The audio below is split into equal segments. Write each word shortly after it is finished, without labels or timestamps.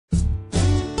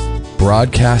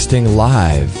broadcasting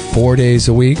live 4 days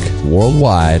a week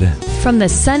worldwide from the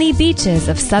sunny beaches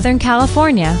of Southern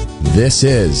California. This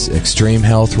is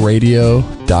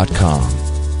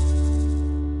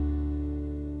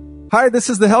ExtremeHealthRadio.com. Hi, this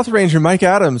is the Health Ranger Mike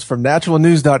Adams from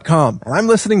naturalnews.com, and I'm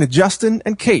listening to Justin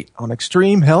and Kate on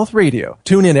Extreme Health Radio.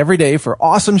 Tune in every day for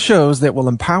awesome shows that will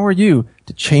empower you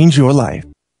to change your life.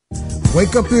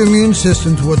 Wake up your immune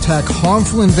system to attack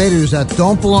harmful invaders that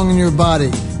don't belong in your body.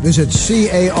 Visit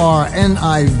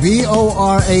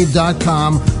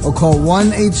carnivora.com or call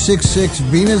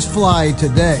 1-866-VENUS-FLY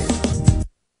today.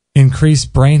 Increase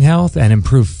brain health and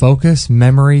improve focus,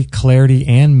 memory, clarity,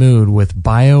 and mood with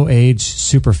BioAge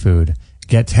Superfood.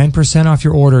 Get 10% off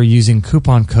your order using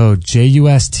coupon code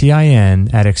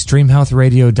JUSTIN at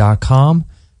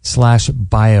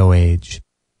extremehealthradio.com/BioAge.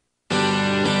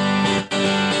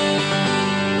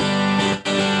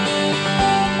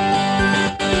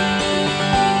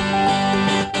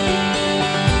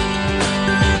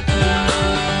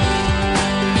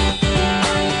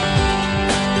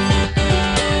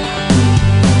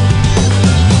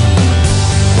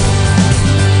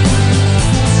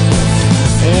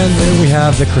 And then we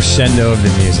have the crescendo of the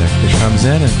music that comes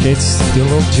in, and Kate's doing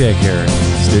a little jig here in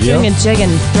the studio. Doing a jig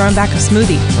and throwing back a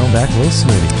smoothie. Throwing back a little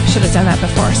smoothie. Should have done that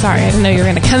before. Sorry, I didn't know you were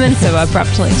going to come in so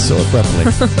abruptly. So abruptly.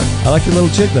 I like your little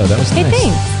jig, though. That was Hey, nice.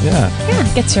 thanks. Yeah.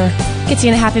 Yeah, gets you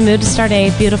in a happy mood to start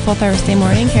a beautiful Thursday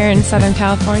morning here in Southern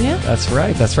California. That's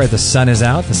right. That's right. The sun is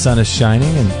out. The sun is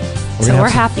shining, and we're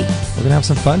happy. We're going to have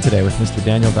some fun today with Mr.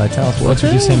 Daniel Vitalis. We'll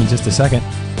introduce him in just a second.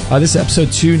 This is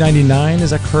episode 299, is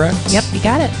that correct? Yep, you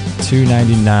got it.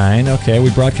 299. Okay, we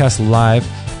broadcast live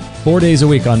 4 days a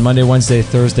week on Monday, Wednesday,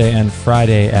 Thursday, and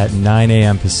Friday at 9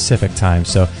 a.m. Pacific time.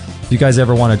 So if you guys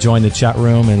ever want to join the chat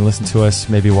room and listen to us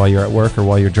maybe while you're at work or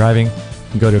while you're driving, you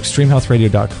can go to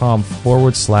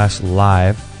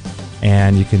extremehealthradio.com/live,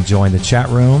 and you can join the chat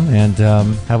room and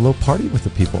have a little party with the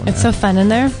people. It's so fun in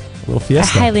there. A little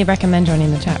fiesta. I highly recommend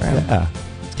joining the chat room. Yeah.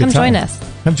 Come join us.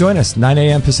 Come join us, 9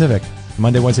 a.m. Pacific.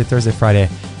 Monday, Wednesday, Thursday, Friday.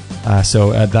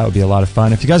 So that would be a lot of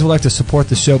fun. If you guys would like to support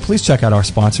the show, please check out our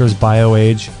sponsors,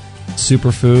 BioAge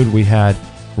Superfood. We had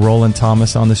Roland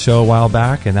Thomas on the show a while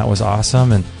back, and that was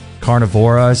awesome. And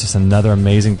Carnivora is just another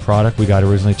amazing product we got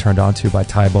originally turned on to by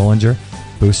Ty Bollinger.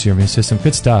 Boosts your immune system.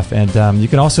 Good stuff. And you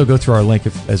can also go through our link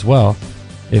as well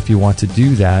if you want to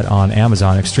do that on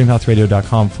Amazon,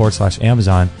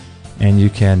 extremehealthradio.com/Amazon. And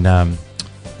you can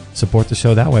support the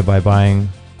show that way by buying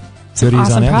goodies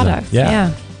awesome on Amazon. Products.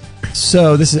 Yeah.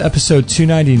 So this is episode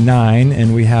 299,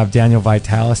 and we have Daniel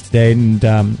Vitalis today. And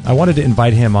I wanted to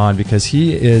invite him on because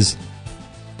he is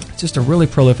just a really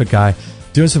prolific guy,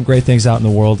 doing some great things out in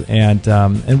the world. And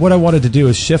what I wanted to do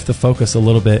is shift the focus a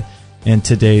little bit in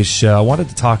today's show. I wanted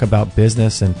to talk about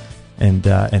business and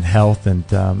health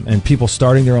and people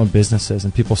starting their own businesses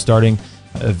and people starting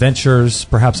ventures,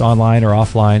 perhaps online or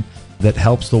offline, that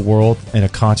helps the world in a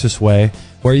conscious way,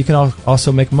 where you can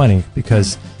also make money,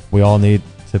 because we all need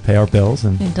to pay our bills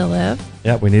and need to live.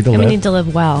 Yeah, we need to live. We need to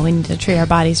live well. We need to treat our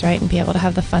bodies right and be able to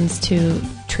have the funds to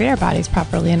treat our bodies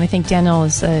properly. And I think Daniel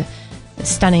is a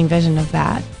stunning vision of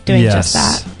that, doing just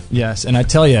that. Yes, and I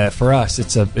tell you, for us,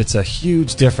 it's a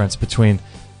huge difference between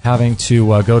having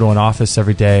to go to an office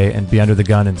every day and be under the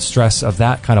gun and stress of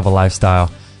that kind of a lifestyle,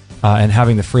 and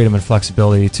having the freedom and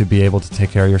flexibility to be able to take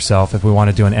care of yourself. If we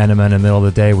want to do an enema in the middle of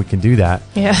the day, we can do that.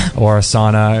 Yeah. Or a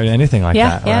sauna, or anything like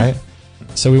that, right?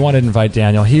 So we wanted to invite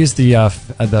Daniel. He's the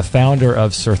founder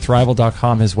of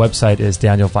Surthrival.com. His website is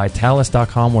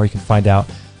danielvitalis.com, where you can find out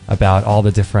about all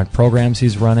the different programs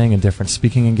he's running and different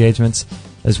speaking engagements,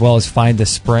 as well as Find the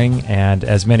Spring. And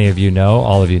as many of you know,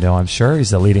 all of you know, I'm sure,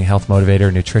 he's the leading health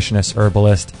motivator, nutritionist,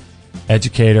 herbalist,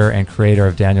 educator, and creator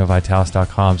of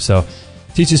danielvitalis.com. So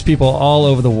teaches people all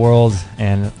over the world,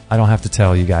 and I don't have to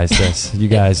tell you guys this. You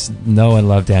guys know and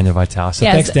love Daniel Vitalis. So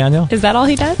thanks, Daniel. Is that all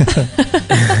he does?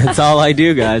 That's all I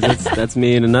do, guys. That's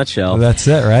me in a nutshell. That's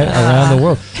it, right? Around the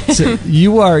world. So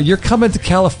you're coming to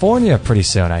California pretty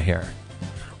soon, I hear.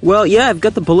 Well, yeah, I've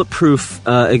got the Bulletproof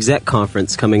Exec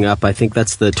Conference coming up. I think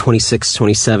that's the 26th,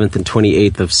 27th, and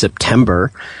 28th of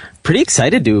September. Pretty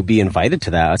excited to be invited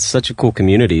to that. It's such a cool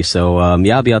community. So, I'll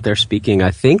be out there speaking. I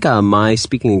think my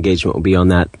speaking engagement will be on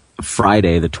that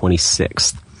Friday, the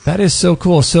 26th. That is so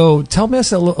cool. So tell me a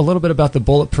little bit about the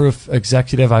Bulletproof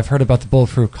Executive. I've heard about the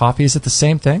Bulletproof Coffee. Is it the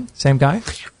same thing? Same guy?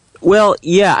 Well,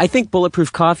 yeah, I think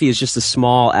Bulletproof Coffee is just a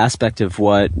small aspect of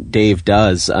what Dave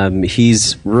does.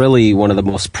 He's really one of the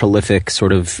most prolific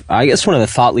one of the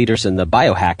thought leaders in the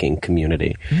biohacking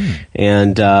community.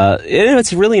 And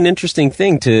it's really an interesting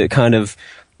thing to kind of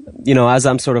as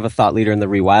I'm sort of a thought leader in the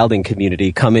rewilding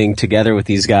community, coming together with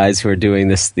these guys who are doing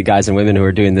this, the guys and women who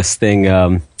are doing this thing,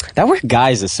 that word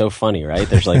guys is so funny, right?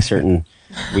 There's like certain,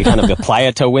 we kind of apply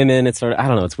it to women. It's sort of, I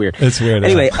don't know, it's weird. It's weird.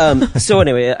 Anyway,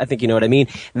 anyway, I think you know what I mean.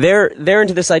 They're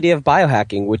into this idea of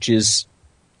biohacking, which is,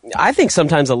 I think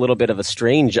sometimes a little bit of a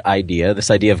strange idea,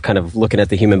 this idea of kind of looking at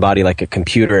the human body like a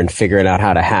computer and figuring out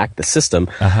how to hack the system.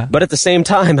 But at the same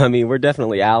time, I mean, we're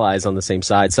definitely allies on the same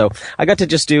side. So I got to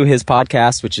just do his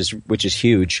podcast, which is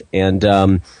huge,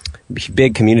 and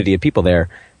big community of people there.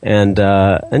 And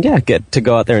yeah, get to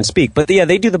go out there and speak. But yeah,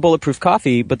 they do the Bulletproof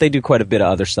Coffee, but they do quite a bit of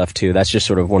other stuff too. That's just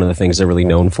sort of one of the things they're really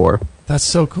known for. That's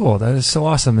so cool. That is so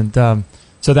awesome. And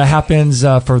so that happens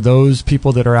for those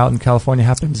people that are out in California.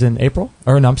 Happens in April,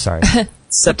 or no? I'm sorry,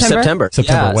 September.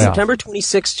 Yeah, wow. September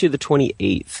 26th to the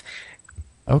 28th.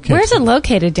 Okay. Where's it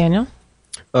located, Daniel?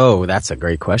 Oh, that's a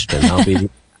great question.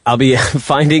 I'll be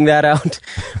finding that out.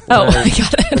 Oh, I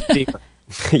got it.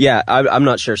 Yeah, I'm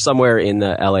not sure. Somewhere in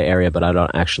the LA area, but I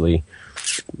don't actually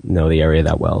know the area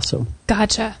that well. So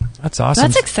gotcha. That's awesome.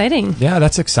 That's exciting. Yeah,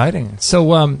 that's exciting.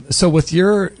 So, so with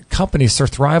your company,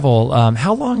 Surthrival,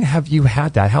 how long have you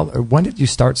had that? When did you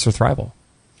start Surthrival?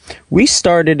 We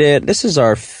started it.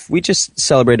 We just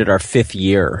celebrated our 5th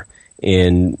year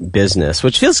in business,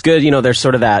 which feels good. There's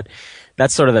sort of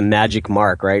that's sort of the magic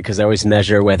mark, right? Because I always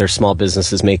measure whether small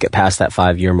businesses make it past that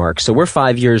 5-year mark. So we're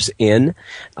 5 years in,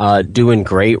 doing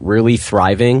great, really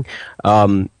thriving.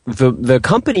 The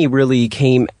company really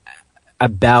came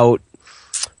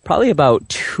probably about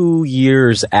 2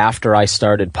 years after I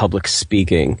started public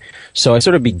speaking. So I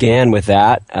sort of began with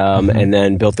that, and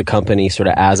then built the company sort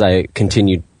of as I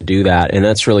continued to do that. And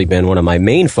that's really been one of my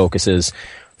main focuses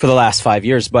for the last 5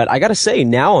 years. But I got to say,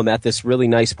 now I'm at this really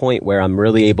nice point where I'm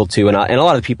really able to, and a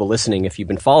lot of the people listening, if you've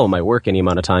been following my work any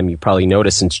amount of time, you probably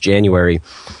noticed since January,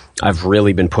 I've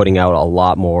really been putting out a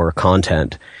lot more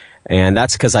content. And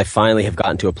that's because I finally have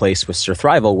gotten to a place with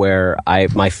Surthrival where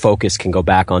my focus can go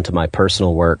back onto my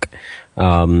personal work,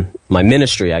 my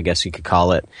ministry, I guess you could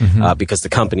call it, because the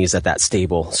company is at that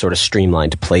stable, sort of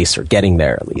streamlined place, or getting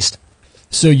there at least.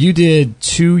 So you did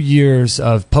 2 years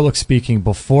of public speaking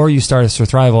before you started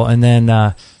Surthrival, and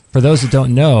then for those that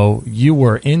don't know, you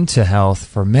were into health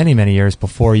for many, many years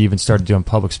before you even started doing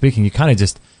public speaking. You kind of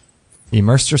just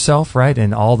immersed yourself, right,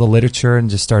 in all the literature and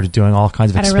just started doing all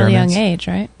kinds of experiments. At a really young age,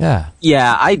 right? Yeah.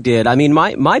 Yeah, I did. I mean,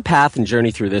 my path and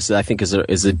journey through this, I think, is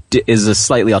a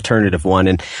slightly alternative one.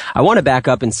 And I want to back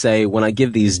up and say, when I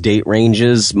give these date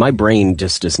ranges, my brain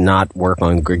just does not work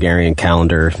on Gregorian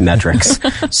calendar metrics.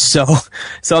 So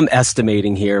I'm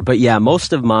estimating here. But yeah,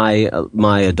 most of my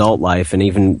adult life, and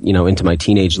even into my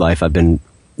teenage life, I've been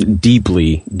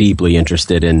deeply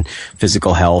interested in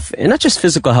physical health, and not just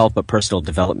physical health, but personal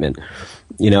development.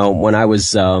 When I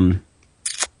was,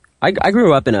 I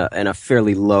grew up in a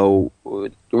fairly low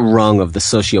rung of the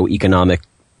socioeconomic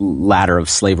ladder of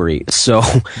slavery. So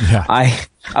yeah.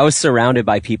 I was surrounded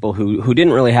by people who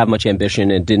didn't really have much ambition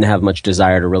and didn't have much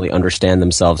desire to really understand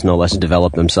themselves, no less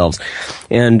develop themselves.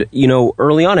 And,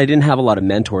 early on, I didn't have a lot of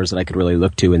mentors that I could really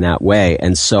look to in that way.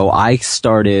 And so I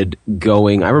started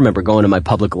I remember going to my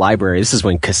public library. This is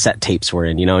when cassette tapes were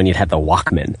in, and you'd have the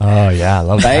Walkman. Oh yeah, I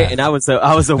love that. Right? And I was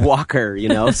a walker,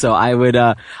 so I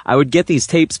would get these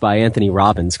tapes by Anthony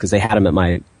Robbins, because they had them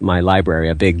at my library,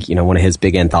 a big, one of his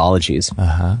big anthologies.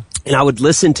 And I would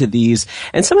listen to these,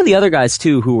 and some of the other guys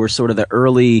too, who were sort of the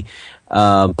early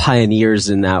pioneers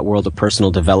in that world of personal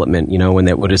development. When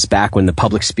it was back when the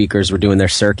public speakers were doing their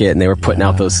circuit and they were putting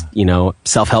out those,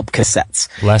 self-help cassettes.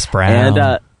 Les Brown.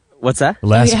 And what's that?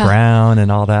 Les Brown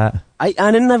and all that. I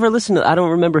didn't never listen to. I don't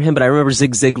remember him, but I remember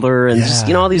Zig Ziglar and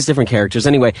just all these different characters.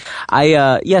 Anyway,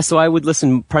 so I would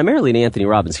listen primarily to Anthony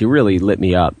Robbins. He really lit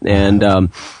me up,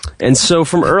 and so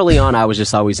from early on, I was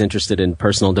just always interested in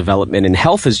personal development, and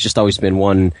health has just always been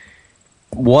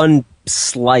one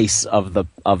slice of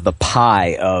the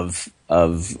pie of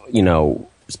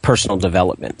personal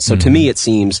development. So to me, it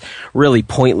seems really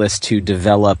pointless to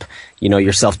develop,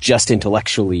 yourself just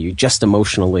intellectually, just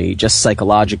emotionally, just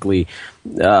psychologically.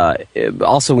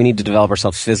 Also, we need to develop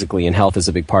ourselves physically, and health is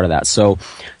a big part of that. So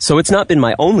it's not been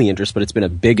my only interest, but it's been a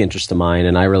big interest of mine,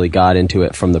 and I really got into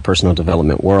it from the personal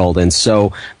development world. And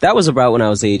so that was about when I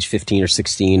was age 15 or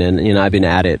 16, and I've been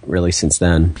at it really since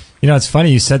then. It's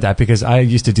funny you said that, because I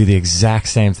used to do the exact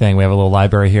same thing. We have a little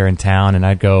library here in town, and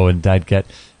I'd go and I'd get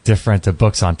different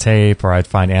books on tape, or I'd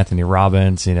find Anthony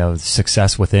Robbins,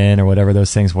 Success Within, or whatever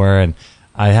those things were, and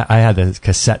I had the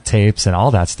cassette tapes and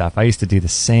all that stuff. I used to do the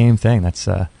same thing. That's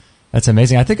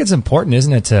amazing. I think it's important,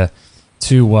 isn't it,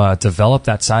 to develop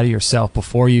that side of yourself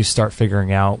before you start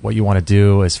figuring out what you want to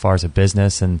do as far as a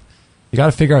business, and You got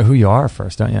to figure out who you are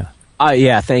first, don't you?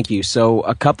 Yeah, thank you. So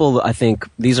a couple, I think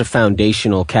these are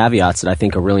foundational caveats that I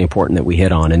think are really important that we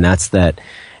hit on, and that's that.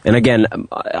 And again,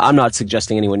 I'm not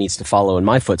suggesting anyone needs to follow in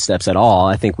my footsteps at all.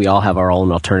 I think we all have our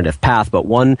own alternative path. But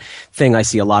one thing I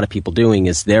see a lot of people doing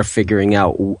is they're figuring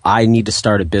out, I need to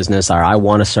start a business, or I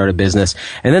want to start a business.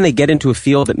 And then they get into a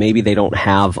field that maybe they don't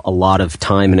have a lot of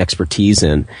time and expertise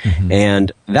in. Mm-hmm.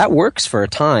 And that works for a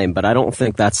time, but I don't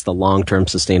think that's the long-term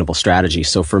sustainable strategy.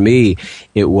 So for me,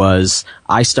 it was,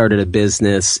 I started a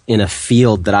business in a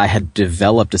field that I had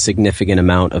developed a significant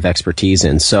amount of expertise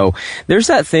in. So there's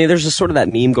that thing, there's a sort of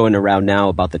that meme going around now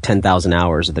about the 10,000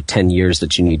 hours or the 10 years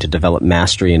that you need to develop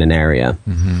mastery in an area.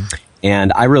 Mm-hmm.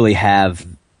 And I really have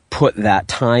put that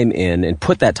time in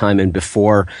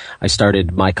before I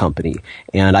started my company.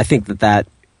 And I think that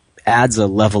adds a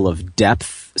level of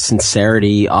depth,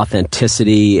 sincerity,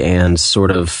 authenticity, and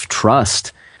sort of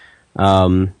trust.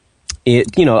 Our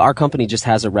company just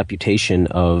has a reputation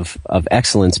of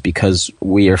excellence because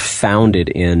we are founded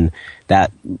in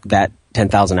that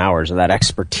 10,000 hours of that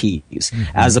expertise, mm-hmm.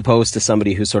 as opposed to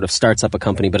somebody who sort of starts up a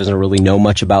company but doesn't really know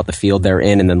much about the field they're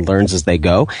in and then learns as they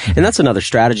go. Mm-hmm. And that's another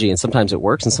strategy, and sometimes it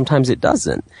works and sometimes it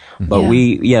doesn't. Mm-hmm. But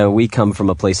we come from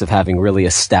a place of having really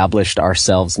established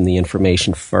ourselves in the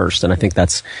information first, and I think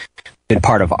that's been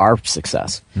part of our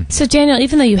success. So Daniel,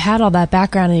 even though you had all that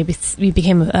background and you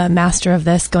became a master of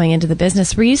this going into the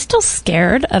business, were you still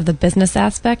scared of the business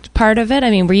aspect part of it? I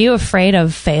mean, were you afraid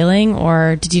of failing,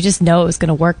 or did you just know it was going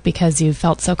to work because you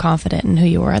felt so confident in who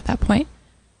you were at that point?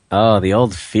 Oh, the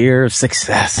old fear of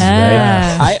success.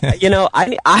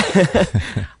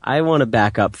 I want to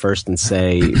back up first and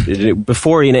say,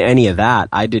 before any of that,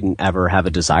 I didn't ever have a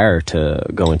desire to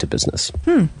go into business.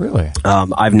 Really?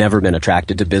 I've never been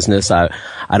attracted to business. I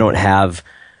don't have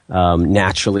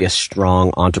naturally a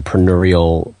strong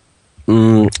entrepreneurial,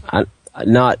 not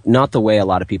the way a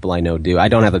lot of people I know do. I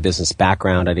don't have a business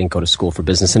background. I didn't go to school for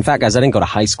business. In fact, guys, I didn't go to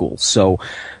high school. So,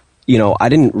 I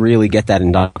didn't really get that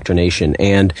indoctrination.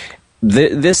 And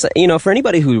this, for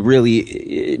anybody who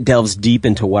really delves deep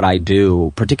into what I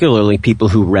do, particularly people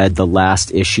who read the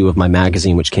last issue of my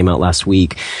magazine, which came out last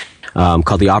week,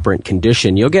 called The Operant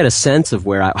Condition, you'll get a sense of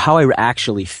how I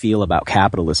actually feel about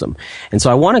capitalism. And so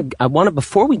I want to,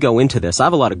 before we go into this, I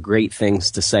have a lot of great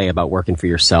things to say about working for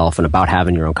yourself and about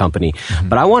having your own company. Mm-hmm.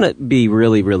 But I want to be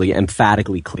really, really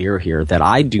emphatically clear here that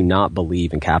I do not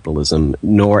believe in capitalism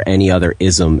nor any other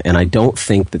ism. And I don't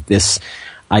think that this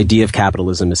idea of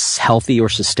capitalism is healthy or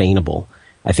sustainable.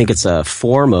 I think it's a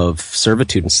form of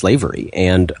servitude and slavery.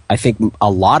 And I think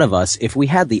a lot of us, if we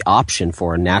had the option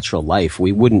for a natural life,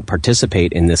 we wouldn't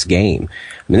participate in this game.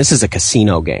 I mean, this is a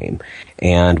casino game.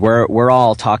 And we're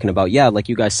all talking about, like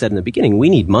you guys said in the beginning,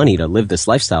 we need money to live this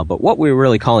lifestyle. But what we're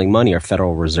really calling money are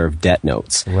Federal Reserve debt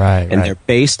notes. Right. And they're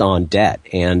based on debt.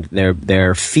 And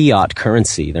they're fiat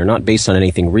currency. They're not based on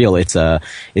anything real. It's a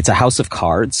house of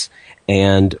cards.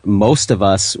 And most of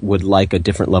us would like a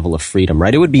different level of freedom,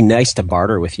 right? It would be nice to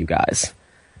barter with you guys,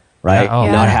 right?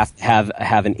 Not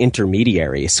have an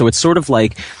intermediary. So it's sort of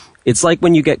like, it's like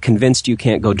when you get convinced you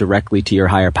can't go directly to your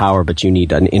higher power, but you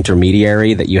need an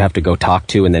intermediary that you have to go talk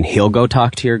to, and then he'll go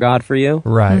talk to your God for you.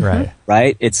 Right, mm-hmm.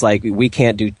 Right? It's like we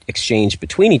can't do exchange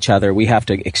between each other. We have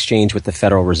to exchange with the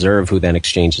Federal Reserve, who then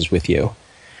exchanges with you.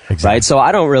 Exactly. Right? So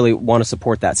I don't really want to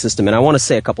support that system, and I want to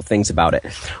say a couple things about it.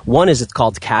 One is it's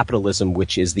called capitalism,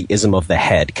 which is the ism of the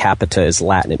head. Capita is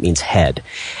Latin. It means head.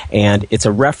 And it's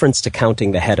a reference to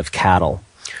counting the head of cattle.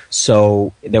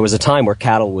 So there was a time where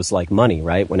cattle was like money,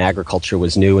 right? When agriculture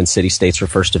was new and city-states were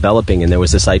first developing, and there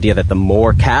was this idea that the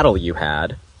more cattle you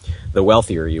had, the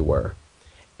wealthier you were.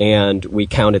 And we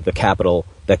counted the cattle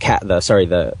per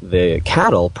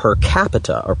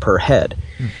capita or per head.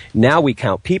 Now we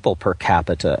count people per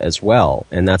capita as well,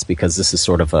 and that's because this is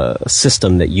sort of a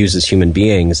system that uses human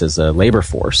beings as a labor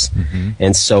force. Mm-hmm.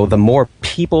 And so the more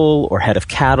people or head of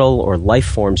cattle or life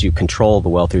forms you control, the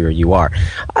wealthier you are.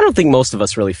 I don't think most of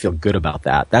us really feel good about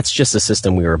that. That's just a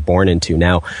system we were born into.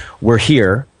 Now, we're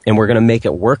here, and we're going to make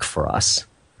it work for us.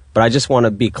 But I just want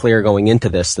to be clear going into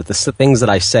this that the things that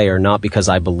I say are not because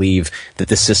I believe that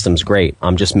this system's great.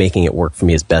 I'm just making it work for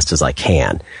me as best as I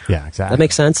can. Yeah, exactly. That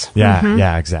makes sense? Yeah, mm-hmm.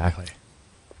 Yeah, exactly.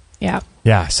 Yeah.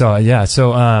 Yeah, so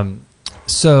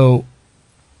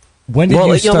when did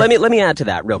you start? Let me add to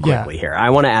that real quickly here. I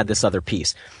want to add this other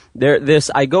piece.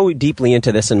 I go deeply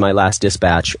into this in my last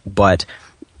dispatch, but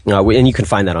and you can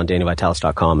find that on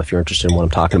danielvitalis.com if you're interested in what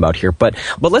I'm talking about here. But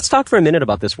let's talk for a minute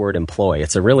about this word employ.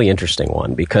 It's a really interesting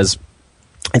one because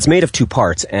It's made of two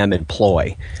parts, M and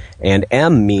ploy. And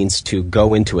M means to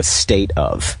go into a state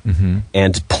of.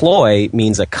 And ploy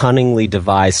means a cunningly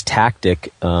devised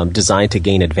tactic designed to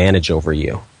gain advantage over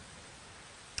you.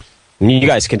 And you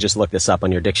guys can just look this up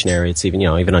on your dictionary. It's even,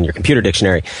 even on your computer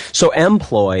dictionary. So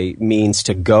employ means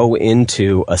to go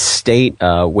into a state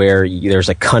where there's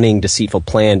a cunning, deceitful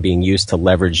plan being used to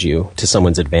leverage you to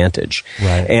someone's advantage.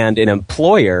 Right. And an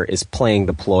employer is playing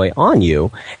the ploy on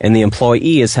you, and the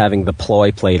employee is having the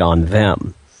ploy played on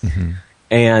them.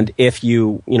 And if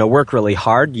you, work really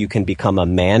hard, you can become a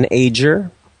man-ager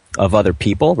of other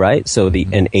people, right? So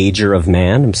an ager of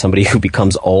man, somebody who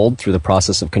becomes old through the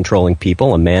process of controlling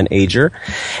people, a man-ager.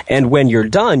 And when you're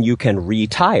done, you can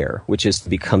retire, which is to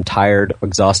become tired,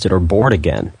 exhausted, or bored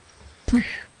again.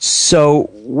 So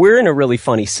we're in a really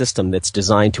funny system that's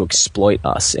designed to exploit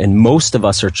us. And most of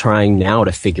us are trying now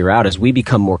to figure out, as we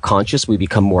become more conscious, we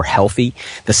become more healthy,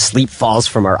 the sleep falls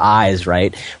from our eyes,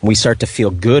 right? And we start to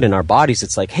feel good in our bodies.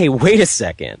 It's like, hey, wait a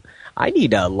second. I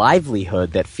need a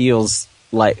livelihood that feels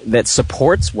that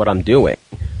supports what I'm doing,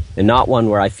 and not one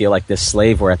where I feel like this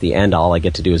slave where at the end all I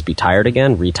get to do is be tired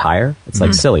again, retire. It's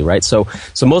like silly, right? So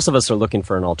most of us are looking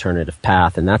for an alternative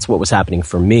path, and that's what was happening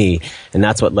for me, and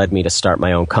that's what led me to start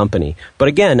my own company. But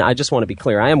again, I just want to be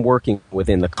clear. I am working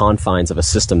within the confines of a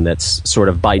system that's sort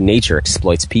of by nature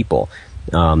exploits people.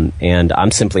 And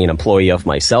I'm simply an employee of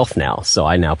myself now, so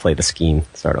I now play the scheme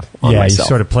sort of on myself. You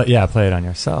sort of play it on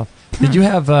yourself. Did you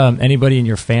have anybody in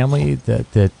your family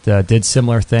that did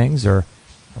similar things, or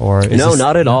no,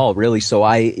 not at all, really. So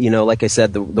I, like I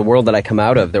said, the world that I come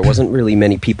out of, there wasn't really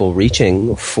many people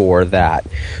reaching for that.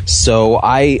 So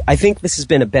I think this has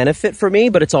been a benefit for me,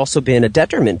 but it's also been a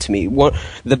detriment to me.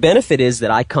 The benefit is that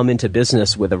I come into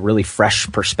business with a really fresh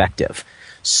perspective,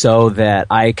 so that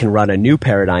I can run a new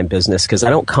paradigm business, because I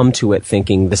don't come to it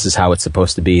thinking this is how it's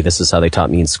supposed to be, this is how they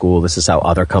taught me in school, this is how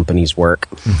other companies work.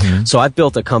 So I've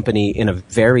built a company in a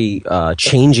very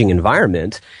changing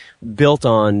environment, built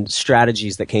on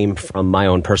strategies that came from my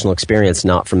own personal experience,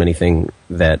 not from anything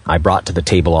that I brought to the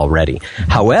table already.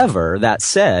 However, that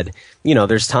said,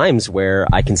 there's times where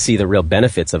I can see the real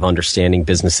benefits of understanding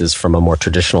businesses from a more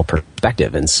traditional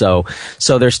perspective. And so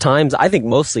there's times, I think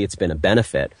mostly it's been a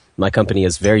benefit. My company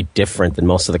is very different than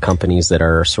most of the companies that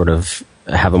are sort of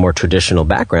have a more traditional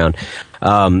background.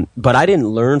 But I didn't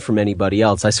learn from anybody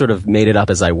else. I sort of made it up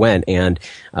as I went. And,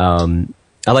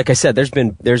 like I said,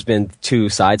 there's been two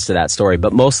sides to that story,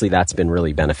 but mostly that's been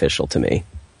really beneficial to me.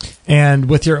 And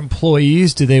with your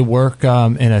employees, do they work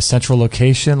in a central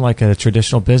location like a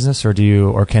traditional business,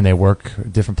 or can they work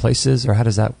different places, or how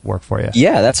does that work for you?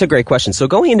 Yeah, that's a great question. So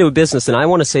going into a business, and I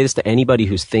want to say this to anybody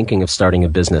who's thinking of starting a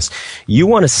business, you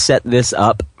want to set this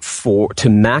up to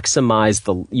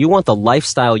maximize you want the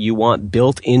lifestyle you want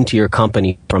built into your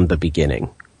company from the beginning.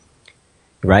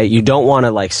 Right? You don't want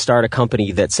to start a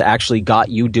company that's actually got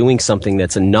you doing something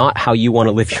that's not how you want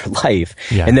to live your life,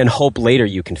 and then hope later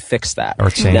you can fix that.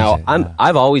 Or change it.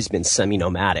 I've always been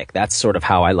semi-nomadic. That's sort of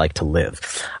how I like to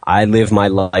live. I live my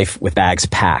life with bags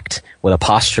packed, with a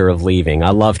posture of leaving. I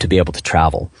love to be able to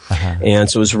travel. And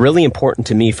so it was really important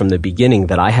to me from the beginning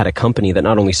that I had a company that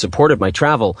not only supported my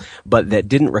travel, but that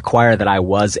didn't require that I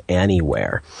was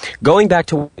anywhere. Going back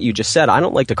to what you just said, I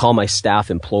don't like to call my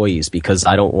staff employees, because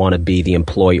I don't want to be the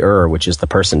employer, which is the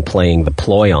person playing the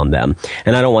ploy on them.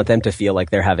 And I don't want them to feel like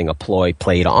they're having a ploy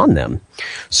played on them.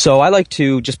 So I like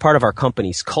to, just part of our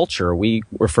company's culture, we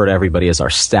refer to everybody as our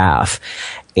staff.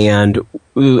 And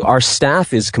our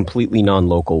staff is completely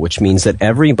non-local, which means that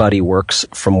everybody works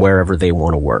from wherever they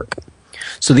want to work.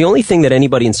 So the only thing that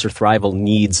anybody in Surthrival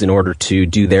needs in order to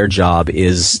do their job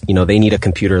is, they need a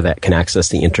computer that can access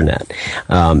the internet,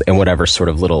 and whatever sort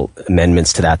of little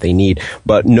amendments to that they need.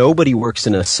 But nobody works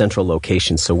in a central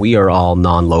location, so we are all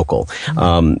non-local.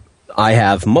 I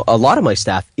have a lot of my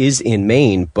staff is in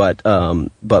Maine, but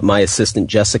my assistant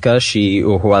Jessica,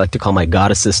 who I like to call my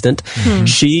God assistant,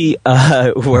 she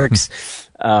works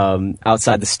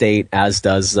outside the state, as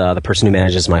does the person who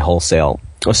manages my wholesale.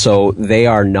 So they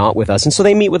are not with us, and so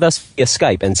they meet with us via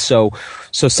Skype. And so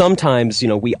sometimes,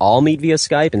 we all meet via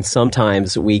Skype, and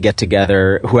sometimes we get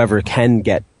together, whoever can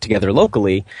get together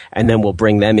locally, and then we'll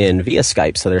bring them in via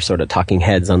Skype, so they're sort of talking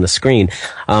heads on the screen.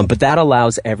 But that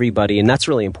allows everybody, and that's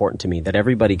really important to me, that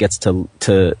everybody gets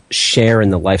to share in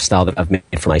the lifestyle that I've made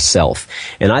for myself.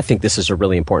 And I think this is a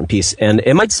really important piece. And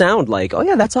it might sound like, oh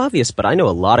yeah, that's obvious, but I know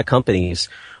a lot of companies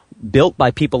built by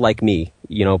people like me,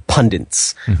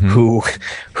 pundits who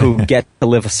get to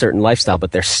live a certain lifestyle,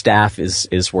 but their staff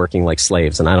is working like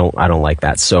slaves, and I don't like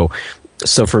that. So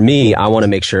So for me, I want to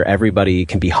make sure everybody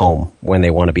can be home when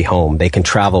they want to be home. They can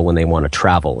travel when they want to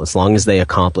travel. As long as they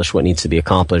accomplish what needs to be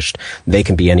accomplished, they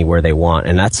can be anywhere they want.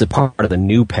 And that's a part of the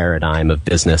new paradigm of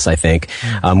business, I think.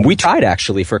 We tried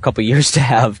actually for a couple of years to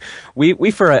have,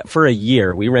 for a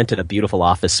year, we rented a beautiful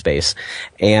office space.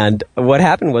 And what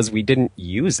happened was we didn't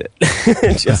use it.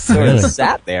 It just sort of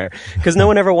sat there because no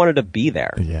one ever wanted to be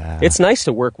there. Yeah. It's nice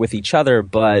to work with each other,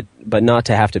 but not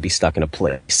to have to be stuck in a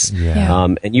place. Yeah.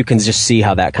 And you can just see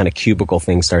how that kind of cubicle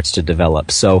thing starts to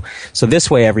develop. So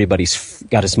this way everybody's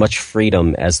got as much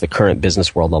freedom as the current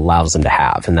business world allows them to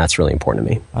have, and that's really important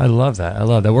to me. I love that.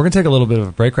 We're going to take a little bit of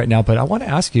a break right now, but I want to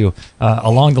ask you,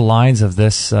 along the lines of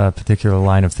this particular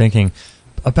line of thinking,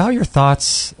 about your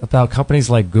thoughts about companies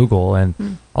like Google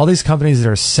and all these companies that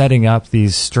are setting up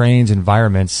these strange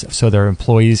environments so their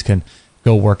employees can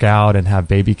go work out and have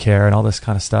baby care and all this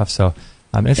kind of stuff. So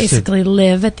I'm interested. Basically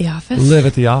live at the office. Live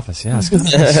at the office, yeah. It's kind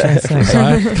of a strange thing. So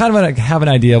I kind of have an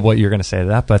idea of what you're going to say to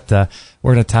that, but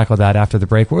we're going to tackle that after the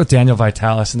break. We're with Daniel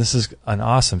Vitalis, and this is an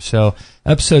awesome show.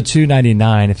 Episode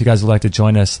 299. If you guys would like to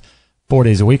join us 4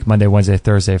 days a week, Monday, Wednesday,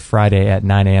 Thursday, Friday at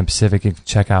 9 a.m. Pacific, you can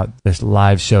check out this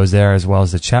live shows there as well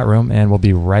as the chat room, and we'll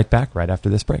be right back right after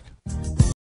this break.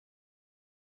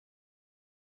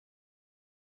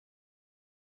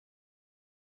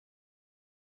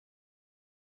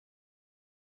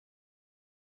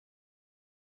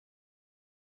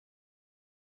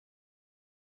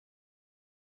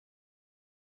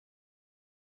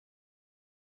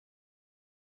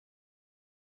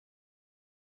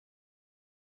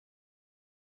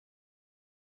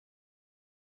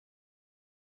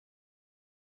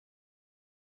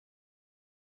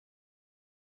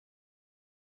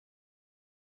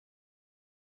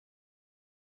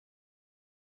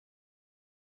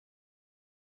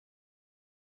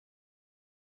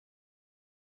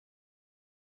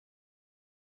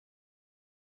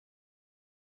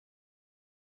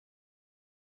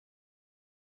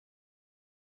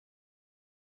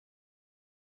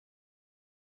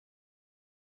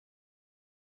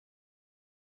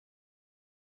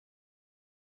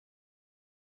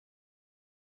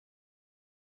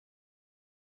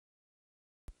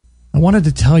 I wanted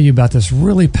to tell you about this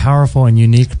really powerful and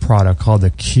unique product called the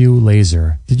Q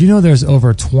Laser. Did you know there's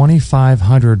over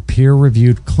 2,500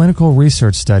 peer-reviewed clinical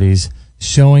research studies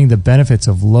showing the benefits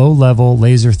of low-level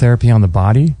laser therapy on the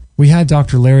body? We had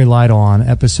Dr. Larry Lytle on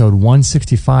episode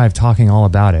 165 talking all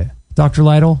about it. Dr.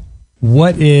 Lytle,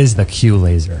 what is the Q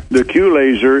Laser? The Q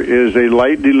Laser is a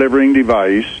light-delivering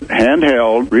device,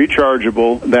 handheld,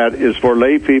 rechargeable, that is for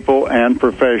lay people and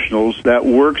professionals, that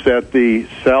works at the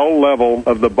cell level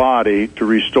of the body to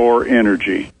restore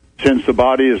energy. Since the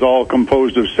body is all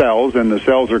composed of cells and the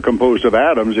cells are composed of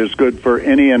atoms, it's good for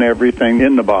any and everything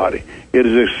in the body. It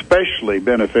is especially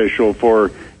beneficial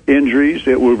for injuries.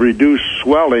 It will reduce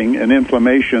swelling and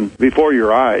inflammation before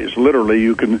your eyes. Literally,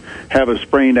 you can have a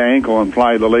sprained ankle and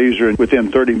fly the laser, and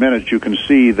within 30 minutes you can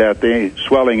see that the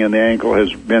swelling in the ankle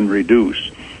has been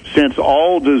reduced. Since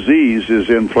all disease is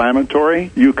inflammatory,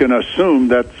 you can assume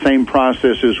that same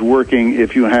process is working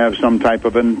if you have some type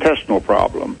of intestinal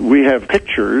problem. We have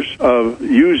pictures of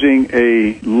using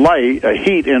a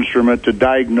heat instrument to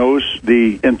diagnose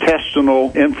the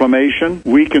intestinal inflammation.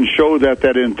 We can show that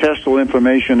intestinal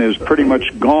inflammation is pretty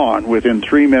much gone within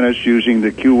 3 minutes using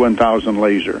the Q1000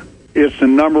 laser. It's the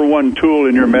number one tool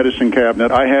in your medicine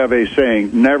cabinet. I have a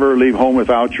saying, never leave home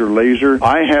without your laser.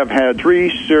 I have had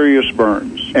 3 serious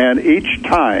burns, and each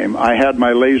time I had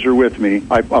my laser with me,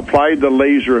 I applied the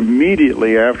laser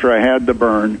immediately after I had the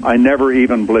burn. I never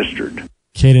even blistered.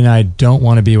 Kate and I don't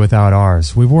want to be without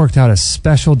ours. We've worked out a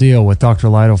special deal with Dr.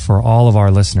 Lytle for all of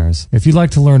our listeners. If you'd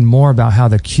like to learn more about how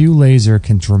the Q Laser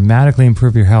can dramatically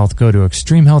improve your health, go to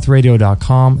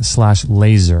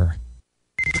extremehealthradio.com/laser.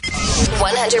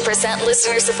 100%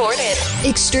 listener supported.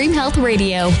 Extreme Health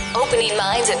Radio. Opening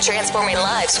minds and transforming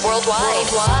lives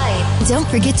worldwide. Don't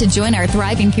forget to join our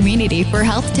thriving community for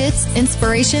health tips,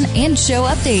 inspiration, and show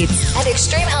updates at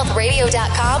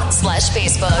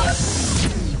extremehealthradio.com/Facebook.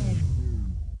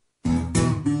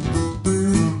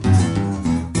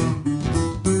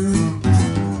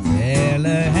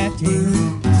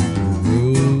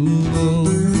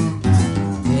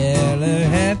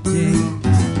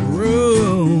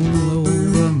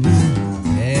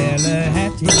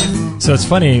 So it's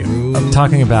funny, I'm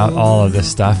talking about all of this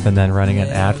stuff and then running an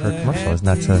ad for a commercial. Isn't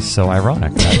that so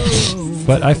ironic? Right?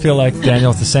 But I feel like,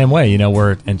 Daniel, it's the same way. You know,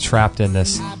 we're entrapped in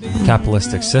this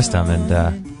capitalistic system, and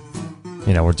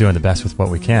we're doing the best with what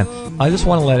we can. I just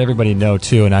want to let everybody know,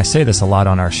 too, and I say this a lot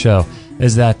on our show,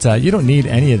 is that you don't need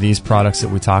any of these products that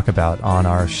we talk about on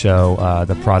our show,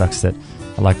 the products that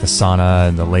like the sauna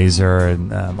and the laser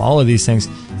and all of these things.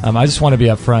 I just want to be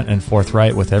upfront and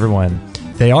forthright with everyone.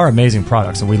 They are amazing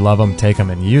products, and we love them, take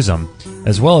them, and use them,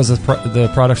 as well as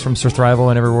the products from Surthrival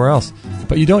and everywhere else.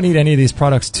 But you don't need any of these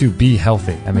products to be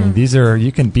healthy. I mean,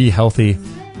 you can be healthy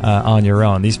on your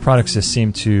own. These products just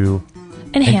seem to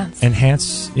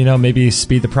enhance, maybe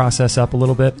speed the process up a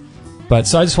little bit. But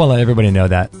so I just want to let everybody know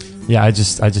that. Yeah, I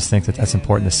just think that that's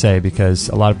important to say, because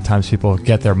a lot of times people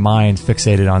get their mind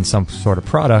fixated on some sort of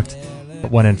product,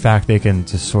 when in fact they can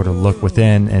just sort of look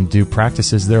within and do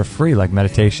practices that are free, like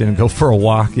meditation, go for a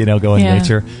walk, go in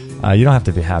nature. You don't have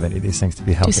to have any of these things to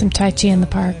be healthy. Do some Tai Chi in the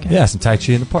park. Yeah, some Tai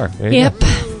Chi in the park. There you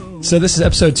go. So this is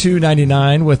episode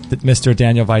 299 with Mr.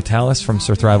 Daniel Vitalis from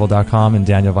Surthrival.com and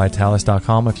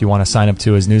DanielVitalis.com if you want to sign up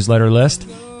to his newsletter list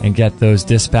and get those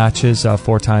dispatches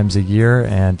 4 times a year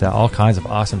and all kinds of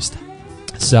awesome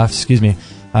stuff.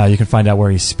 You can find out where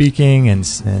he's speaking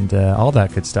and all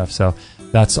that good stuff. So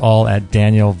that's all at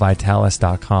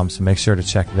DanielVitalis.com. So make sure to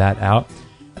check that out.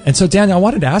 And so, Daniel, I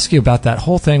wanted to ask you about that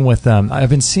whole thing with, I've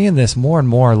been seeing this more and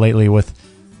more lately with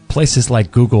places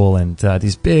like Google and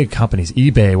these big companies,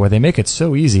 eBay, where they make it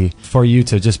so easy for you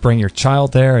to just bring your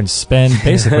child there and spend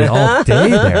basically all day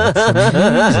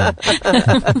there.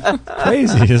 It's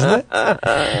crazy, isn't it?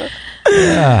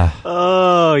 Yeah.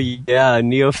 Oh, yeah,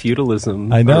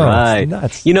 neo-feudalism. I know. Right.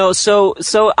 It's nuts.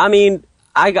 So I mean,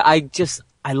 I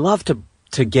love to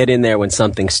get in there when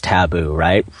something's taboo,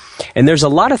 right? And there's a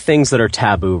lot of things that are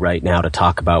taboo right now to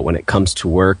talk about when it comes to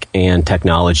work and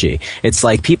technology. It's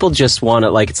like people just want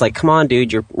to, it's like, come on,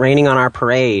 dude, you're raining on our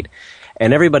parade.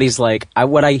 And everybody's like,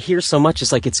 what I hear so much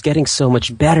is like, it's getting so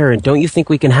much better. And don't you think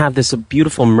we can have this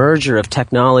beautiful merger of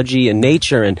technology and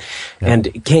nature? And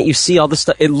can't you see all this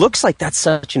stuff? It looks like that's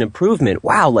such an improvement.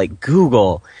 Wow, like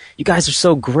Google, you guys are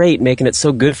so great, making it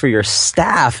so good for your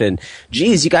staff. And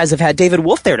geez, you guys have had David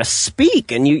Wolf there to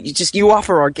speak. And you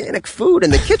offer organic food in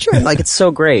the kitchen. Like, it's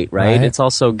so great, right? It's all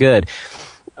so good.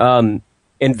 And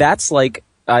that's like,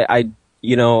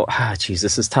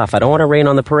 this is tough. I don't want to rain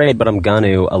on the parade, but I'm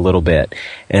gonna a little bit.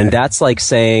 And that's like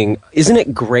saying, isn't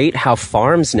it great how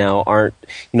farms now aren't,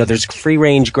 there's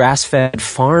free-range grass-fed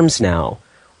farms now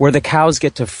where the cows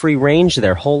get to free range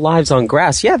their whole lives on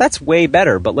grass. Yeah, that's way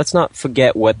better, but let's not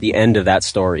forget what the end of that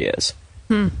story is.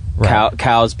 Right.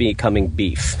 Cows becoming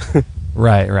beef.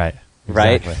 Right. Right?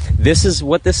 Exactly. This is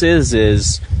what this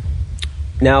is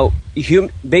now,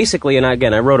 basically, and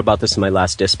again, I wrote about this in my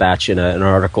last dispatch in an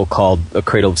article called A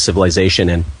Cradle of Civilization,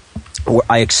 and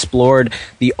I explored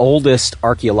the oldest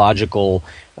archaeological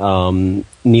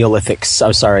megalithic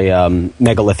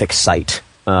site,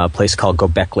 a place called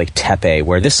Göbekli Tepe,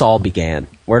 where this all began,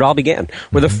 where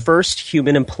the first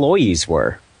human employees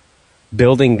were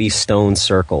building these stone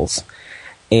circles,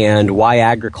 and why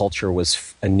agriculture was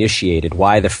initiated,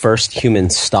 why the first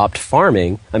humans stopped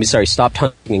hunting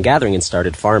and gathering and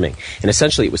started farming. And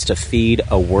essentially it was to feed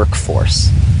a workforce.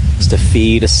 It was to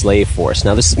feed a slave force.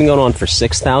 Now this has been going on for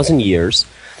 6,000 years,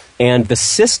 and the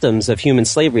systems of human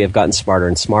slavery have gotten smarter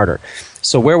and smarter.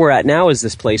 So where we're at now is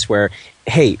this place where,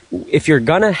 hey, if you're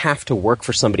gonna have to work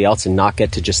for somebody else and not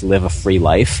get to just live a free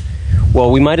life,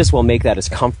 well, we might as well make that as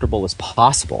comfortable as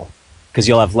possible, because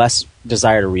you'll have less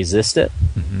desire to resist it.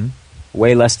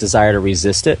 Way less desire to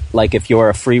resist it. Like if you're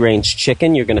a free-range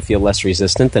chicken, you're going to feel less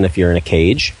resistant than if you're in a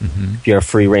cage. If you're a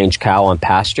free-range cow on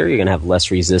pasture, you're going to have less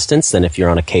resistance than if you're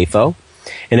on a CAFO.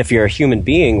 And if you're a human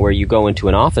being where you go into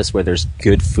an office where there's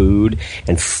good food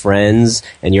and friends,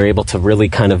 and you're able to really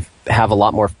kind of have a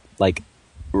lot more,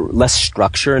 less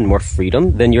structure and more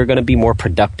freedom, then you're going to be more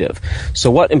productive. So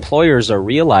what employers are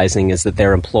realizing is that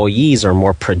their employees are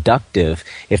more productive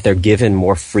if they're given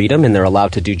more freedom and they're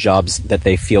allowed to do jobs that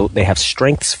they feel they have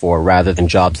strengths for, rather than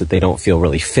jobs that they don't feel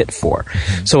really fit for.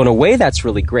 So in a way, that's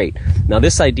really great. Now,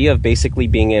 this idea of basically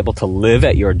being able to live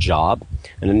at your job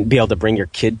and be able to bring your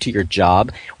kid to your job,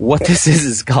 what this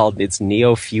is called, it's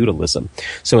neo-feudalism.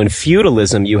 So in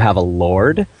feudalism, you have a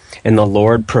lord, and the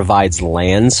lord provides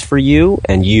lands for you,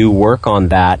 and you work on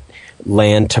that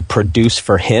land to produce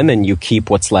for him, and you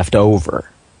keep what's left over.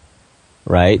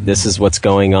 Right? This is what's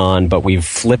going on, but we've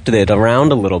flipped it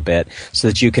around a little bit so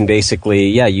that you can basically,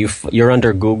 you're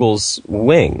under Google's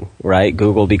wing, right?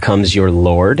 Google becomes your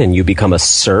lord, and you become a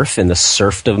serf in the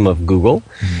serfdom of Google,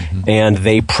 and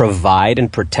they provide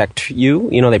and protect you.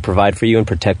 They provide for you and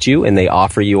protect you, and they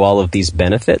offer you all of these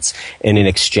benefits, and in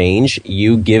exchange,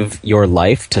 you give your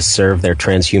life to serve their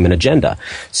transhuman agenda.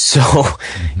 So,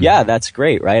 that's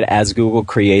great, right? As Google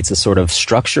creates a sort of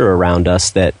structure around us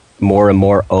that more and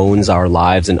more owns our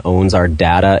lives and owns our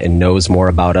data and knows more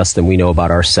about us than we know about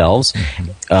ourselves,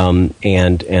 and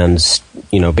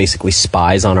basically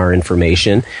spies on our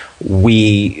information.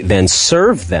 We then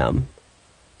serve them,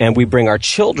 and we bring our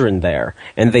children there,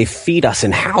 and they feed us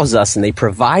and house us, and they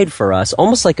provide for us,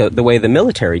 almost like the way the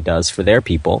military does for their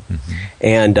people.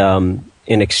 And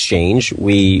in exchange,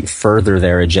 we further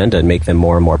their agenda and make them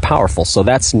more and more powerful. So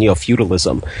that's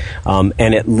neo-feudalism.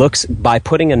 And it looks, by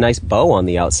putting a nice bow on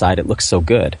the outside, it looks so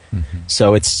good.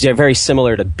 So it's very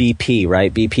similar to BP,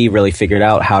 right? BP really figured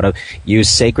out how to use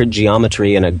sacred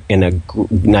geometry in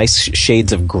nice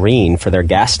shades of green for their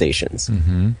gas stations.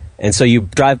 And so you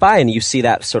drive by and you see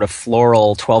that sort of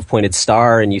floral 12-pointed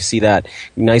star, and you see that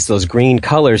those green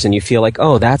colors, and you feel like,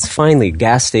 oh, that's finally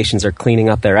gas stations are cleaning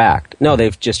up their act. No,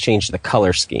 they've just changed the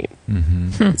color scheme.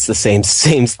 It's the same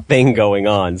thing going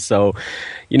on. So,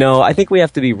 I think we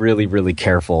have to be really, really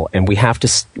careful, and we have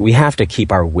to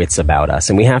keep our wits about us,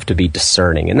 and we have to be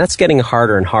discerning. And that's getting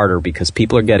harder and harder because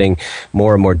people are getting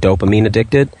more and more dopamine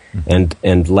addicted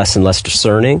and less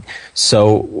discerning.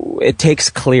 So it takes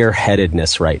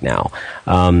clear-headedness right now.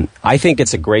 I think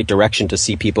it's a great direction to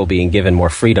see people being given more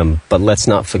freedom, but let's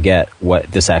not forget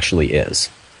what this actually is.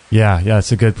 Yeah,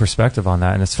 it's a good perspective on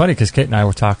that. And it's funny because Kate and I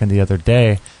were talking the other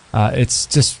day. It's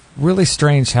just really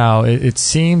strange how it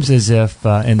seems as if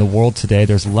in the world today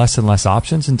there's less and less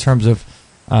options in terms of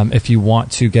if you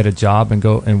want to get a job and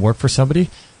go and work for somebody.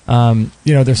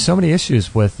 There's so many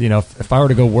issues with, if I were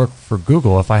to go work for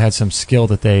Google, if I had some skill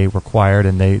that they required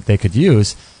and they could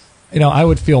use, I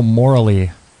would feel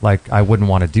morally like I wouldn't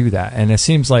want to do that. And it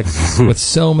seems like with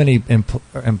so many, I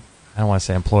don't want to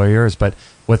say employers, but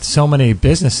with so many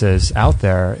businesses out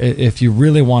there, if you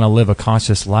really want to live a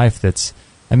conscious life it's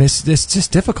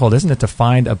just difficult, isn't it, to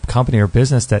find a company or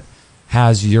business that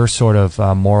has your sort of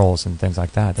morals and things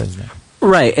like that, isn't it?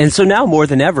 Right, and so now more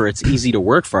than ever, it's easy to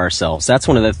work for ourselves. That's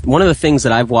one of the things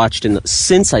that I've watched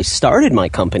since I started my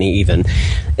company, even.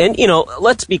 And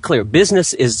let's be clear: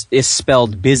 business is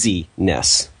spelled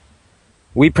busyness.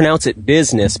 We pronounce it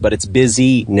business, but it's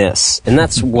busyness, and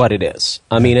that's what it is.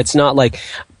 It's not like.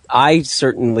 I'm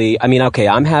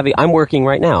working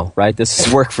right now, right? This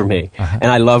is work for me. And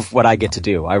I love what I get to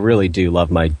do. I really do love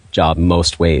my job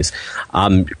most ways.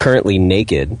 I'm currently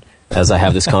naked as I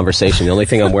have this conversation. The only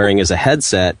thing I'm wearing is a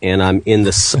headset, and I'm in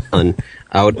the sun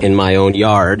out in my own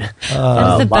yard,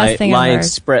 lying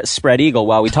spread eagle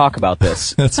while we talk about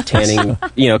this. Tanning,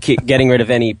 getting rid of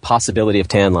any possibility of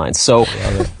tan lines. So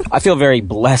I feel very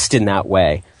blessed in that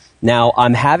way. Now,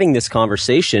 I'm having this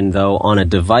conversation, though, on a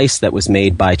device that was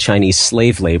made by Chinese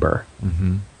slave labor.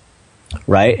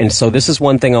 Right? And so this is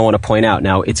one thing I want to point out.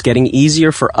 Now, it's getting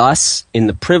easier for us in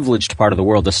the privileged part of the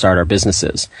world to start our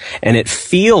businesses. And it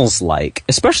feels like,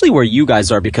 especially where you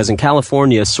guys are, because in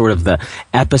California is sort of the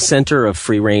epicenter of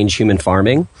free-range human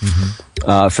farming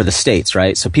for the states,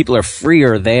 right? So people are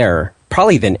freer there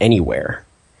probably than anywhere.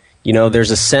 There's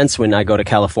a sense when I go to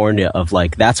California of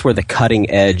like, that's where the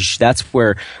cutting edge, that's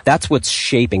what's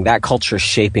shaping, that culture is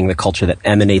shaping the culture that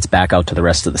emanates back out to the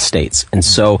rest of the states. And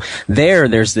so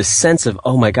there's this sense of,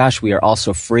 oh my gosh, we are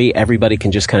also free. Everybody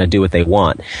can just kind of do what they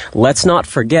want. Let's not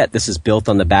forget this is built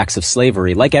on the backs of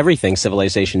slavery. Like everything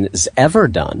civilization has ever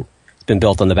done, it's been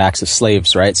built on the backs of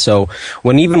slaves, right? So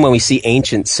when we see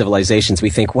ancient civilizations, we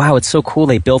think, wow, it's so cool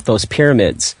they built those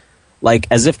pyramids. Like,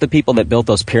 as if the people that built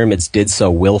those pyramids did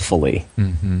so willfully.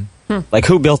 Like,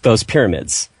 who built those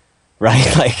pyramids? Right?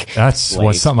 Like, that's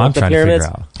something I'm trying to figure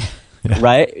out.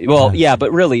 Right? Well, yeah,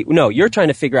 but really, no, you're trying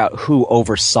to figure out who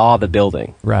oversaw the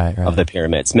building of the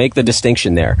pyramids. Make the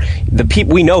distinction there.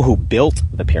 We know who built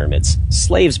the pyramids.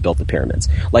 Slaves built the pyramids.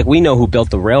 Like, we know who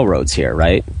built the railroads here,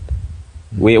 right?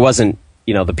 It wasn't,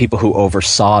 the people who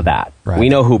oversaw that. Right. We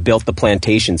know who built the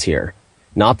plantations here.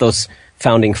 Not those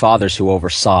founding fathers who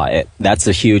oversaw it. That's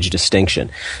a huge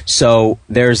distinction. So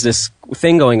there's this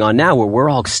thing going on now where we're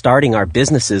all starting our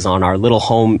businesses on our little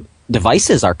home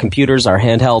devices, our computers, our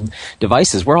handheld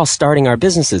devices. We're all starting our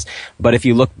businesses. But if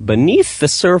you look beneath the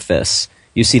surface,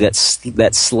 you see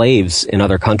that slaves in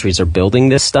other countries are building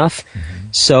this stuff.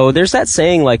 So there's that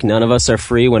saying, like, none of us are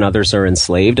free when others are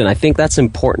enslaved. And I think that's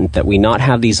important, that we not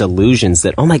have these illusions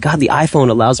that, oh my God, the iPhone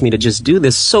allows me to just do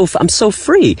this. I'm so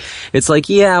free. It's like,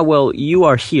 yeah, well, you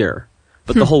are here,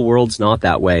 but the whole world's not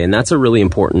that way. And that's a really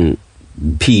important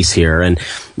piece here. And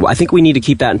I think we need to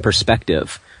keep that in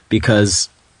perspective, because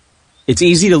it's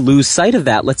easy to lose sight of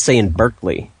that, let's say in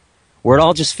Berkeley, where it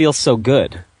all just feels so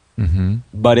good.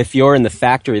 But if you're in the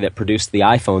factory that produced the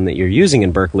iPhone that you're using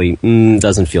in Berkeley,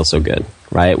 doesn't feel so good,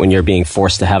 right? When you're being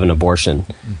forced to have an abortion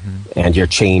and you're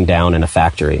chained down in a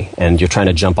factory and you're trying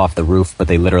to jump off the roof, but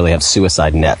they literally have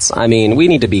suicide nets. I mean, we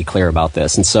need to be clear about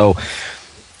this. And so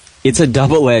it's a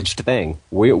double-edged thing.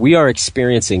 We are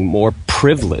experiencing more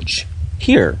privilege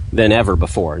here than ever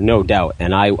before, no doubt.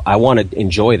 And I want to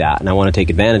enjoy that, and I want to take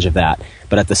advantage of that.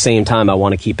 But at the same time, I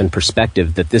want to keep in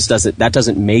perspective that that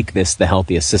doesn't make this the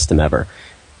healthiest system ever.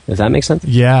 Does that make sense?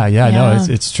 Yeah. No,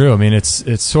 it's true. I mean, it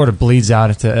sort of bleeds out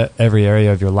into every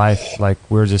area of your life. Like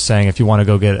we were just saying, if you want to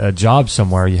go get a job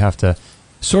somewhere, you have to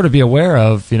sort of be aware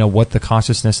of, what the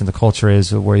consciousness and the culture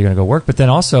is of where you're going to go work. But then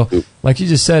also, like you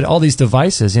just said, all these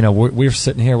devices, we're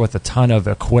sitting here with a ton of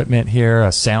equipment here, a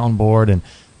soundboard and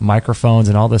microphones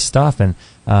and all this stuff, and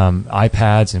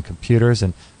iPads and computers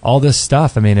and all this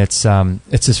stuff. I mean, it's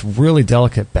this really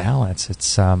delicate balance.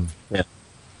 It's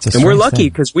and we're lucky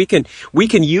because we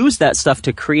can use that stuff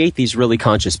to create these really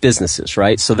conscious businesses,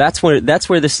 right? So that's where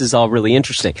this is all really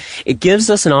interesting. It gives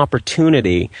us an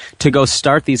opportunity to go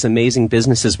start these amazing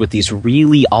businesses with these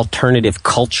really alternative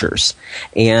cultures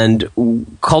and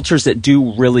cultures that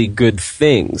do really good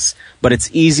things. But it's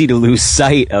easy to lose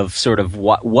sight of sort of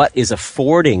what is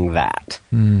affording that.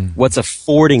 What's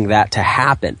affording that to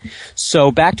happen.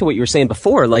 So back to what you were saying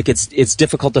before, like it's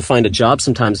difficult to find a job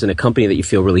sometimes in a company that you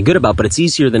feel really good about, but it's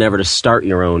easier than ever to start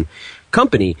your own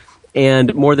company.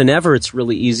 And more than ever, it's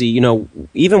really easy.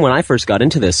 Even when I first got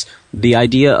into this, the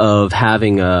idea of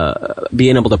having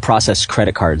being able to process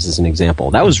credit cards as an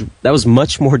example, that was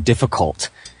much more difficult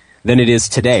than it is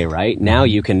today, right? Now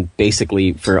you can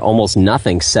basically, for almost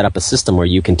nothing, set up a system where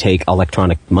you can take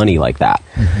electronic money like that.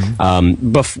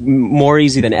 More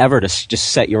easy than ever to just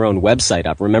set your own website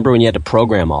up. Remember when you had to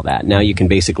program all that? Now you can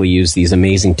basically use these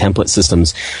amazing template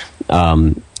systems,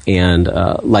 and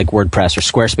like WordPress or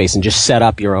Squarespace, and just set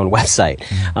up your own website.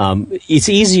 It's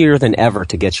easier than ever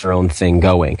to get your own thing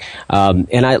going.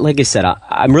 And like I said,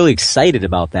 I'm really excited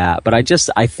about that, but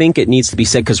I think it needs to be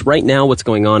said, because right now what's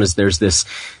going on is there's this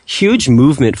huge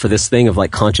movement for this thing of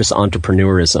like conscious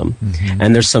entrepreneurism.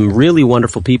 And there's some really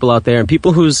wonderful people out there, and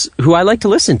people who I like to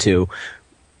listen to.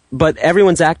 But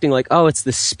everyone's acting like, oh, it's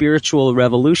this spiritual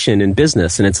revolution in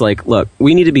business. And it's like, look,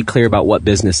 we need to be clear about what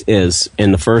business is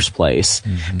in the first place.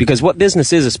 Because what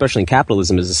business is, especially in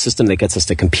capitalism, is a system that gets us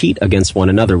to compete against one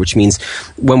another, which means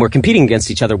when we're competing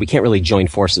against each other, we can't really join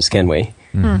forces, can we?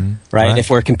 Right? If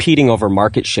we're competing over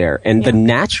market share. And the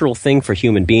natural thing for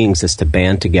human beings is to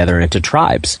band together into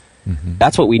tribes.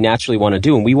 That's what we naturally want to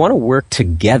do. And we want to work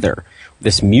together.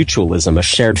 This mutualism, a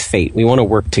shared fate. We want to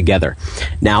work together.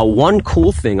 Now, one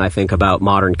cool thing I think about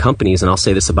modern companies, and I'll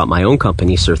say this about my own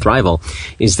company, Surthrival,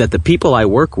 is that the people I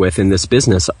work with in this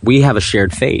business, we have a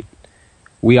shared fate.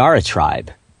 We are a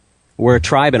tribe. We're a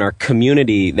tribe, and our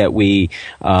community that we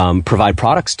provide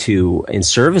products to and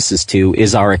services to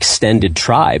is our extended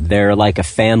tribe. They're like a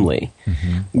family.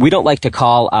 We don't like to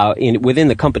call out, within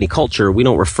the company culture, we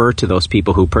don't refer to those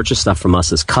people who purchase stuff from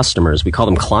us as customers. We call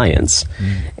them clients.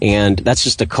 And that's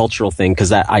just a cultural thing, because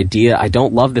that idea, I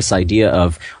don't love this idea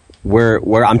of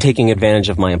where I'm taking advantage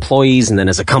of my employees, and then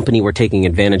as a company we're taking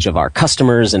advantage of our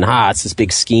customers, and it's this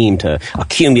big scheme to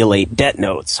accumulate debt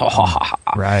notes.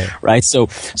 Right. So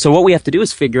what we have to do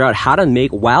is figure out how to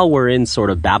make, while we're in sort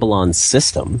of Babylon's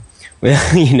system, we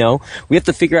have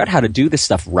to figure out how to do this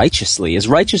stuff righteously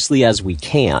as we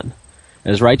can.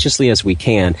 And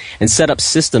set up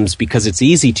systems, because it's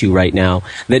easy to right now,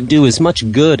 that do as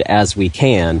much good as we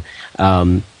can.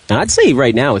 And I'd say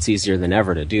right now it's easier than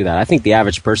ever to do that. I think the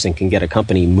average person can get a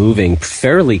company moving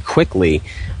fairly quickly,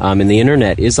 and the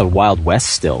internet is a wild west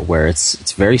still, where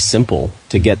it's very simple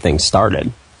to get things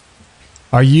started.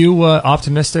 Are you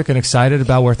optimistic and excited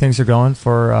about where things are going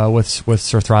for with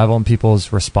Surthrival and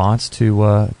people's response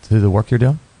to the work you're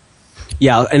doing?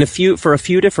 Yeah, and for a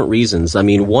few different reasons. I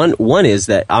mean, one is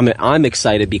that I'm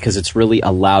excited because it's really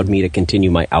allowed me to continue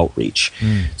my outreach.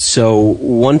 So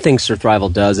one thing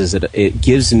Surthrival does is it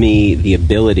gives me the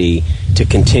ability to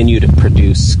continue to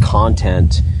produce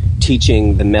content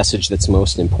teaching the message that's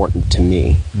most important to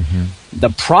me. The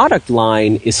product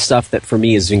line is stuff that for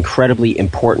me is incredibly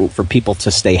important for people to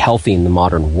stay healthy in the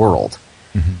modern world.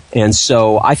 And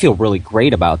so I feel really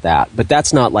great about that. But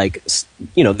that's not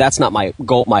that's not my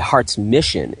goal. My heart's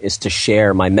mission is to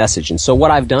share my message. And so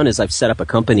what I've done is I've set up a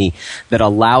company that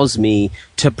allows me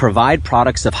to provide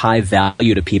products of high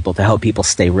value to people to help people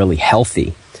stay really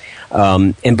healthy.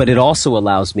 But it also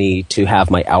allows me to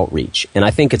have my outreach. And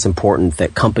I think it's important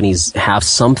that companies have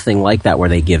something like that where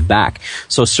they give back.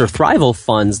 So Surthrival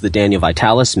funds the Daniel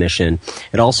Vitalis mission.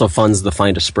 It also funds the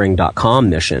findaspring.com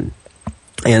mission.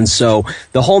 And so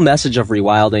the whole message of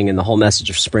rewilding and the whole message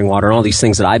of spring water and all these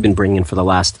things that I've been bringing for the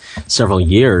last several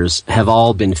years have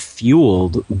all been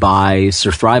fueled by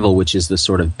Surthrival, which is the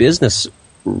sort of business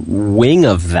wing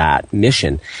of that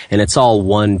mission, and it's all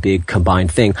one big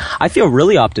combined thing. I feel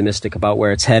really optimistic about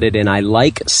where it's headed, and I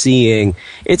like seeing,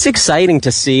 it's exciting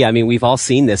to see, I mean, we've all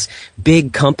seen this,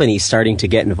 big companies starting to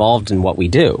get involved in what we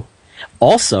do.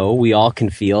 Also, we all can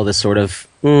feel this sort of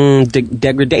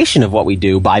degradation of what we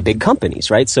do by big companies,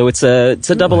 right? So it's a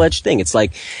double-edged thing. It's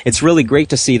like, it's really great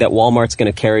to see that Walmart's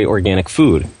going to carry organic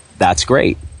food. That's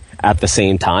great. At the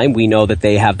same time, we know that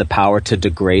they have the power to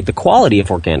degrade the quality of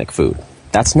organic food.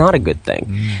 That's not a good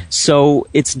thing. So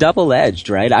it's double-edged,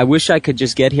 right? I wish I could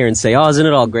just get here and say, oh, isn't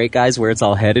it all great, guys, where it's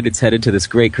all headed? It's headed to this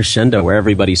great crescendo where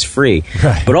everybody's free.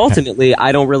 Right. But ultimately,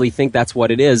 I don't really think that's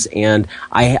what it is. And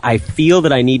I feel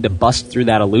that I need to bust through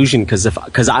that illusion because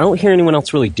I don't hear anyone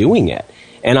else really doing it.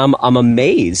 And I'm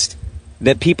amazed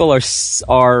that people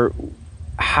are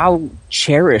how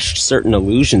cherished certain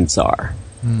illusions are,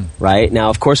 right? Now,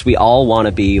 of course, we all want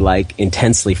to be like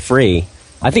intensely free.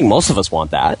 I think most of us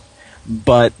want that.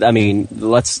 But I mean,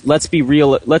 let's be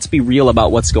real. Let's be real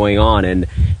about what's going on.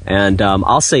 And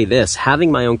I'll say this: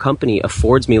 having my own company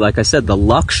affords me, like I said, the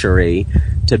luxury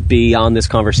to be on this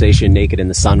conversation naked in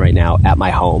the sun right now at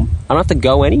my home. I don't have to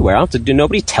go anywhere. I don't have to do.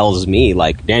 Nobody tells me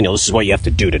like, Daniel, this is what you have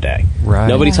to do today. Right.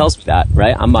 Nobody tells me that.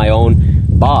 Right? I'm my own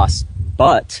boss.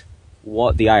 But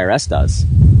what the IRS does,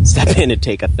 step in and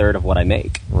take a third of what I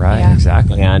make. Right,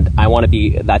 exactly. And I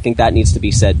think that needs to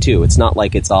be said too. It's not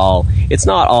like it's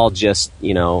not all just,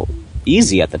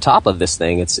 easy at the top of this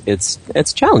thing.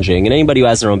 It's challenging. And anybody who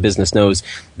has their own business knows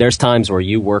there's times where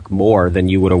you work more than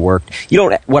you would have worked.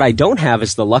 What I don't have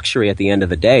is the luxury at the end of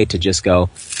the day to just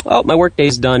go, oh, my work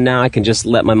day's done now. I can just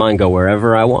let my mind go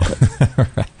wherever I want.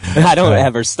 Right. And I don't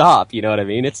ever stop. You know what I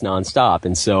mean? It's nonstop.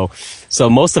 And so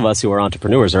most of us who are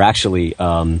entrepreneurs are actually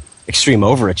extreme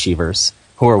overachievers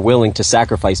who are willing to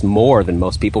sacrifice more than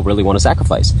most people really want to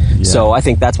sacrifice. Yeah. So I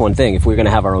think that's one thing. If we're going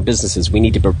to have our own businesses, we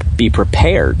need to be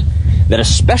prepared that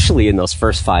especially in those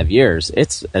first 5 years,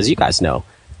 it's, as you guys know,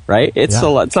 right? It's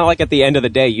it's not like at the end of the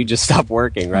day you just stop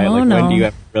working, right? When do you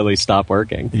ever really stop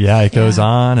working? Yeah, it goes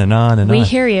on and on and on. We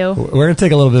hear you. We're going to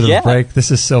take a little bit of a break.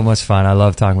 This is so much fun. I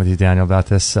love talking with you, Daniel, about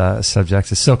this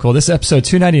subject. It's so cool. This is episode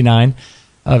 299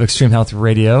 of Extreme Health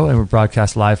Radio, and we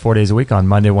broadcast live 4 days a week on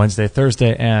Monday, Wednesday,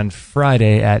 Thursday, and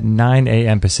Friday at 9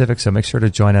 a.m. Pacific. So make sure to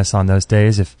join us on those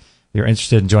days if you're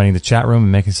interested in joining the chat room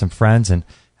and making some friends and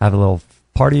have a little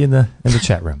party in the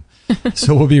chat room.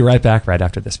 So we'll be right back right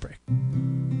after this break.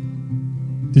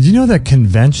 Did you know that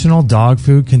conventional dog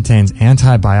food contains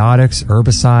antibiotics,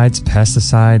 herbicides,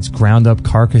 pesticides, ground up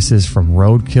carcasses from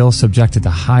roadkill subjected to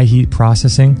high heat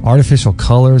processing, artificial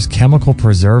colors, chemical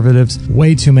preservatives,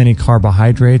 way too many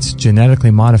carbohydrates, genetically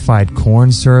modified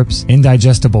corn syrups,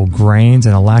 indigestible grains,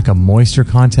 and a lack of moisture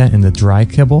content in the dry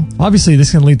kibble? Obviously,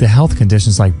 this can lead to health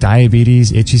conditions like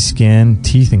diabetes, itchy skin,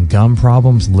 teeth and gum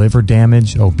problems, liver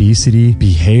damage, obesity,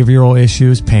 behavioral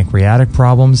issues, pancreatic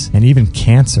problems, and even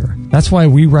cancer. That's why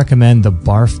we recommend the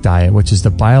BARF diet, which is the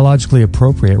biologically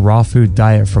appropriate raw food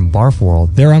diet from Barf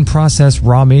World. Their unprocessed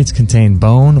raw meats contain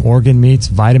bone, organ meats,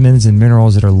 vitamins, and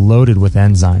minerals that are loaded with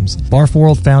enzymes. Barf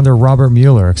World founder Robert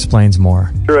Mueller explains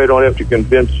more. Sure, I don't have to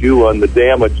convince you on the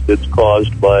damage that's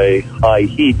caused by high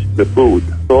heat to food.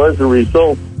 So as a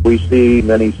result, we see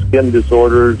many skin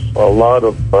disorders, a lot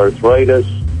of arthritis,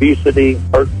 obesity,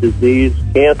 heart disease,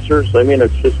 cancers. I mean,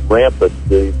 it's just rampant.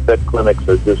 The vet clinics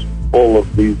are just full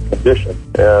of these conditions.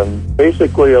 And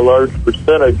basically a large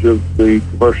percentage of the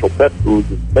commercial pet food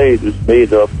that's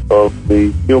made up of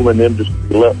the human industry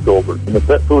leftovers. And the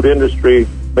pet food industry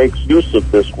makes use of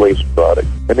this waste product.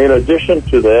 And in addition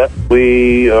to that,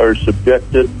 we are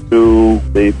subjected to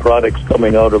the products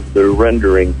coming out of the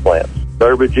rendering plants.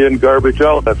 Garbage in, garbage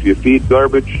out. If you feed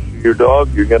garbage to your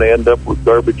dog, you're going to end up with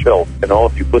garbage health. And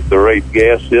if you put the right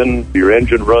gas in, your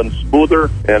engine runs smoother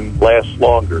and lasts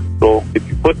longer. So if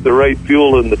you put the right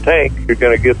fuel in the tank, you're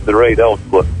going to get the right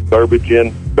output. Garbage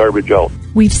in, garbage out.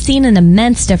 We've seen an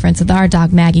immense difference with our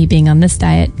dog Maggie being on this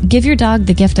diet. Give your dog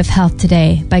the gift of health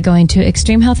today by going to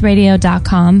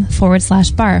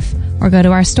extremehealthradio.com/barf or go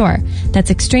to our store.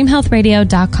 That's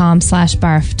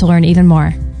extremehealthradio.com/barf to learn even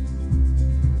more.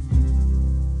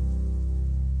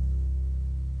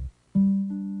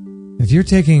 If you're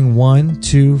taking 1,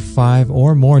 2, 5,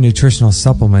 or more nutritional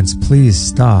supplements, please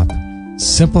stop.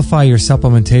 Simplify your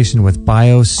supplementation with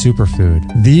Bio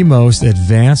Superfood, the most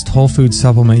advanced whole food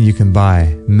supplement you can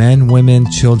buy. Men, women,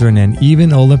 children, and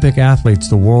even Olympic athletes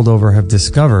the world over have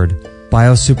discovered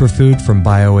Bio Superfood from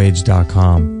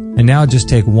BioAge.com. And now just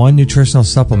take one nutritional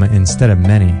supplement instead of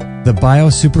many. The Bio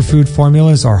Superfood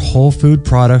formulas are whole food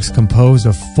products composed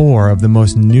of 4 of the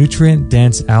most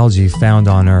nutrient-dense algae found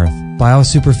on Earth.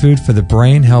 BioSuperfood for the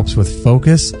brain helps with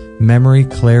focus, memory,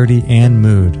 clarity, and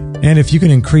mood. And if you can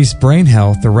increase brain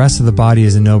health, the rest of the body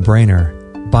is a no-brainer.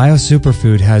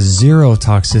 BioSuperfood has zero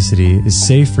toxicity, is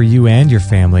safe for you and your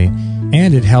family,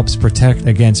 and it helps protect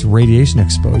against radiation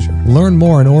exposure. Learn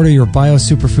more and order your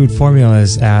BioSuperfood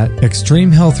formulas at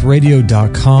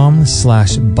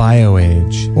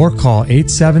extremehealthradio.com/bioage or call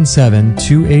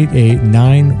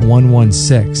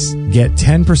 877-288-9116. Get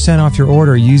 10% off your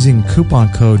order using coupon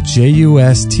code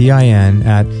JUSTIN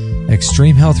at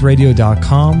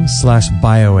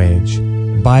extremehealthradio.com/bioage.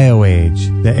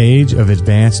 BioAge, the age of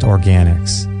advanced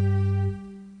organics.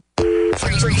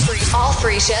 All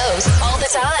free shows, all the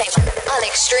time, on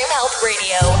Extreme Health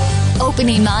Radio.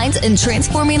 Opening minds and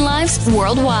transforming lives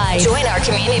worldwide. Join our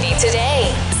community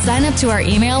today. Sign up to our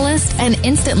email list and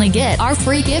instantly get our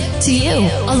free gift to you,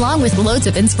 along with loads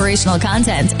of inspirational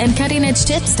content and cutting-edge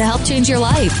tips to help change your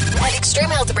life at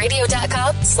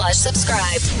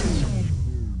extremehealthradio.com/subscribe.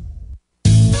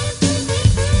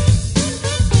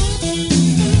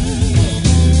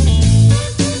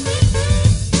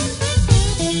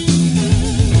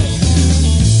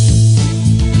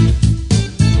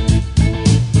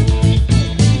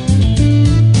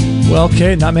 Well,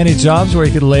 Kate, not many jobs where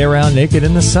you could lay around naked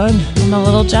in the sun. I'm a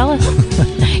little jealous.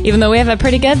 Even though we have it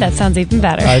pretty good, that sounds even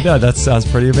better. I know, that sounds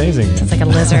pretty amazing. Sounds like a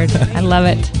lizard. I love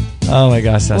it. Oh my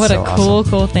gosh, that's what so a cool,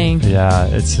 awesome. cool thing. Yeah,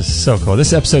 it's just so cool. This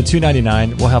is episode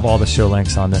 299. We'll have all the show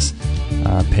links on this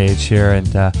page here.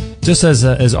 And just as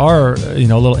our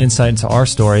little insight into our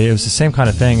story, it was the same kind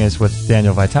of thing as with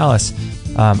Daniel Vitalis.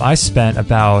 I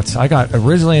got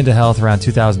originally into health around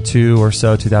 2002 or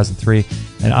so, 2003,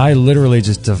 and I literally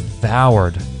just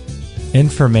devoured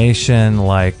information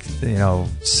like,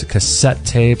 cassette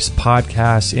tapes,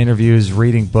 podcasts, interviews,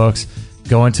 reading books,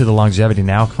 going to the Longevity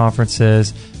Now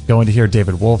conferences, going to hear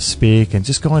David Wolf speak, and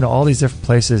just going to all these different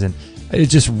places. And it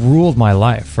just ruled my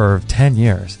life for 10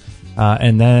 years.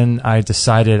 And then I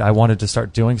decided I wanted to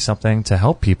start doing something to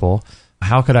help people.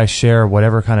 How could I share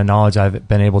whatever kind of knowledge I've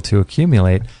been able to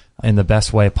accumulate in the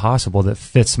best way possible that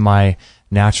fits my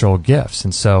natural gifts?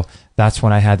 And so that's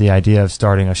when I had the idea of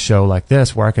starting a show like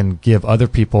this where I can give other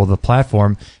people the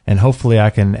platform, and hopefully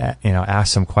I can,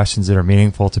 ask some questions that are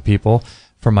meaningful to people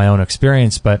from my own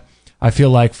experience. But I feel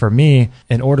like for me,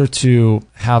 in order to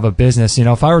have a business,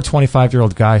 if I were a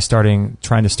 25-year-old guy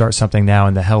trying to start something now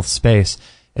in the health space,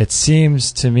 it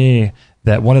seems to me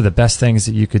that one of the best things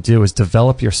that you could do is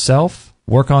develop yourself,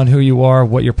 work on who you are,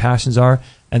 what your passions are,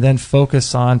 and then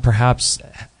focus on perhaps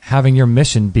having your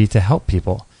mission be to help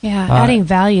people. Yeah, adding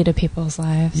value to people's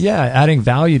lives. Yeah, adding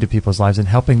value to people's lives and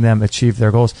helping them achieve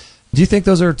their goals. Do you think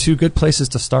those are two good places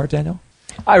to start, Daniel?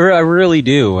 I really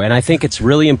do. And I think it's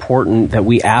really important that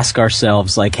we ask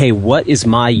ourselves, like, hey, what is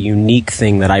my unique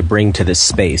thing that I bring to this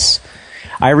space?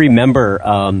 I remember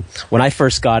when I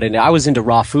first got in, I was into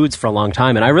raw foods for a long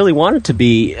time, and I really wanted to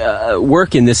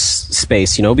work in this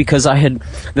space, because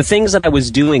the things that I was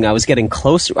doing, I was getting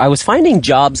closer. I was finding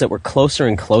jobs that were closer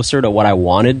and closer to what I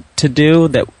wanted to do,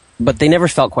 but they never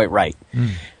felt quite right.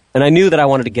 And I knew that I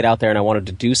wanted to get out there and I wanted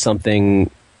to do something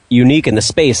unique in the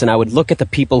space. And I would look at the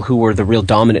people who were the real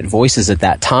dominant voices at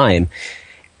that time,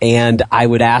 and I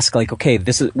would ask, like, okay,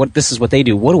 this is what they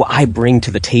do. What do I bring to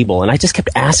the table? And I just kept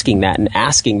asking that and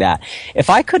asking that.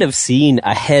 If I could have seen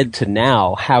ahead to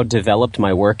now how developed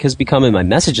my work has become and my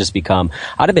message has become,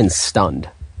 I'd have been stunned.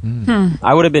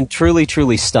 I would have been truly,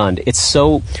 truly stunned. It's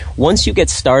so, once you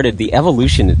get started, the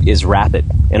evolution is rapid,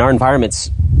 and our environment's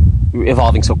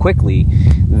evolving so quickly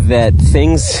that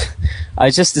things,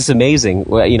 it's amazing.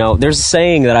 There's a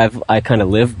saying that I kind of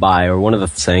live by, or one of the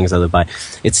sayings I live by.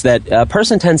 It's that a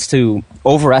person tends to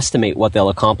overestimate what they'll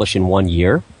accomplish in 1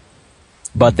 year,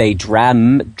 but they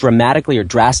dramatically or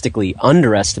drastically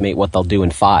underestimate what they'll do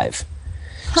in 5.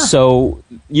 So,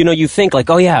 you think like,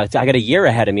 oh yeah, I got a year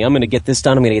ahead of me. I'm going to get this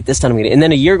done. I'm going to get this done. And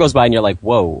then a year goes by and you're like,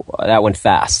 whoa, that went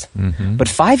fast. But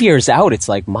 5 years out, it's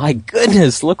like, my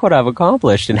goodness, look what I've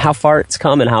accomplished and how far it's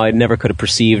come and how I never could have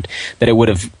perceived that it would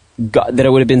have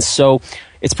been so.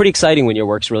 It's pretty exciting when your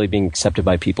work's really being accepted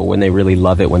by people, when they really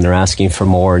love it, when they're asking for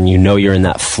more, and you're in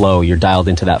that flow, you're dialed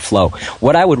into that flow.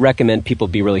 What I would recommend people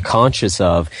be really conscious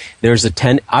of,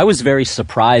 I was very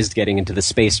surprised getting into the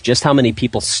space just how many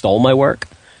people stole my work,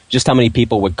 just how many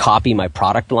people would copy my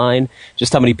product line,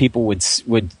 just how many people would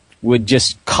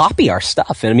just copy our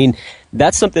stuff. And I mean,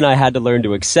 that's something I had to learn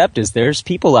to accept, is there's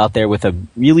people out there with a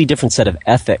really different set of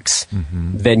ethics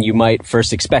than you might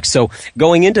first expect. So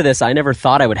going into this, I never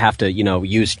thought I would have to,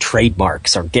 use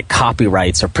trademarks or get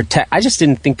copyrights or protect. I just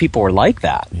didn't think people were like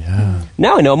that. Yeah.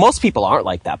 Now I know most people aren't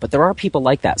like that, but there are people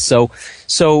like that. So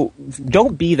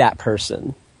don't be that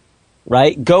person.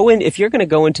 right? Go in, if you're going to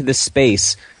go into this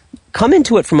space, come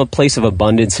into it from a place of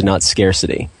abundance and not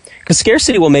scarcity. Because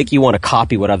scarcity will make you want to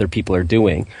copy what other people are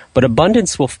doing, but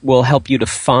abundance will help you to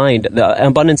find, the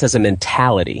abundance as a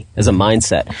mentality, as a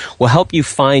mindset, will help you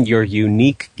find your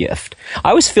unique gift. I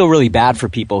always feel really bad for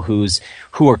people who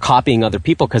are copying other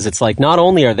people, because it's like, not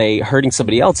only are they hurting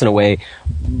somebody else in a way,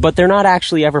 but they're not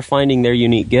actually ever finding their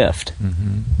unique gift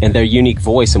and their unique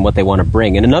voice and what they want to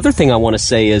bring. And another thing I want to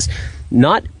say is,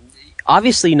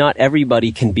 obviously not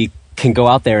everybody can go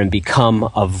out there and become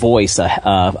a voice.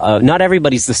 Not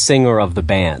everybody's the singer of the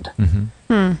band,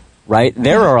 right?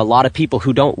 There are a lot of people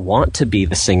who don't want to be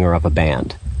the singer of a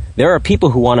band. There are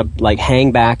people who want to like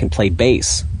hang back and play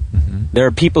bass. There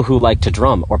are people who like to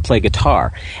drum or play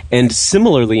guitar. And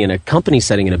similarly, in a company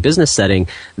setting, in a business setting,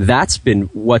 that's been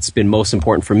what's been most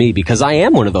important for me, because I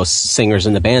am one of those singers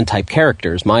in the band type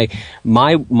characters. My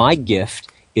gift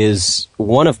is,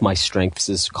 one of my strengths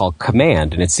is called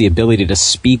command, and it's the ability to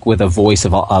speak with a voice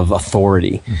of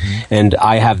authority. And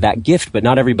I have that gift, but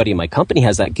not everybody in my company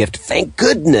has that gift. Thank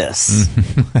goodness.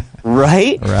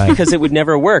 Right? Because it would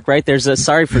never work, right? This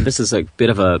is a bit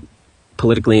of a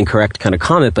politically incorrect kind of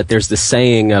comment, but there's this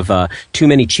saying of too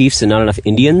many chiefs and not enough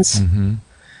Indians.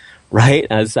 Right?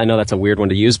 As I know that's a weird one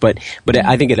to use, but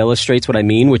I think it illustrates what I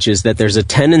mean, which is that there's a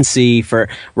tendency for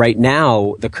right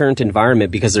now, the current environment,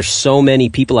 because there's so many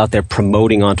people out there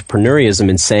promoting entrepreneurism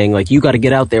and saying like, you got to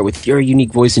get out there with your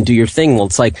unique voice and do your thing. Well,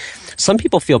 it's like some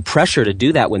people feel pressure to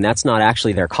do that when that's not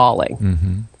actually their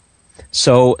calling.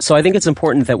 So I think it's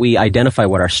important that we identify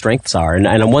what our strengths are.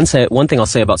 And one thing I'll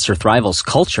say about Surthrival's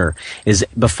culture is,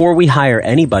 before we hire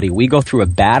anybody, we go through a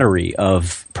battery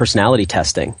of personality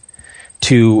testing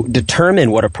to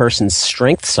determine what a person's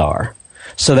strengths are,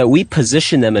 so that we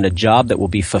position them in a job that will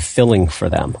be fulfilling for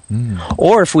them.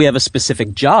 Or if we have a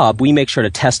specific job, we make sure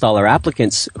to test all our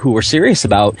applicants who we're serious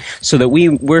about, so that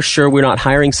we're sure we're not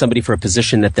hiring somebody for a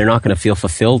position that they're not going to feel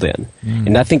fulfilled in.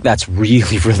 And I think that's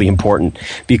really, really important,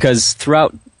 because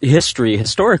throughout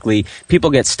historically,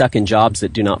 people get stuck in jobs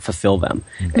that do not fulfill them.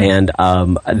 And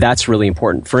that's really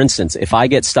important. For instance, if I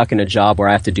get stuck in a job where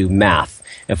I have to do math,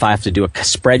 if I have to do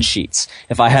spreadsheets,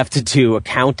 if I have to do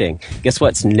accounting, guess what?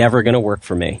 It's never going to work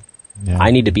for me.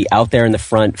 I need to be out there in the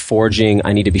front forging.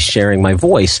 I need to be sharing my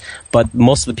voice. But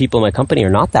most of the people in my company are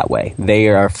not that way. They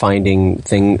are finding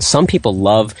things. Some people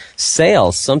love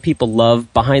sales. Some people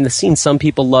love behind the scenes. Some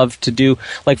people love to do,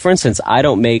 like, for instance,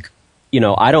 I'm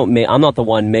not the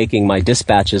one making my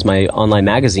dispatches, my online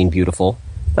magazine beautiful.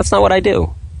 That's not what I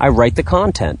do. I write the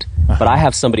content, but I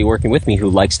have somebody working with me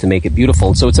who likes to make it beautiful.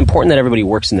 And so it's important that everybody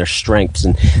works in their strengths.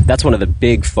 And that's one of the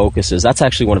big focuses. That's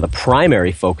actually one of the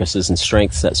primary focuses and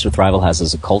strengths that Surthrival has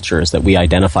as a culture, is that we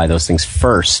identify those things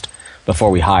first before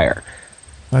we hire.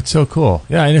 That's so cool.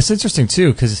 Yeah. And it's interesting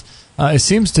too, because it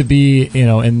seems to be,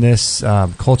 in this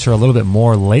culture a little bit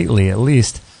more lately, at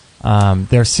least,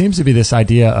 there seems to be this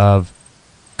idea of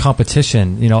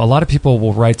competition. A lot of people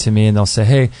will write to me and they'll say,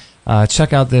 hey,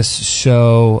 check out this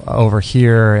show over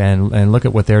here and look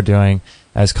at what they're doing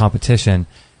as competition.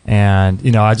 And,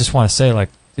 I just want to say, like,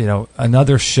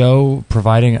 another show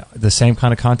providing the same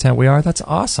kind of content we are, that's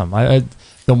awesome.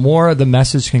 The more the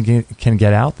message can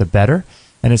get out, the better.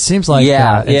 And it seems like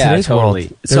in today's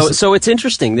totally. world. So it's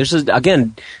interesting.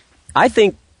 I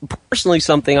think personally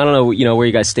something, I don't know, where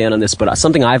you guys stand on this, but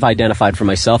something I've identified for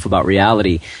myself about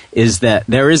reality is that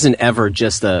there isn't ever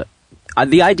just the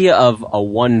idea of a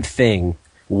one thing,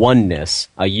 oneness,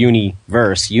 a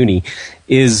universe,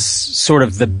 is sort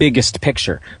of the biggest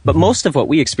picture. But most of what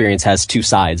we experience has two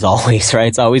sides always, right?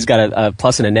 It's always got a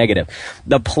plus and a negative.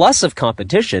 The plus of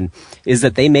competition is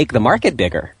that they make the market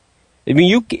bigger. I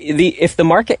mean, if the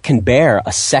market can bear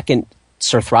a second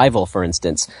Surthrival, for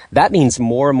instance, that means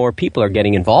more and more people are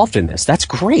getting involved in this. That's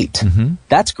great.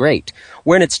 That's great.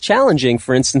 When it's challenging,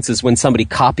 for instance, is when somebody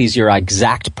copies your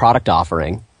exact product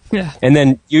offering. And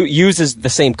then uses the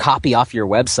same copy off your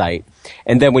website.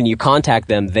 And then when you contact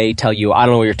them, they tell you, I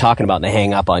don't know what you're talking about, and they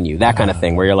hang up on you. That kind of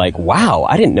thing, where you're like, wow,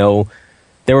 I didn't know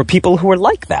there were people who were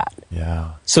like that.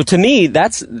 Yeah. So to me,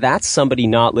 that's somebody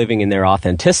not living in their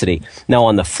authenticity. Now,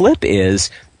 on the flip is,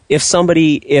 if,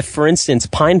 for instance,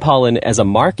 pine pollen as a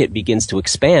market begins to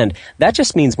expand, that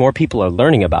just means more people are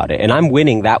learning about it. And I'm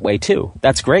winning that way too.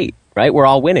 That's great, right? We're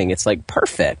all winning. It's like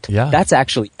perfect. Yeah. That's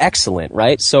actually excellent,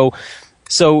 right? So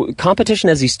competition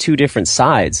has these two different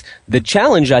sides. The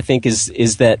challenge, I think,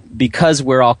 is that because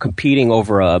we're all competing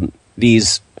over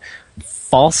these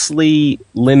falsely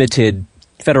limited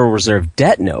Federal Reserve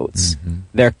debt notes,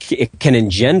 it can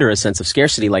engender a sense of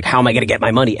scarcity, like, how am I going to get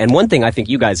my money? And one thing I think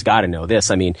you guys got to know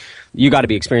this, I mean, you got to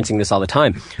be experiencing this all the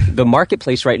time. The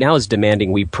marketplace right now is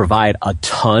demanding we provide a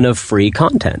ton of free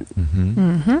content.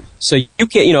 So you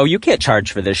can't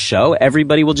charge for this show.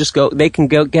 Everybody will just they can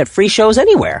go get free shows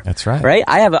anywhere. That's right. Right?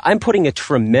 I'm putting a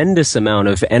tremendous amount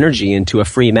of energy into a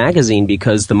free magazine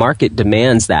because the market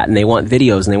demands that, and they want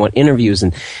videos and they want interviews,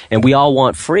 and we all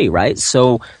want free, right?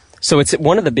 So it's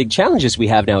one of the big challenges we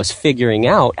have now is figuring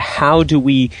out how do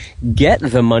we get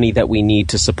the money that we need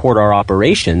to support our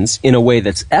operations in a way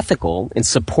that's ethical and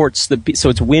supports so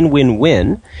it's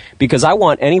win-win-win, because I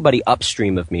want anybody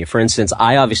upstream of me. For instance,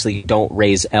 I obviously don't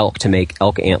raise elk to make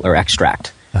elk antler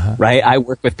extract, right? I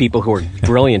work with people who are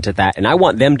brilliant at that, and I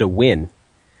want them to win.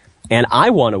 And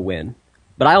I want to win,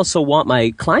 but I also want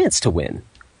my clients to win.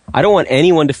 I don't want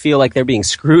anyone to feel like they're being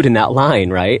screwed in that line,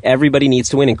 right? Everybody needs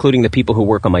to win, including the people who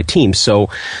work on my team. So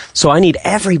I need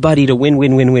everybody to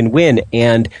win.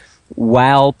 And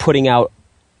while putting out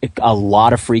a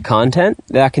lot of free content,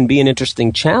 that can be an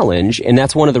interesting challenge. And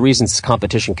that's one of the reasons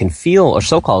competition can feel, or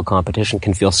so-called competition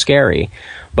can feel scary.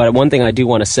 But one thing I do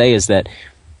want to say is that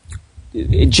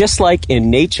just like in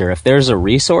nature, if there's a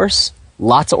resource,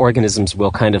 lots of organisms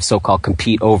will kind of so-called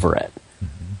compete over it,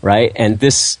 right? And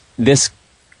this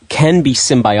can be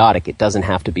symbiotic. It doesn't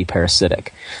have to be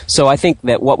parasitic. So I think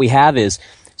that what we have is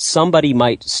somebody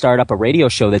might start up a radio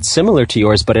show that's similar to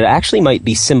yours, but it actually might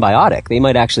be symbiotic. They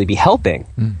might actually be helping.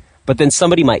 But then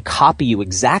somebody might copy you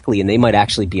exactly, and they might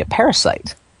actually be a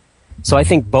parasite. So I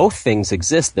think both things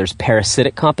exist. There's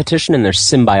parasitic competition and there's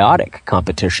symbiotic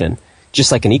competition,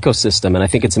 just like an ecosystem. And I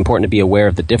think it's important to be aware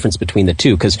of the difference between the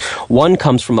two, because one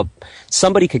comes from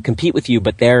somebody could compete with you,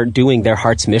 but they're doing their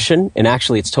heart's mission, and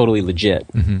actually it's totally legit.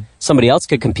 Somebody else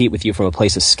could compete with you from a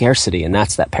place of scarcity, and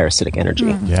that's that parasitic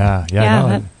energy.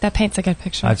 That paints a good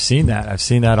picture. I've seen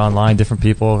that online. Different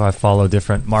people. I follow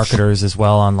different marketers as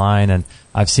well online, and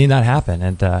I've seen that happen,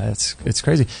 and it's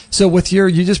crazy. So with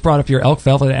you just brought up your elk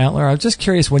velvet antler. I'm just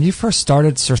curious, when you first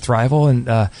started Surthrival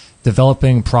and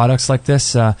developing products like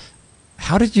this,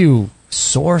 how did you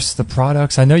source the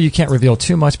products? I know you can't reveal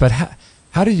too much, but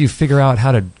how did you figure out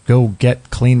how to go get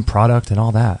clean product and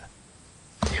all that?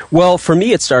 Well, for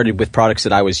me, it started with products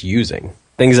that I was using,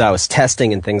 things that I was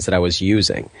testing and things that I was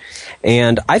using.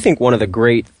 And I think one of the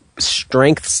great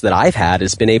strengths that I've had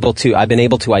has been I've been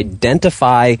able to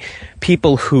identify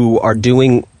people who are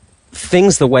doing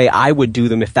things the way I would do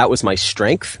them if that was my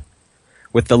strength,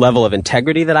 with the level of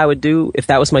integrity that I would do if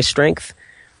that was my strength.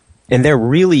 And they're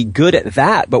really good at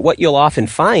that. But what you'll often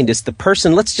find is the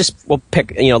person, let's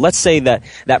say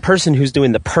that person who's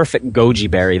doing the perfect goji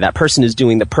berry, that person who's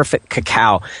doing the perfect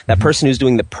cacao, that person who's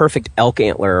doing the perfect elk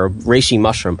antler or reishi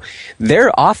mushroom,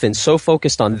 they're often so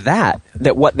focused on that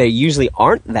what they usually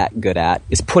aren't that good at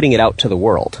is putting it out to the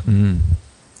world.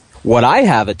 What I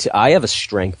have a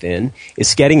strength in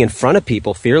is getting in front of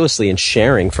people fearlessly and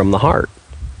sharing from the heart.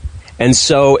 And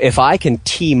so if I can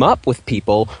team up with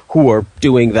people who are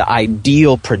doing the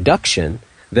ideal production,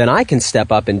 then I can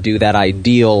step up and do that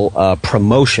ideal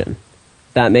promotion.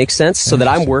 That makes sense? So that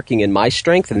I'm working in my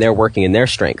strength and they're working in their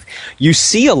strength. You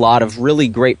see a lot of really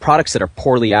great products that are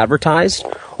poorly advertised,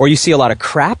 or you see a lot of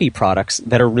crappy products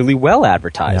that are really well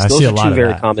advertised. Those are two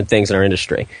very common things in our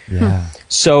industry.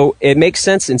 So it makes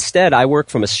sense. Instead, I work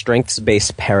from a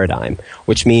strengths-based paradigm,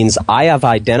 which means I have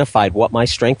identified what my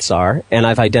strengths are, and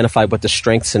I've identified what the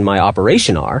strengths in my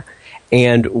operation are.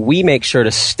 And we make sure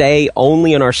to stay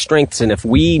only in our strengths. And if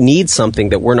we need something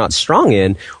that we're not strong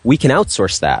in, we can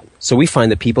outsource that. So we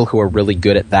find the people who are really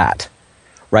good at that.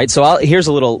 Right? So here's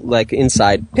a little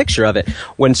inside picture of it.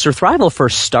 When Surthrival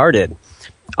first started,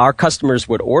 our customers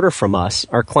would order from us.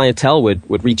 Our clientele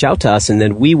would reach out to us, and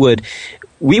then we would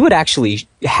actually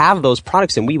have those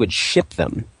products and we would ship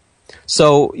them.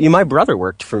 So my brother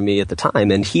worked for me at the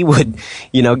time, and he would,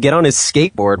 get on his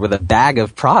skateboard with a bag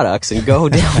of products and go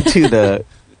down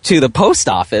to the post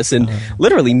office and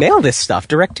literally mail this stuff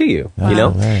direct to you,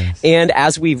 Nice. And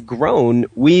as we've grown,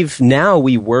 we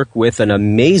work with an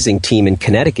amazing team in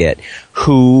Connecticut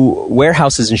who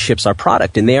warehouses and ships our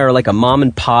product, and they are like a mom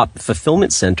and pop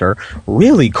fulfillment center,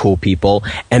 really cool people,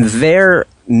 and their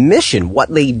mission, what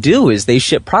they do is they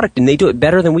ship product, and they do it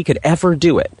better than we could ever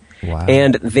do it. Wow.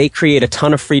 And they create a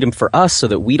ton of freedom for us so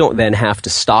that we don't then have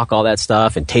to stock all that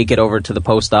stuff and take it over to the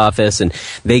post office, and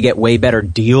they get way better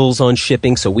deals on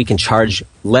shipping so we can charge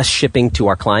less shipping to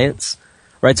our clients.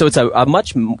 Right? So it's a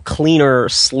much cleaner,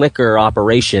 slicker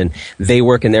operation. They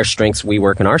work in their strengths, we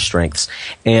work in our strengths.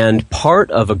 And part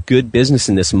of a good business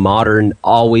in this modern,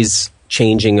 always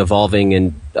changing, evolving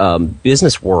and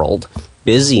busyness world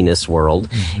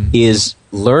is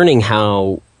learning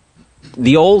how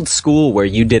the old school where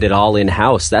you did it all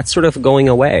in-house, that's sort of going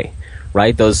away,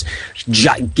 right? Those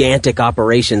gigantic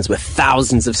operations with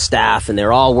thousands of staff, and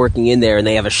they're all working in there, and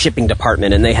they have a shipping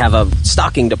department, and they have a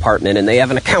stocking department, and they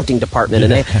have an accounting department,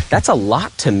 and that's a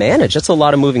lot to manage. That's a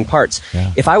lot of moving parts.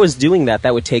 Yeah. If I was doing that,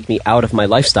 that would take me out of my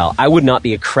lifestyle. I would not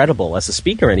be credible as a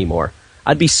speaker anymore.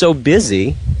 I'd be so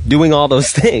busy doing all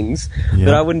those things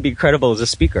that I wouldn't be credible as a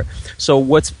speaker. So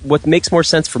what makes more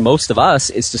sense for most of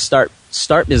us is to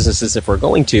start businesses, if we're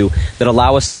going to, that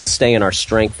allow us to stay in our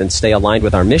strength and stay aligned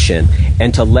with our mission,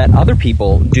 and to let other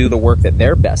people do the work that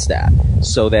they're best at,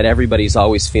 so that everybody's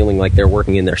always feeling like they're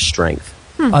working in their strength.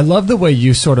 I love the way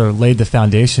you sort of laid the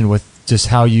foundation with just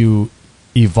how you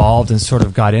evolved and sort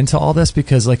of got into all this,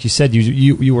 because like you said,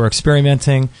 you were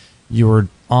experimenting, you were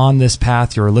on this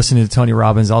path, you were listening to Tony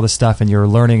Robbins, all this stuff, and you were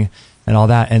learning and all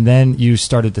that. And then you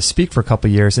started to speak for a couple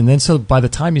of years. And then so by the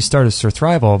time you started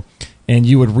Surthrival, and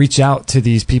you would reach out to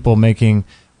these people making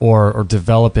or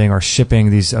developing or shipping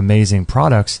these amazing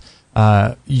products,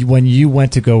 when you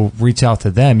went to go reach out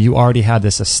to them, you already had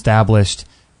this established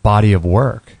body of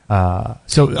work. And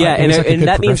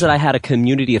that means that I had a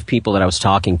community of people that I was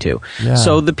talking to. Yeah.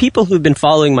 So the people who've been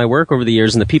following my work over the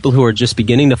years, and the people who are just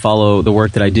beginning to follow the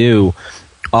work that I do,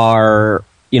 are,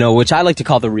 which I like to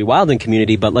call the rewilding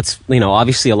community, but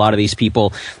obviously a lot of these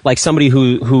people, like somebody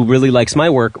who really likes my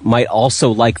work might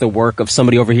also like the work of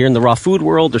somebody over here in the raw food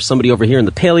world or somebody over here in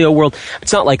the paleo world.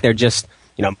 It's not like they're just,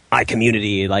 my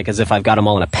community, like as if I've got them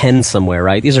all in a pen somewhere,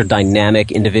 right? These are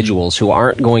dynamic individuals who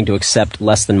aren't going to accept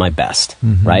less than my best,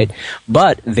 right?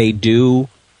 But they do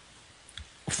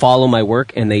follow my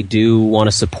work, and they do want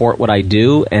to support what I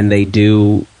do, and they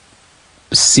do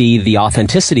see the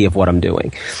authenticity of what I'm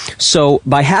doing. So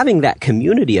by having that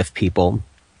community of people,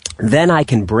 then I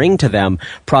can bring to them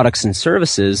products and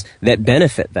services that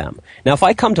benefit them. Now, if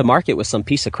I come to market with some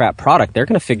piece of crap product, they're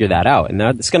going to figure that out, and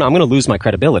I'm going to lose my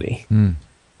credibility.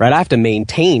 Right? I have to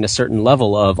maintain a certain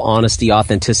level of honesty,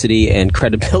 authenticity, and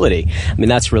credibility. I mean,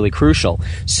 that's really crucial.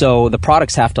 So the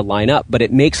products have to line up, but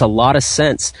it makes a lot of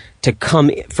sense to come,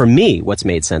 for me, what's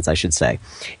made sense, I should say,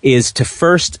 is to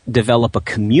first develop a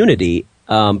community,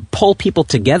 pull people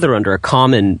together under a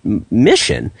common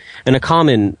mission and a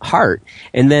common heart,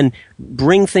 and then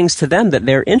bring things to them that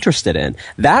they're interested in.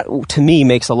 That, to me,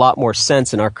 makes a lot more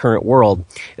sense in our current world,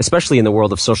 especially in the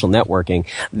world of social networking,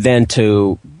 than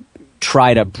to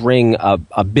try to bring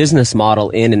a business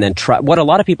model in and then try. What a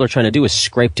lot of people are trying to do is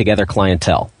scrape together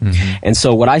clientele. And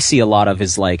so what I see a lot of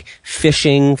is like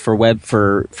phishing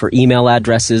for email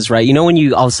addresses, right? When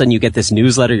you all of a sudden you get this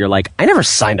newsletter, you're like, I never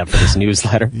signed up for this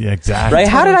newsletter. Yeah, exactly. Right?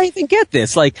 How did I even get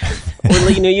this? Like,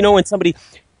 or, when somebody,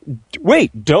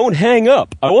 wait, don't hang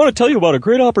up, I want to tell you about a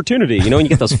great opportunity. When you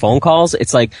get those phone calls,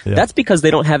 it's like, that's because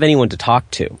they don't have anyone to talk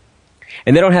to.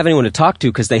 And they don't have anyone to talk to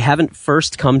because they haven't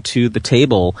first come to the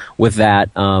table with that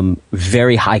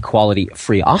very high quality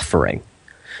free offering.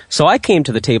 So I came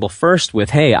to the table first with,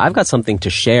 hey, I've got something to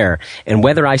share, and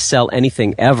whether I sell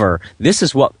anything ever, this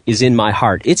is what is in my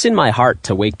heart. It's in my heart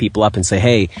to wake people up and say,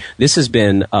 hey, this has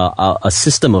been a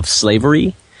system of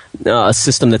slavery, a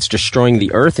system that's destroying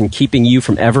the earth and keeping you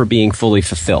from ever being fully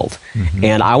fulfilled.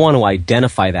 And I want to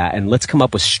identify that, and let's come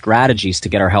up with strategies to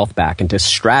get our health back and to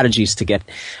strategies to get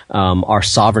our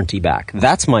sovereignty back.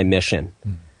 That's my mission.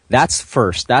 That's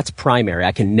first. That's primary.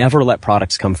 I can never let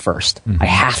products come first. I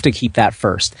have to keep that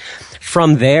first.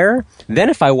 From there, then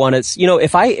if I want to,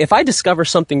 if I discover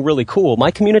something really cool,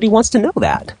 my community wants to know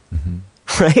that.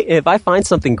 Right? If I find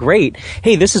something great,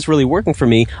 hey, this is really working for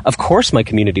me, of course my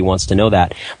community wants to know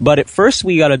that. But at first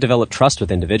we got to develop trust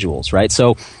with individuals, right?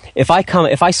 So if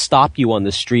I stop you on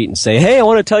the street and say, hey, I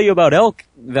want to tell you about elk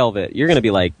velvet, you're going to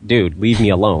be like, dude, leave me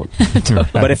alone.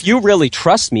 But if you really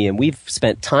trust me and we've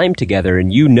spent time together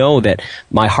and you know that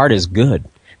my heart is good,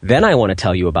 then I want to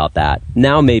tell you about that.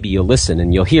 Now maybe you'll listen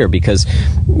and you'll hear, because,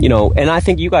 and I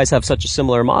think you guys have such a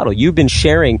similar model. You've been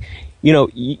sharing.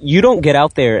 You don't get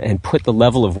out there and put the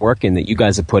level of work in that you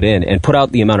guys have put in and put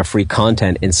out the amount of free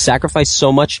content and sacrifice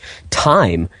so much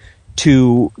time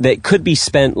that could be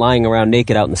spent lying around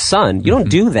naked out in the sun. You don't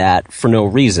do that for no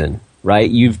reason, right?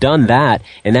 You've done that,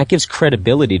 and that gives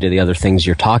credibility to the other things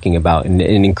you're talking about, and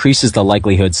increases the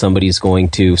likelihood somebody's going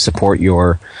to support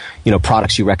your,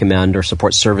 products you recommend or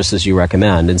support services you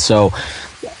recommend. And so,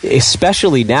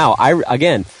 especially now,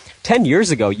 10 years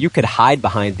ago, you could hide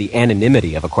behind the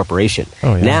anonymity of a corporation.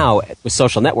 Oh, yeah. Now, with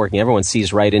social networking, everyone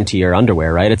sees right into your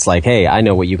underwear, right? It's like, hey, I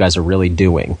know what you guys are really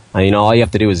doing. All you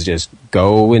have to do is just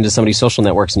go into somebody's social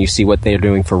networks and you see what they're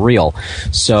doing for real.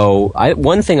 So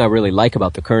one thing I really like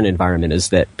about the current environment is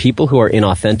that people who are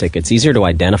inauthentic, it's easier to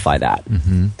identify that.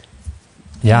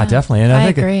 Yeah, definitely. And I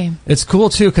think agree. It's cool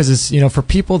too, because it's, for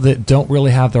people that don't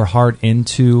really have their heart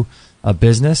into a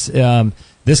business,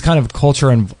 this kind of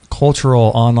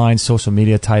cultural online social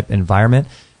media type environment,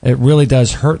 it really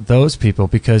does hurt those people,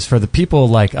 because for the people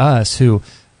like us who,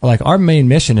 like, our main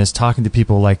mission is talking to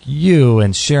people like you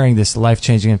and sharing this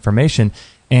life-changing information,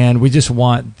 and we just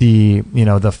want the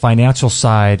financial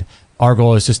side. Our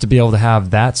goal is just to be able to have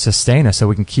that sustain us so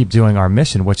we can keep doing our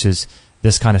mission, which is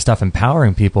this kind of stuff,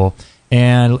 empowering people.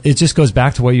 And it just goes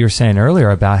back to what you were saying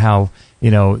earlier about how,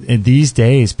 in these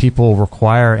days, people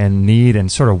require and need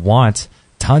and sort of want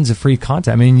tons of free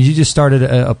content. I mean, you just started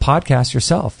a podcast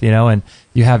yourself, and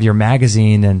you have your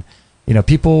magazine, and,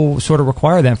 people sort of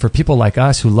require that. And for people like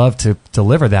us who love to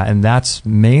deliver that, and that's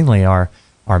mainly our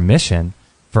mission,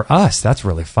 for us, that's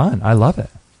really fun. I love it.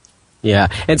 Yeah.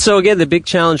 And so again, the big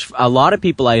challenge, a lot of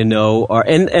people I know are,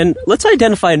 and let's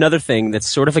identify another thing that's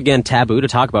sort of, again, taboo to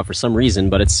talk about for some reason,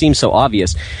 but it seems so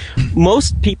obvious.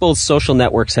 Most people's social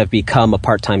networks have become a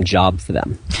part-time job for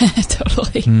them.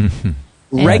 Totally. Mm-hmm.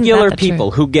 Regular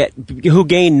people who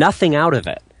gain nothing out of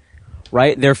it,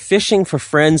 right? They're fishing for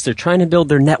friends. They're trying to build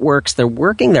their networks. They're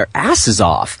working their asses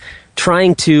off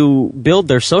trying to build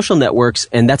their social networks,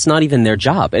 and that's not even their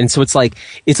job. And so it's like,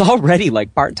 it's already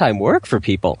like part-time work for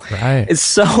people. Right. And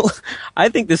so I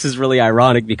think this is really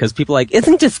ironic, because people are like,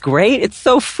 isn't this great? It's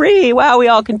so free. Wow, we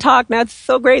all can talk now. It's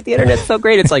so great. The internet's so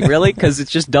great. It's like, really? Because it's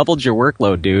just doubled your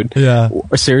workload, dude. Yeah.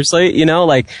 Seriously?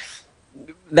 Like,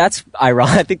 that's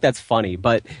ironic. I think that's funny,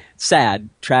 but sad,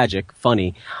 tragic,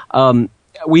 funny.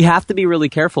 We have to be really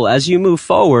careful as you move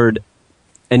forward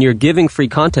and you're giving free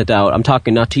content out. I'm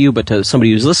talking not to you, but to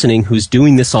somebody who's listening, who's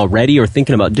doing this already or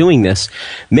thinking about doing this.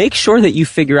 Make sure that you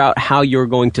figure out how you're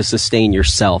going to sustain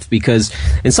yourself, because,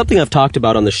 and something I've talked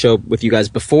about on the show with you guys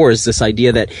before is this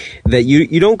idea that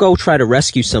you don't go try to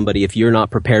rescue somebody if you're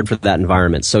not prepared for that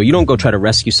environment. So you don't go try to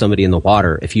rescue somebody in the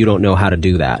water if you don't know how to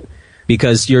do that.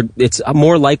 Because it's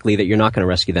more likely that you're not going to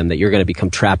rescue them, that you're going to become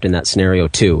trapped in that scenario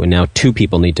too. And now 2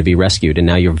 people need to be rescued. And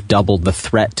now you've doubled the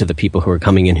threat to the people who are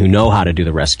coming in who know how to do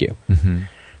the rescue. Mm-hmm.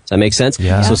 Does that make sense?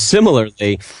 Yeah. So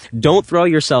similarly, don't throw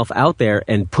yourself out there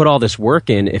and put all this work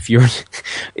in if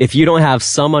you don't have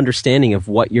some understanding of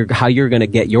how you're going to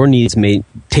get your needs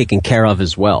taken care of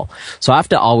as well. So I have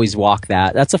to always walk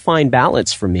that. That's a fine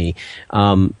balance for me.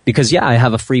 Because I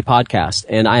have a free podcast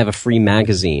and I have a free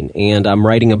magazine and I'm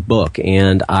writing a book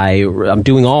and I'm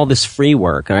doing all this free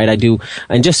work. All right.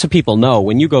 And just so people know,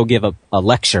 when you go give a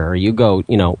lecture or you go,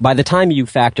 by the time you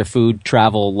factor food,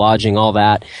 travel, lodging, all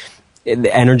that,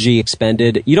 the energy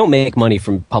expended, you don't make money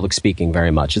from public speaking very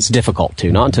much. It's difficult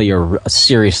to, not until you're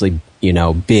seriously,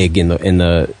 big in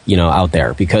the out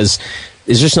there, because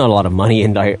there's just not a lot of money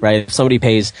in it, right? If somebody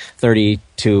pays $30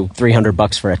 to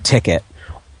 $300 for a ticket,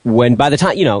 when by the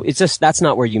time, it's just, that's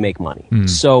not where you make money.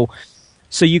 So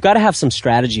you got to have some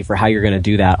strategy for how you're going to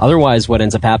do that. Otherwise, what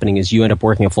ends up happening is you end up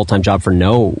working a full-time job for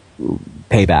no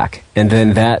payback. And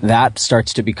then that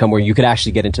starts to become where you could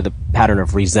actually get into the pattern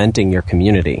of resenting your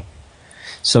community.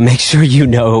 So make sure you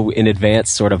know in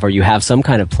advance sort of, or you have some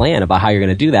kind of plan about how you're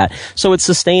going to do that so it's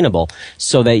sustainable,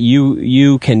 so that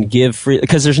you can give free,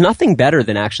 because there's nothing better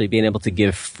than actually being able to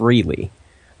give freely.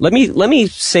 Let me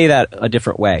say that a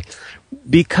different way.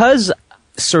 Because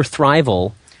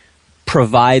Surthrival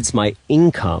provides my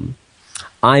income,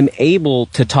 I'm able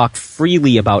to talk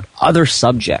freely about other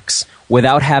subjects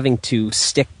without having to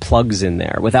stick plugs in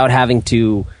there, without having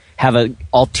to have an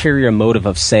ulterior motive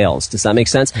of sales. Does that make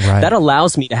sense? Right. That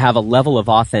allows me to have a level of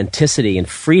authenticity and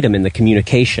freedom in the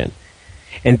communication.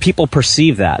 And people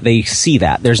perceive that. They see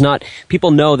that. People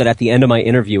know that at the end of my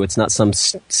interview, it's not some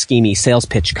schemy sales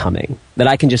pitch coming, that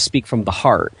I can just speak from the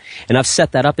heart. And I've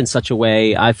set that up in such a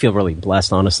way, I feel really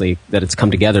blessed, honestly, that it's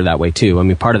come together that way too. I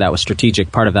mean, part of that was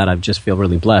strategic. Part of that, I just feel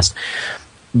really blessed.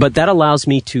 But that allows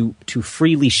me to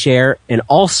freely share, and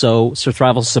also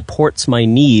Surthrival supports my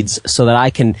needs so that I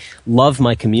can love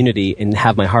my community and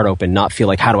have my heart open, not feel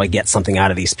like, how do I get something out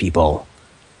of these people?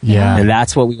 Yeah. And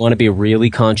that's what we want to be really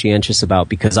conscientious about,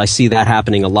 because I see that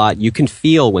happening a lot. You can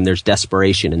feel when there's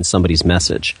desperation in somebody's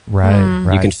message.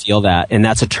 Right. You can feel that, and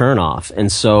that's a turnoff.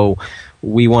 And so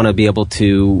we want to be able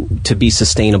to be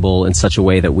sustainable in such a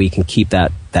way that we can keep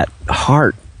that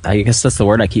heart. I guess that's the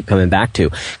word I keep coming back to.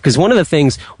 Because one of the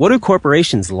things, what do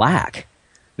corporations lack?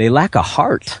 They lack a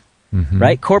heart,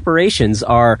 right? Corporations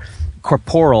are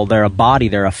corporal. They're a body.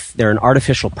 They're an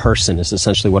artificial person is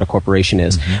essentially what a corporation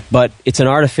is. But it's an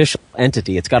artificial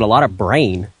entity. It's got a lot of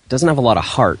brain. It doesn't have a lot of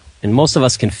heart. And most of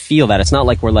us can feel that. It's not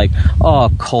like we're like, oh,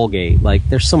 Colgate. Like,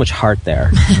 there's so much heart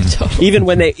there. Even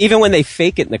when they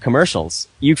fake it in the commercials.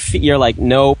 you're like,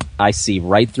 nope, I see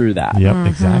right through that. Yep,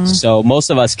 exactly. So most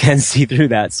of us can see through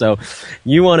that. So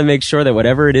you want to make sure that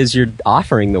whatever it is you're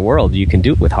offering the world, you can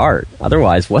do it with heart.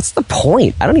 Otherwise, what's the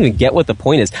point? I don't even get what the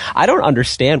point is. I don't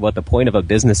understand what the point of a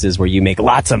business is where you make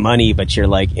lots of money, but you're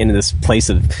like in this place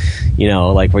of,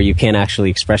 like where you can't actually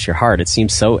express your heart. It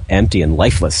seems so empty and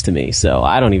lifeless to me. So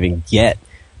I don't even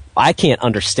I can't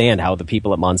understand how the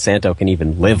people at Monsanto can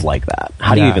even live like that.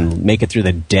 How do you even make it through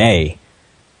the day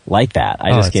like that?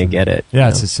 I just can't get it. Yeah,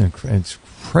 it's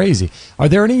crazy. Are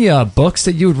there any books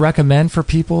that you would recommend for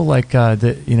people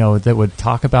that would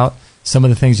talk about some of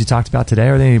the things you talked about today?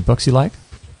 Are there any books you like?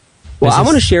 Well, I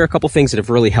want to share a couple things that have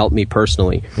really helped me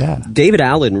personally. Yeah. David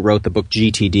Allen wrote the book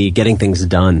GTD, Getting Things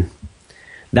Done.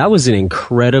 That was an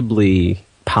incredibly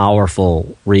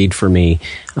powerful read for me,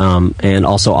 and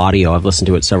also audio. I've listened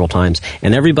to it several times.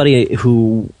 And everybody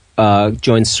who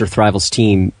joins Surthrival's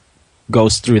team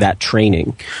goes through that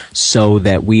training so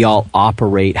that we all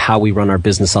operate how we run our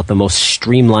business off the most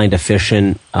streamlined,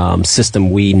 efficient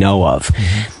system we know of.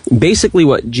 Mm-hmm. Basically,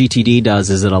 what GTD does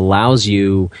is it allows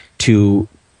you to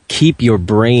keep your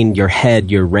brain, your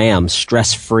head, your RAM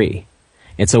stress-free.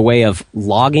 It's a way of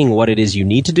logging what it is you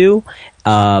need to do,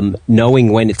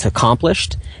 knowing when it's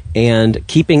accomplished, and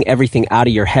keeping everything out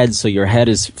of your head so your head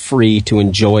is free to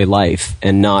enjoy life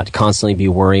and not constantly be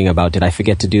worrying about, did I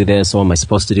forget to do this? Oh, am I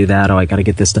supposed to do that? Oh, I got to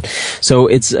get this done. So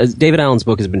it's David Allen's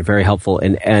book has been very helpful,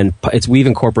 and we've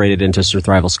incorporated it into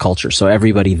Surthrival's culture. So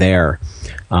everybody there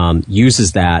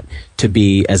uses that to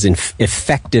be as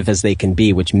effective as they can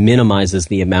be, which minimizes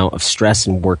the amount of stress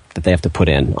and work that they have to put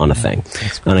in on a thing,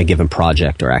 on a given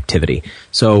project or activity.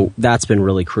 So that's been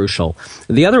really crucial.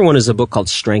 The other one is a book called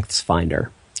Strengths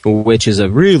Finder, which is a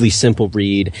really simple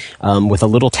read with a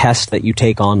little test that you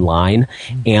take online,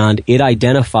 and it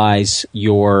identifies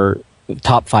your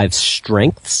top 5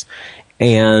 strengths,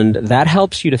 and that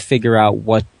helps you to figure out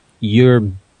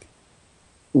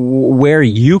where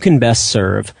you can best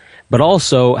serve, but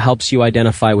also helps you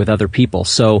identify with other people.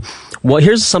 So,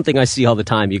 here's something I see all the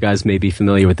time. You guys may be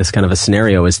familiar with this kind of a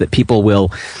scenario, is that people will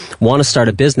want to start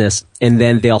a business and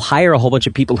then they'll hire a whole bunch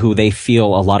of people who they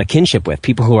feel a lot of kinship with,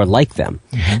 people who are like them.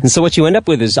 Mm-hmm. And so what you end up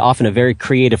with is often a very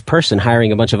creative person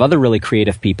hiring a bunch of other really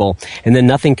creative people, and then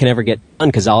nothing can ever get done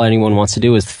because all anyone wants to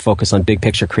do is focus on big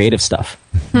picture creative stuff.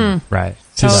 Right.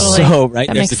 Totally. So, right,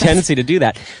 That there's a tendency to do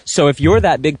that. So if you're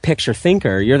that big picture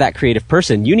thinker, you're that creative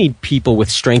person, you need people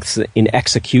with strengths in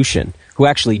execution who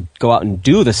actually go out and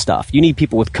do the stuff. You need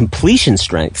people with completion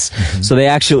strengths so they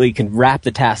actually can wrap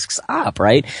the tasks up,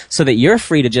 right? So that you're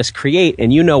free to just create,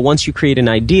 and once you create an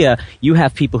idea, you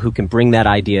have people who can bring that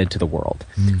idea to the world.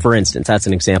 For instance, that's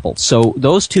an example. So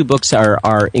those 2 books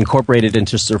are incorporated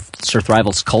into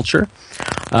Surthrival's culture,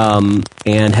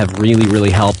 and have really,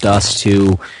 really helped us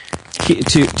to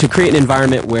create an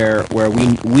environment where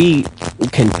we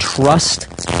can trust.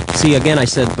 See, again, I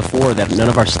said before that none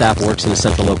of our staff works in a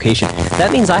central location.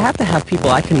 That means I have to have people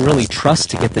I can really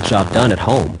trust to get the job done at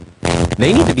home.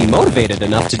 They need to be motivated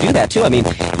enough to do that too. I mean,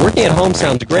 working at home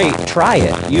sounds great. Try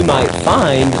it. You might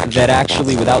find that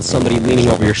actually without somebody leaning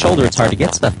over your shoulder, it's hard to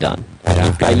get stuff done.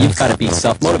 You've got to be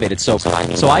self-motivated. So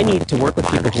I need to work with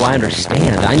people who I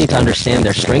understand. I need to understand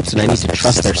their strengths, and I need to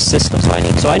trust their systems.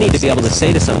 So I need to be able to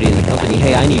say to somebody in the company,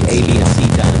 hey, I need A, B, and C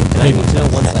done. And I need to know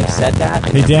once I've said that.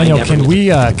 Hey, Daniel,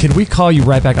 can we call you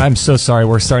right back? I'm so sorry.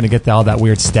 We're starting to get all that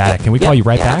weird static. Can we call you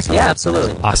right back? Yeah,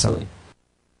 absolutely. Awesome. Absolutely.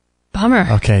 Bummer.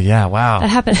 Okay, yeah, wow. That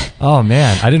happened. Oh,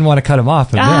 man. I didn't want to cut him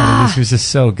off, but man, this was just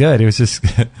so good. It was just,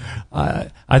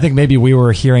 I think maybe we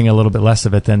were hearing a little bit less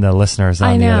of it than the listeners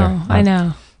on the other. I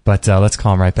know. But let's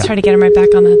call him right back. Try to get him right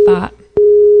back on that thought.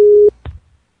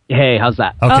 Hey, how's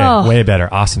that? Okay, way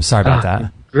better. Awesome. Sorry about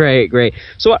that. Great.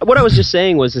 So what I was just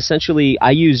saying was essentially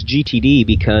I use GTD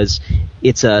because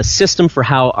it's a system for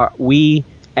how we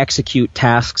execute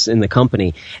tasks in the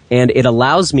company, and it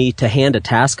allows me to hand a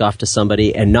task off to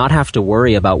somebody and not have to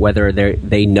worry about whether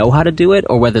they know how to do it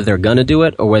or whether they're going to do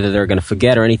it or whether they're going to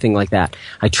forget or anything like that.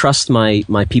 I trust my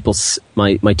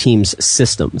team's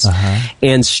systems.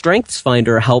 And Strengths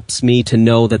Finder helps me to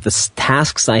know that the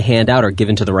tasks I hand out are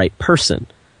given to the right person.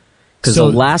 Because the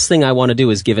last thing I want to do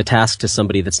is give a task to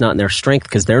somebody that's not in their strength,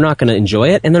 because they're not going to enjoy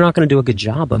it and they're not going to do a good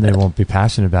job of it. They won't be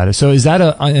passionate about it. So is that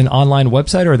an online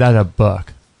website or is that a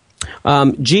book?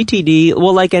 GTD,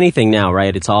 well, like anything now,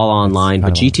 right? It's all online,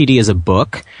 but GTD is a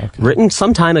book written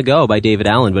some time ago by David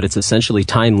Allen, but it's essentially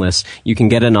timeless. You can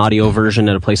get an audio version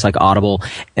at a place like Audible,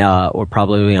 or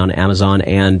probably on Amazon,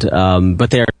 and but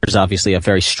there's obviously a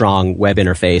very strong web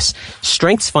interface.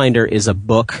 Strengths Finder is a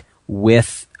book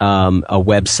with a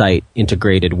website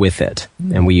integrated with it,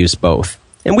 and we use both.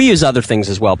 And we use other things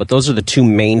as well, but those are the two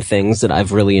main things that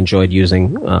I've really enjoyed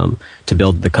using to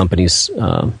build the company's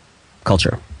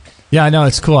culture. Yeah, I know,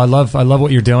 it's cool. I love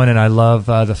what you're doing, and I love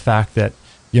the fact that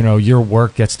your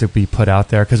work gets to be put out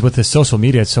there. Because with the social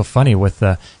media, it's so funny. With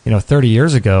 30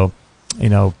 years ago,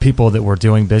 people that were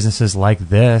doing businesses like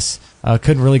this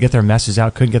couldn't really get their message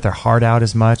out, couldn't get their heart out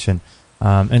as much, and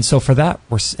so for that,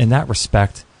 in that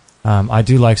respect, I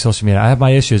do like social media. I have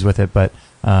my issues with it, but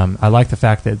I like the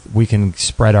fact that we can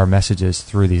spread our messages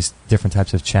through these different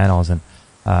types of channels, and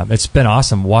it's been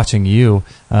awesome watching you.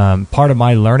 Part of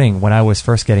my learning when I was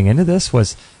first getting into this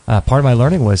was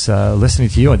listening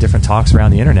to you on different talks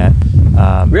around the internet.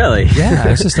 Really? Yeah,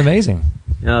 it's just amazing.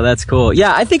 Oh, that's cool.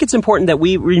 Yeah, I think it's important that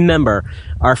we remember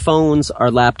our phones, our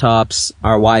laptops,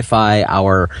 our Wi-Fi,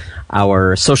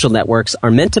 our social networks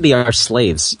are meant to be our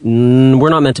slaves. We're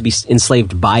not meant to be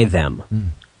enslaved by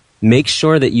them. Make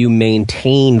sure that you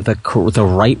maintain the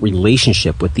right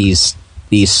relationship with these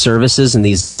services and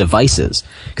these devices,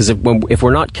 because if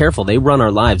we're not careful, they run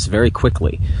our lives very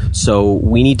quickly. So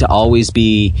we need to always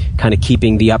be kind of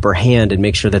keeping the upper hand and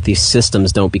make sure that these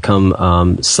systems don't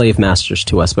become slave masters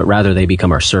to us, but rather they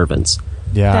become our servants.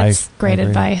 Yeah, that's great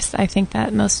advice. I think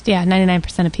that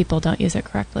 99% of people don't use it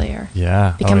correctly, or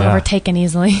become overtaken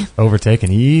easily. Overtaken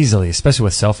easily, especially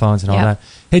with cell phones and all that.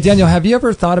 Hey, Daniel, have you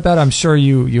ever thought about, I'm sure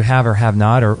you have or have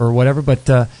not or whatever,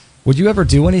 but would you ever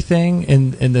do anything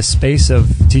in the space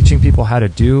of teaching people how to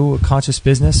do conscious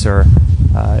business, or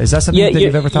is that something that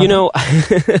you've ever thought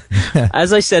about?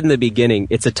 As I said in the beginning,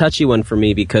 it's a touchy one for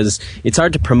me because it's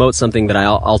hard to promote something that I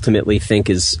ultimately think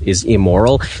is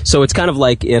immoral. So it's kind of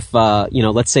like if,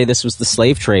 let's say this was the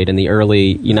slave trade in the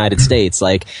early United States.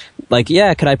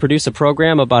 Could I produce a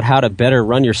program about how to better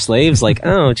run your slaves?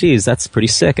 Oh, geez, that's pretty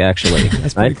sick, actually.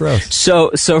 That's pretty gross. So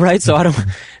I don't...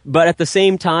 But at the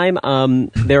same time,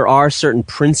 there are certain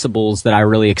principles that are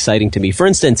really exciting to me. For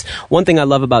instance, one thing I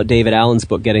love about David Allen's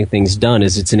book, Getting Things Done,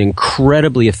 is it's an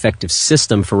incredibly effective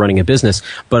system for running a business.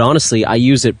 But honestly, I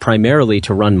use it primarily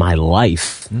to run my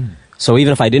life. So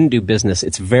even if I didn't do business,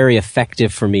 it's very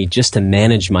effective for me just to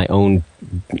manage my own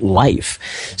life.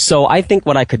 So I think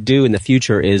what I could do in the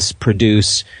future is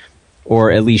produce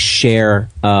or at least share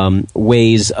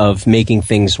ways of making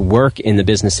things work in the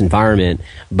business environment.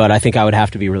 But I think I would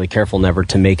have to be really careful never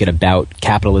to make it about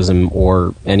capitalism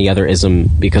or any other ism,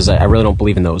 because I really don't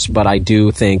believe in those. But I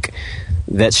do think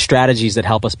that strategies that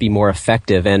help us be more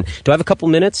effective. And do I have a couple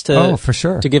minutes to for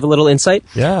sure, to give a little insight?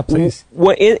 Yeah, please.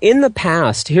 In the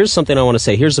past, here's something I want to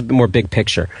say. Here's a more big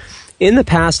picture. In the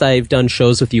past, I've done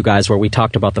shows with you guys where we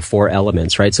talked about the 4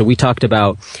 elements, right? So we talked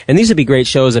about, and these would be great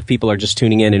shows if people are just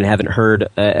tuning in and haven't heard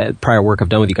prior work I've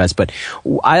done with you guys, but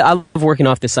I love working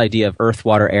off this idea of earth,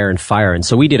 water, air, and fire. And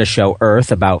so we did a show,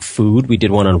 Earth, about food. We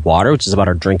did one on water, which is about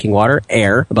our drinking water,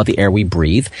 air, about the air we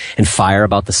breathe, and fire,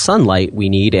 about the sunlight we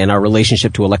need and our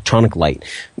relationship to electronic light.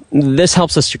 This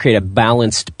helps us to create a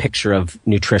balanced picture of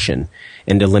nutrition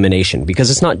and elimination,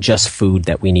 because it's not just food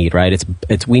that we need, right?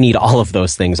 It's we need all of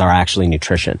those things are actually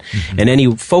nutrition. And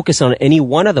any focus on any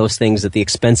one of those things at the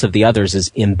expense of the others is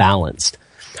imbalanced.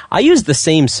 I use the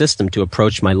same system to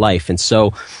approach my life. And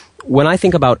so when I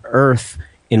think about Earth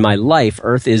in my life,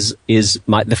 Earth is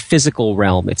the physical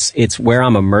realm. It's where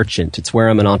I'm a merchant. It's where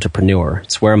I'm an entrepreneur.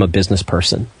 It's where I'm a business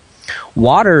person.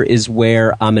 Water is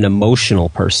where I'm an emotional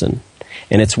person.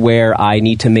 And it's where I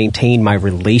need to maintain my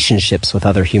relationships with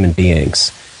other human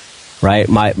beings, right?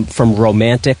 From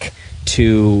romantic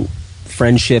to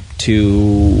friendship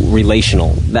to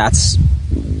relational.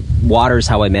 Water's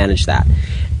how I manage that.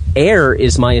 Air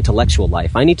is my intellectual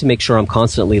life. I need to make sure I'm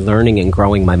constantly learning and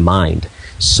growing my mind.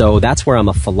 So that's where I'm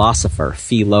a philosopher.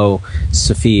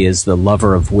 Philosophy is the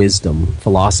lover of wisdom,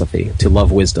 philosophy, to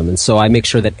love wisdom. And so I make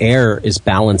sure that air is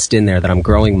balanced in there, that I'm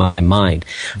growing my mind.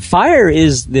 Fire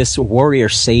is this warrior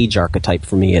sage archetype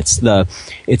for me.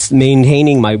 It's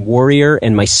maintaining my warrior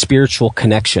and my spiritual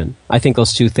connection. I think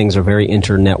those two things are very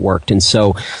internetworked. And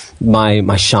so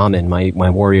my shaman, my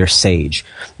warrior sage.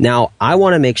 Now, I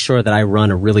want to make sure that I run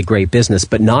a really great business,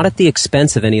 but not at the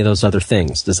expense of any of those other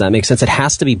things. Does that make sense? It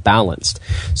has to be balanced.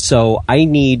 So I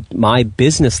need my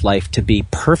business life to be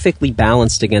perfectly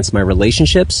balanced against my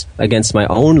relationships, against my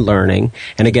own learning,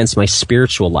 and against my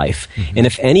spiritual life. And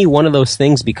if any one of those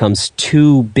things becomes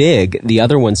too big, the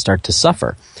other ones start to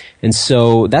suffer. And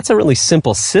so that's a really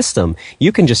simple system.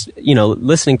 You can just,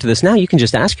 listening to this now, you can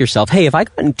just ask yourself, hey, have I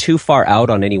gotten too far out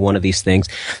on any one of these things?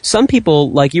 Some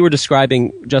people, like you were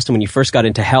describing, Justin, when you first got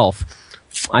into health,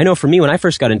 I know for me, when I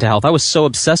first got into health, I was so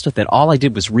obsessed with it. All I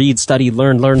did was read, study,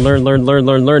 learn.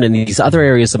 And these other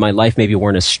areas of my life maybe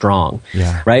weren't as strong,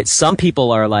 right? Some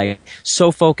people are like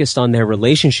so focused on their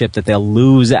relationship that they'll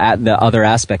lose at the other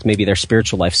aspect. Maybe their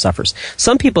spiritual life suffers.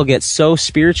 Some people get so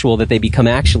spiritual that they become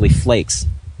actually flakes.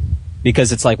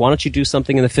 Because it's like, why don't you do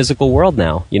something in the physical world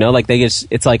now? You know, like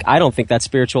it's like, I don't think that's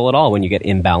spiritual at all when you get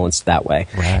imbalanced that way.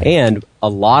 Right. And a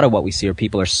lot of what we see are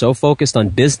people are so focused on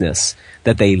business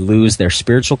that they lose their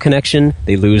spiritual connection,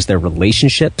 they lose their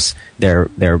relationships, their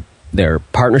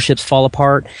partnerships fall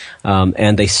apart,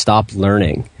 and they stop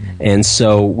learning. And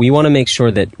so we want to make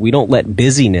sure that we don't let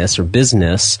busyness or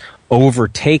business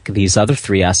overtake these other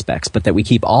three aspects, but that we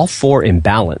keep all four in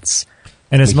balance.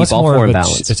 And it's much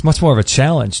more of a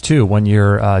challenge too when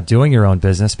you're doing your own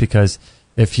business, because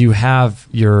if you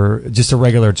have just a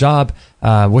regular job,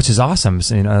 which is awesome,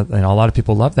 you know, a lot of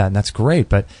people love that, and that's great.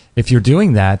 But if you're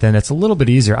doing that, then it's a little bit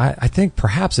easier. I think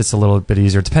perhaps it's a little bit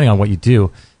easier, depending on what you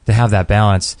do, to have that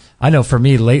balance. I know for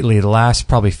me lately, the last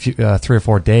probably 3 or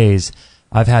 4 days,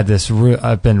 I've had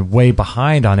I've been way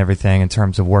behind on everything in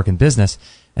terms of work and business,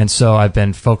 and so I've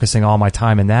been focusing all my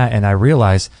time in that. And I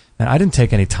realized, man, I didn't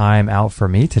take any time out for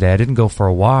me today. I didn't go for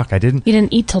a walk. You didn't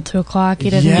eat till 2:00.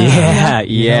 You didn't. Yeah.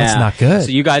 You know, it's not good. So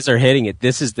you guys are hitting it.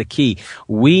 This is the key.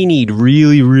 We need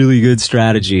really, really good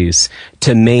strategies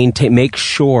to make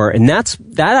sure, and that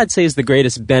I'd say is the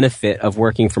greatest benefit of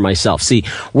working for myself. See,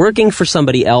 working for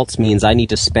somebody else means I need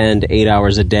to spend 8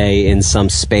 hours a day in some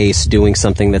space doing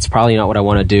something that's probably not what I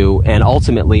want to do, and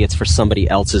ultimately it's for somebody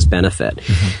else's benefit.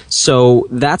 Mm-hmm. So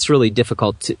that's really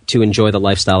difficult to enjoy the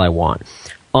lifestyle I want.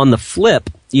 On the flip,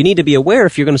 you need to be aware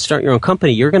if you're going to start your own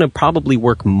company, you're going to probably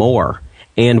work more.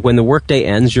 And when the workday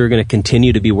ends, you're going to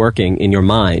continue to be working in your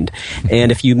mind.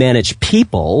 And if you manage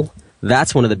people,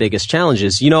 that's one of the biggest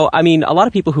challenges. You know, I mean, a lot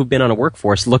of people who've been on a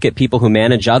workforce look at people who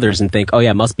manage others and think, oh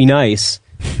yeah, must be nice.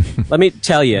 Let me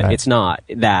tell you, It's not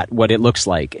what it looks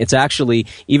like. It's actually,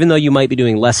 even though you might be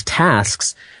doing less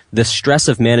tasks, the stress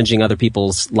of managing other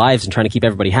people's lives and trying to keep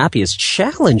everybody happy is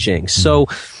challenging. So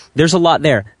there's a lot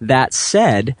there. That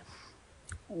said,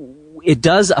 it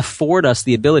does afford us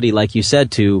the ability, like you said,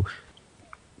 to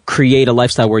create a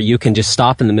lifestyle where you can just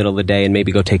stop in the middle of the day and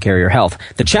maybe go take care of your health.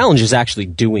 The challenge is actually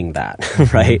doing that,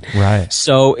 right? Right.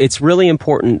 So it's really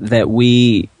important that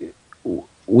we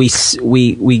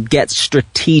get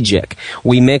strategic.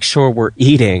 We make sure we're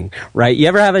eating, right? You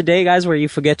ever have a day, guys, where you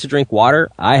forget to drink water?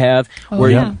 I have.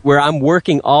 Where I'm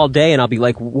working all day and I'll be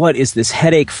like, what is this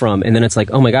headache from? And then it's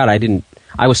like, oh my God,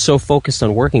 I was so focused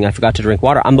on working, I forgot to drink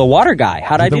water. I'm the water guy.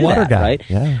 How'd I do that? Right?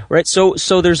 Yeah. Right.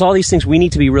 So there's all these things. We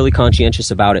need to be really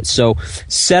conscientious about it. So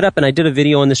set up, and I did a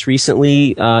video on this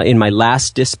recently, in my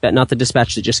last dispatch, not the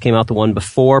dispatch that just came out, the one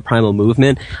before Primal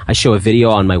Movement. I show a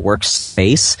video on my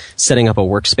workspace, setting up a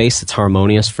workspace that's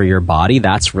harmonious for your body.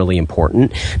 That's really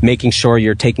important. Making sure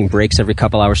you're taking breaks every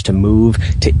couple hours to move,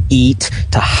 to eat,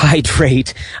 to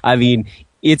hydrate. I mean,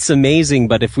 it's amazing,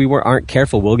 but if we aren't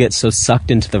careful, we'll get so sucked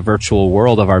into the virtual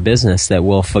world of our business that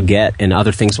we'll forget and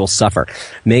other things will suffer.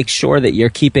 Make sure that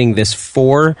you're keeping this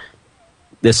sort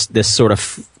of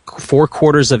 4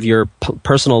 quarters of your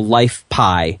personal life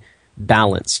pie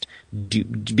balanced.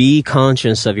 Be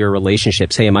conscious of your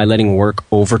relationships. Hey, am I letting work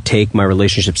overtake my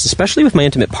relationships, especially with my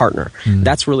intimate partner?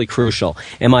 That's really crucial.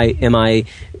 Am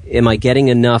I getting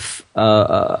enough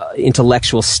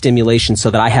intellectual stimulation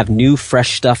so that I have new,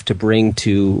 fresh stuff to bring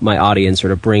to my audience or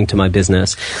to bring to my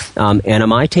business? And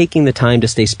am I taking the time to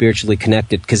stay spiritually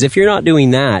connected? Because if you're not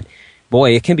doing that,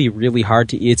 boy, it can be really hard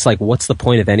to. It's like, what's the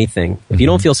point of anything? If you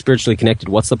don't feel spiritually connected,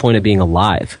 what's the point of being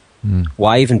alive?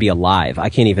 Why even be alive? I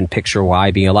can't even picture why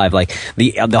being alive. Like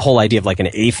the whole idea of like an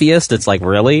atheist, it's like,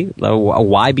 really?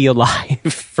 Why be alive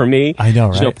for me? I know,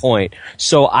 right? There's no point.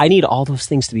 So I need all those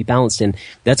things to be balanced, and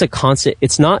that's a constant.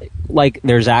 It's not like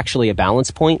there's actually a balance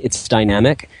point. It's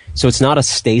dynamic. So it's not a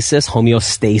stasis,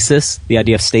 homeostasis. The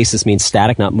idea of stasis means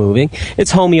static, not moving.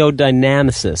 It's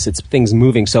homeodynamicis. It's things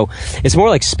moving. So it's more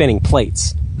like spinning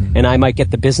plates. And I might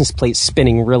get the business plate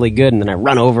spinning really good, and then I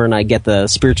run over and I get the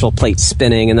spiritual plate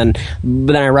spinning, and then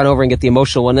I run over and get the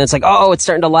emotional one, and it's like, oh, it's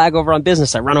starting to lag over on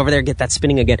business. I run over there and get that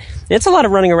spinning again. It's a lot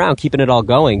of running around, keeping it all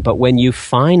going. But when you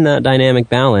find that dynamic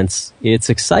balance,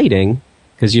 it's exciting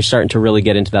because you're starting to really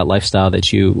get into that lifestyle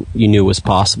that you knew was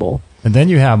possible. And then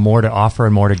you have more to offer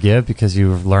and more to give because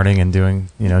you're learning and doing,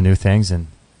 new things and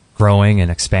growing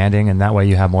and expanding, and that way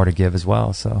you have more to give as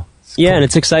well. So yeah, cool. And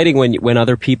it's exciting when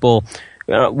other people.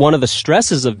 One of the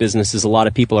stresses of business is a lot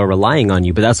of people are relying on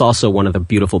you, but that's also one of the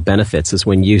beautiful benefits is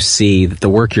when you see that the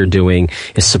work you're doing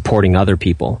is supporting other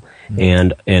people.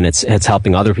 and it's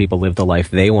helping other people live the life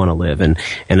they want to live.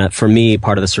 And for me,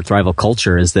 part of the Surthrival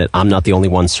culture is that I'm not the only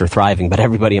one surthriving, but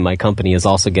everybody in my company is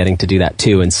also getting to do that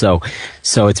too. And so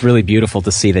it's really beautiful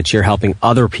to see that you're helping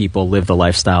other people live the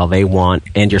lifestyle they want,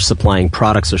 and you're supplying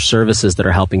products or services that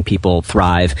are helping people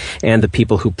thrive, and the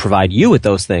people who provide you with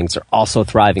those things are also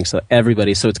thriving. So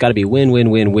so it's got to be win, win,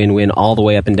 win, win, win all the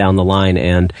way up and down the line,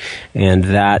 and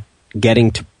that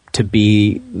getting to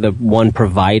be the one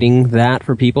providing that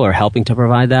for people or helping to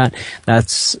provide that,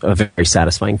 that's a very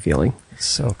satisfying feeling.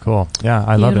 So cool. Yeah,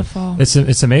 I love it.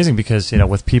 It's amazing because,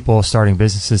 with people starting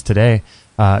businesses today,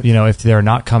 if they're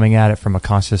not coming at it from a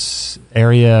conscious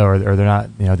area, or they're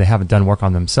not, they haven't done work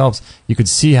on themselves, you could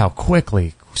see how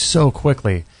so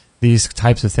quickly these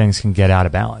types of things can get out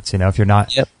of balance. If you're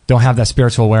not, don't have that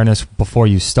spiritual awareness before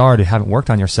you start, and haven't worked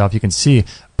on yourself, you can see,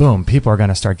 boom, people are going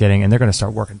to start and they're going to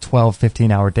start working 12,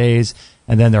 15-hour days,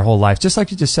 and then their whole life, just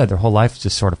like you just said, their whole life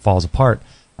just sort of falls apart.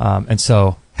 And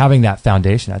so having that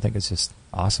foundation, I think, is just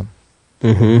awesome.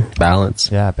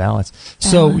 Balance. Yeah, balance.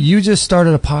 So you just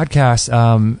started a podcast.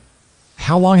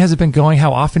 How long has it been going?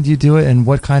 How often do you do it? And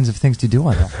what kinds of things do you do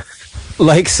on it?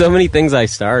 Like so many things I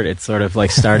started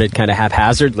started kind of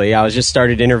haphazardly. I just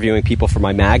started interviewing people for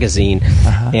my magazine.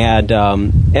 And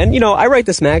I write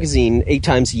this magazine 8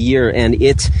 times a year, and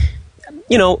it's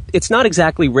not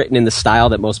exactly written in the style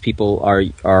that most people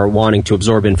are wanting to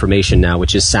absorb information now,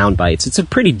 which is sound bites. It's a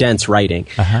pretty dense writing.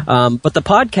 But the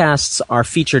podcasts are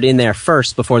featured in there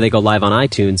first before they go live on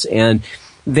iTunes, and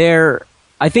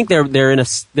I think they're in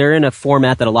a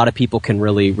format that a lot of people can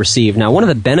really receive. Now, one of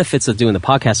the benefits of doing the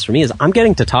podcast for me is I'm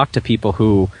getting to talk to people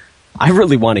who I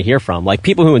really want to hear from, like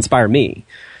people who inspire me.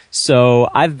 So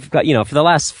I've got, for the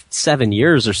last 7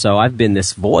 years or so, I've been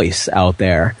this voice out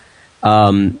there,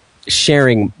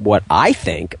 sharing what I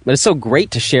think. But it's so great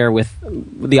to share with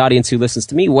the audience who listens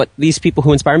to me what these people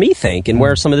who inspire me think, and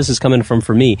where some of this is coming from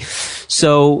for me.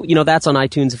 So, that's on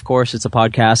iTunes, of course. It's a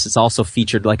podcast. It's also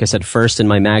featured, like I said, first in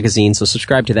my magazine. So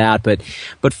subscribe to that.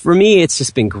 But for me, it's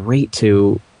just been great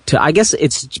to I guess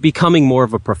it's becoming more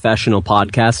of a professional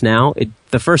podcast now.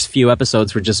 The first few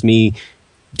episodes were just me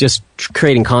just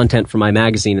creating content for my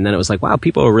magazine. And then it was like, wow,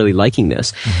 people are really liking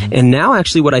this. And now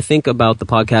actually what I think about the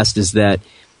podcast is that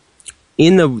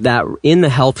in the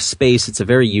health space, it's a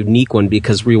very unique one,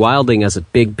 because rewilding as a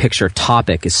big picture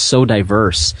topic is so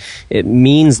diverse. It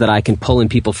means that I can pull in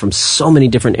people from so many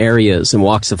different areas and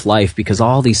walks of life, because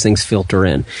all these things filter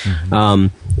in.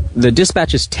 The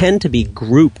dispatches tend to be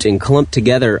grouped and clumped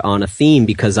together on a theme,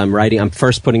 because I'm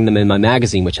first putting them in my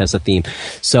magazine, which has a theme.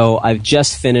 So I've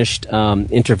just finished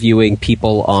interviewing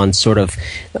people on sort of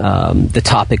the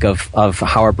topic of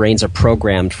how our brains are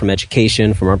programmed from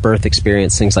education, from our birth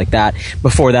experience, things like that.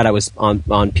 Before that, I was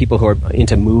on people who are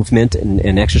into movement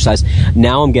and exercise.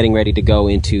 Now I'm getting ready to go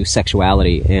into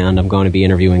sexuality, and I'm going to be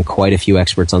interviewing quite a few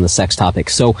experts on the sex topic.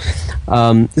 So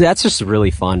that's just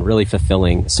really fun, really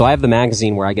fulfilling. So I have the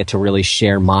magazine where I get to really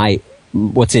share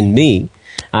what's in me.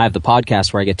 I have the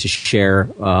podcast where I get to share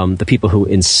the people who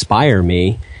inspire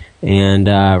me. And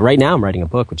right now I'm writing a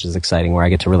book, which is exciting, where I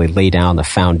get to really lay down the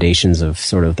foundations of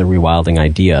sort of the rewilding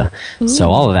idea. Ooh. So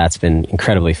all of that's been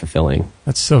incredibly fulfilling.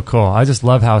 That's so cool. I just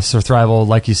love how Surthrival,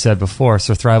 like you said before,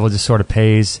 Surthrival just sort of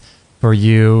pays for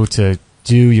you to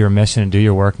do your mission and do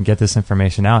your work and get this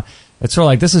information out. It's sort of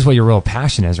like, this is what your real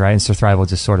passion is, right? And Surthrival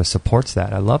just sort of supports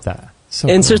that. I love that. So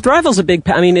and cool. Surthrival's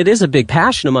it is a big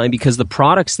passion of mine, because the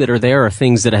products that are there are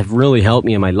things that have really helped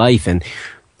me in my life. And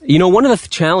one of the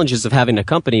challenges of having a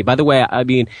company, by the way, I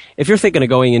mean, if you're thinking of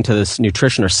going into this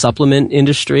nutrition or supplement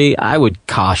industry, I would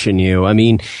caution you. I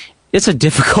mean, it's a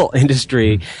difficult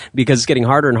industry because it's getting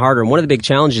harder and harder. And one of the big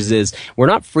challenges is we're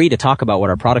not free to talk about what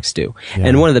our products do. Yeah.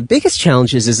 And one of the biggest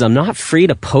challenges is I'm not free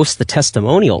to post the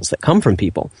testimonials that come from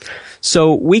people.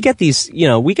 So we get this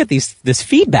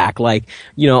feedback like,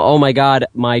 oh my God,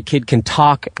 my kid can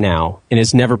talk now and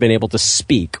has never been able to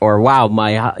speak. Or wow,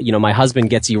 my husband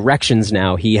gets erections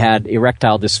now. He had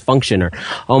erectile dysfunction. Or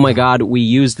oh my God, we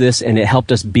used this and it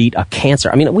helped us beat a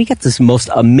cancer. I mean, we get this most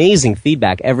amazing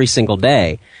feedback every single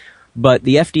day. But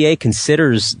the FDA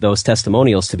considers those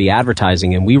testimonials to be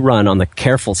advertising, and we run on the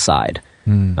careful side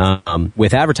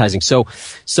with advertising. So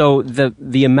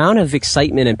the amount of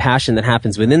excitement and passion that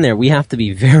happens within there, we have to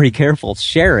be very careful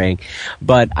sharing.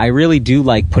 But I really do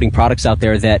like putting products out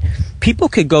there that people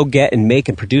could go get and make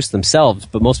and produce themselves,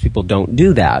 but most people don't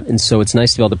do that. And so it's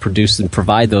nice to be able to produce and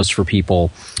provide those for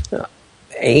people.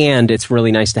 and it's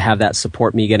really nice to have that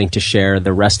support me getting to share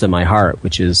the rest of my heart,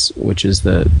 which is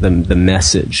the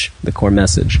message, the core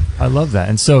message. I love that.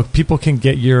 And so people can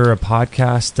get your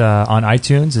podcast on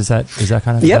iTunes. Is that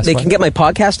kind of the Yep, best they way? can get my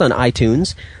podcast on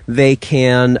iTunes. They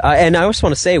can, and I also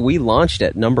want to say we launched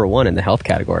at #1 in the health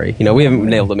category. We haven't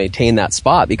been able to maintain that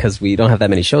spot because we don't have that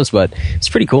many shows, but it's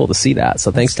pretty cool to see that.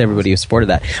 So thanks to everybody who supported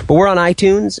that. But we're on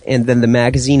iTunes, and then the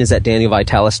magazine is at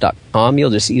danielvitalis.com. You'll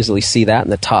just easily see that in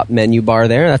the top menu bar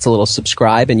there. That's a little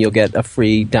subscribe, and you'll get a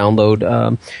free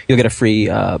download. You'll get a free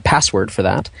password for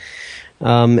that.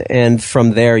 And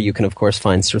from there, you can, of course,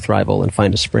 find Surthrival and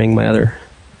Find a Spring, my other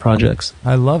projects.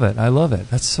 I love it.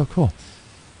 That's so cool.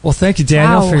 Well, thank you,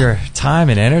 Daniel, for your time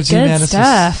and energy, Good man. This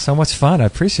stuff. is so much fun. I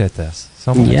appreciate this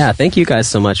so much. Yeah, thank you guys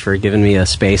so much for giving me a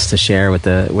space to share with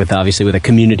a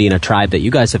community and a tribe that you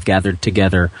guys have gathered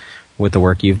together with the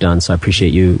work you've done. So I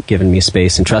appreciate you giving me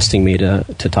space and trusting me to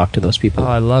talk to those people. Oh,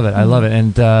 I love it.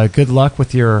 And good luck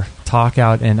with your talk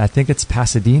out in, I think it's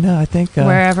Pasadena,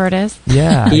 wherever it is.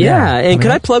 Yeah. And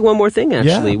could I plug one more thing,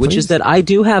 actually, which is that I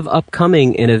do have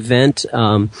upcoming an event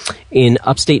in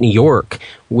upstate New York,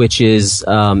 which is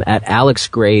at Alex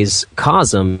Gray's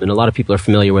Cosm, and a lot of people are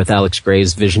familiar with Alex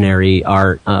Gray's visionary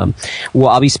art. Well,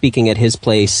 I'll be speaking at his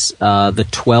place the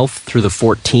 12th through the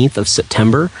 14th of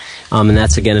September, and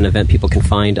that's, again, an event people can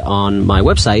find on my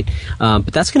website.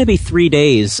 But that's going to be 3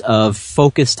 days of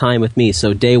focused time with me.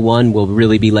 So day 1 will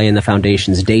really be laying the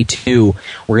foundations. Day 2,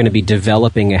 we're going to be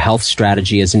developing a health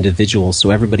strategy as individuals. So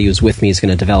everybody who's with me is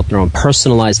going to develop their own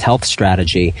personalized health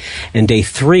strategy. And day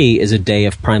 3 is a day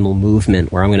of primal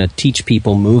movement, where I'm going to teach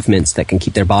people movements that can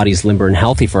keep their bodies limber and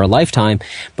healthy for a lifetime,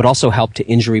 but also help to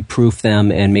injury-proof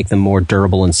them and make them more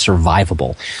durable and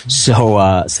survivable. So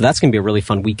that's going to be a really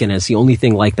fun weekend. It's the only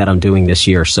thing like that I'm doing this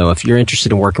year. So if you're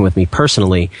interested in working with me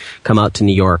personally, come out to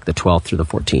New York the 12th through the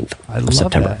 14th of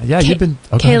September. That. Yeah, you've been...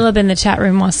 Okay. Caleb in the chat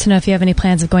room wants to know if you have any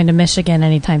plans of going to Michigan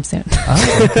anytime soon.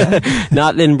 Oh, okay.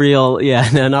 Not in real... Yeah,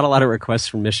 no, not a lot of requests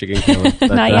from Michigan, Caleb.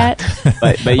 But, Not yet?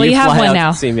 But Well, you have fly one out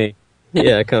now. to see me.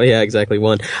 Yeah, exactly.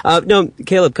 One. No,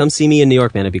 Caleb, come see me in New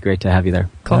York, man. It'd be great to have you there.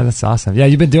 Cool. Yeah, that's awesome. Yeah,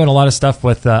 you've been doing a lot of stuff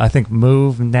with, I think,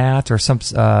 MoveNat or some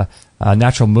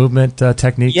natural movement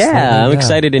techniques. Yeah, I'm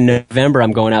excited. In November,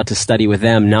 I'm going out to study with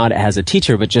them, not as a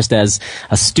teacher, but just as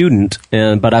a student.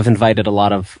 But I've invited a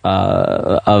lot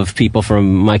of people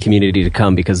from my community to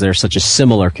come because they're such a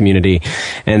similar community.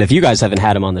 And if you guys haven't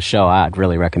had him on the show, I'd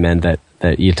really recommend that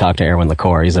you talk to Erwin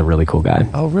LaCour. He's a really cool guy.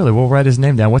 Oh, really? We'll write his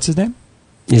name down. What's his name?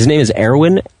 His name is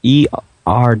Erwin,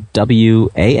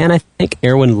 ERWAN, I think,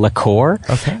 Erwin LaCour.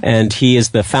 Okay. And he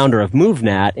is the founder of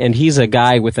MoveNat, and he's a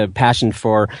guy with a passion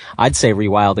for, I'd say,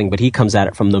 rewilding, but he comes at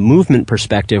it from the movement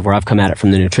perspective, where I've come at it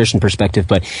from the nutrition perspective.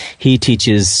 But he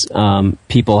teaches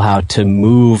people how to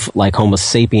move like Homo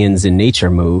sapiens in nature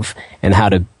move, and how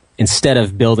to, instead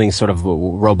of building sort of a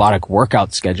robotic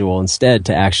workout schedule, instead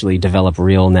to actually develop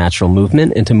real natural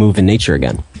movement and to move in nature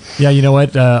again. Yeah, you know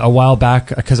what? A while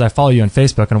back, because I follow you on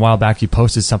Facebook, and a while back you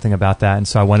posted something about that, and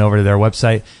so I went over to their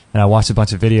website and I watched a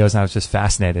bunch of videos, and I was just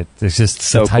fascinated. There's just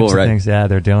so the types cool, of right? things,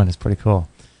 they're doing. It's pretty cool.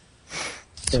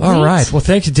 All right. Well,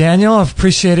 thank you, Daniel. I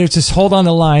appreciate it. Just hold on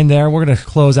the line there. We're going to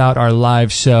close out our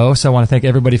live show. So I want to thank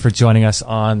everybody for joining us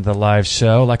on the live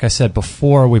show. Like I said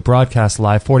before, we broadcast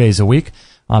live 4 days a week,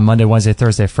 on Monday, Wednesday,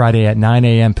 Thursday, Friday at 9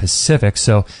 a.m. Pacific.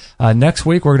 So next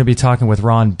week, we're going to be talking with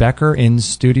Ron Becker in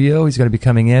studio. He's going to be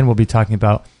coming in. We'll be talking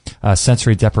about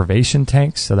sensory deprivation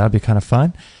tanks, so that'll be kind of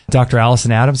fun. Dr.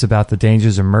 Allison Adams about the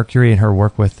dangers of mercury and her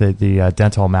work with the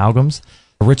dental amalgams.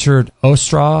 Richard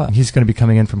Ostraw, he's going to be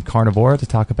coming in from Carnivora to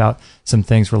talk about some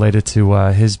things related to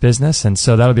his business, and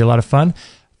so that'll be a lot of fun.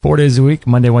 4 days a week,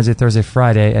 Monday, Wednesday, Thursday,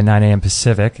 Friday at 9 a.m.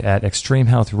 Pacific at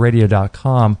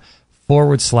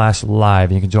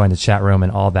extremehealthradio.com/live. You can join the chat room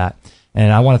and all that.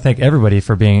 And I want to thank everybody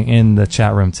for being in the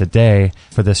chat room today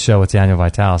for this show with Daniel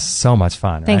Vitalis. So much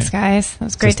fun, Thanks, right? guys. It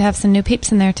was great to have some new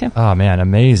peeps in there, too. Oh, man,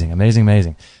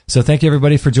 amazing. So thank you,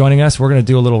 everybody, for joining us. We're going to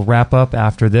do a little wrap-up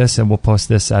after this, and we'll post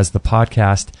this as the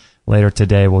podcast later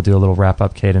today. We'll do a little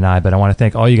wrap-up, Kate and I. But I want to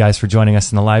thank all you guys for joining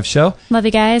us in the live show. Love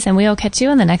you guys, and we'll catch you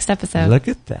on the next episode. Look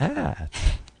at that.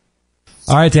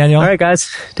 All right, Daniel. All right, guys.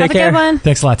 Take care. Have a good one.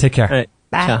 Thanks a lot. Take care. All right.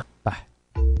 Bye. Ciao. Bye.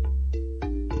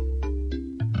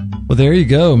 Well, there you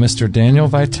go, Mr. Daniel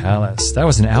Vitalis. That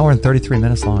was an hour and 33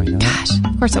 minutes long, you know that?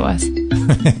 Gosh, of course it was.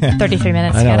 33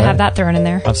 minutes. I know, Got to right? have that thrown in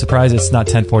there. I'm surprised it's not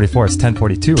 10:44. It's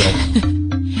 10:42,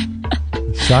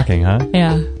 right? Shocking, huh?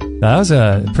 Yeah. That was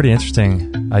a pretty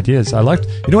interesting ideas. I liked,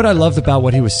 you know what I loved about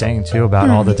what he was saying too about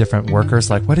all the different workers?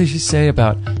 Like, what did he say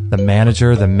about the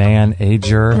manager, the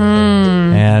manager?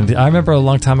 And I remember a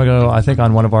long time ago, I think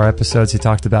on one of our episodes, he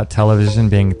talked about television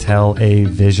being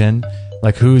tell-a-vision,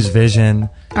 Like whose vision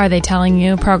are they telling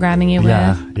you, programming you with?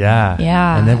 Yeah.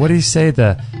 And then what did he say?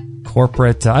 The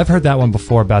corporate. I've heard that one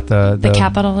before about the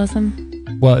capitalism.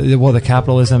 Well, the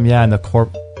capitalism, and the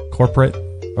corporate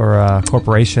or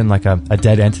corporation, like a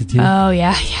dead entity. Oh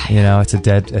yeah. It's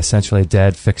essentially a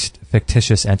dead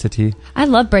fictitious entity. I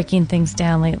love breaking things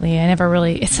down lately.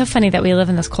 It's so funny that we live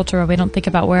in this culture where we don't think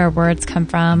about where our words come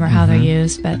from or how they're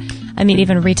used. But I mean,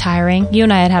 even retiring, you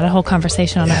and I had a whole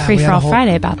conversation on a Free For All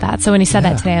Friday about that. So when he said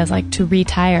that today, I was like, to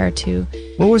retire, to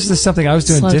what was this something? I was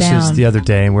doing dishes down the other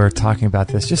day, and we were talking about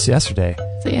this just yesterday.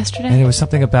 Was it yesterday? And it was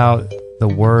something about the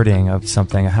wording of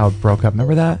something, how it broke up.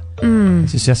 Remember that?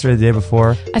 It's just yesterday, the day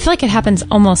before. I feel like it happens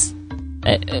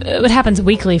it happens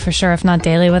weekly for sure, if not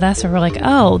daily with us, where we're like,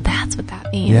 oh, that's what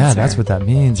that means. Yeah, that's what that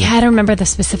means. Yeah, I don't remember the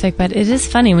specific, but it is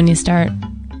funny when you start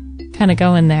kind of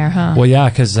going there, huh? Well, yeah,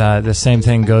 because the same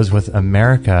thing goes with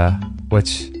America,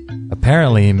 which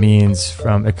apparently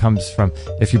comes from,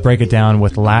 if you break it down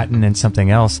with Latin and something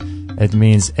else, it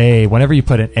means A. Whenever you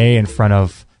put an A in front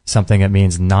of something, it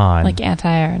means non. Like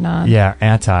anti or non. Yeah,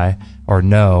 anti or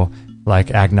no,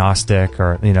 like agnostic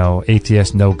or,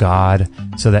 atheist, no God.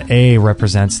 So the A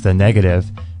represents the negative.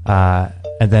 And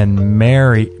then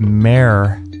mercy.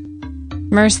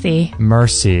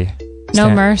 No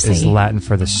mercy. Is Latin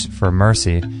for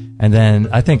mercy. And then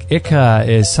I think Ika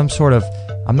is some sort of,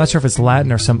 I'm not sure if it's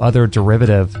Latin or some other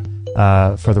derivative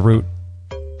for the root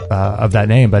of that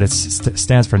name, but it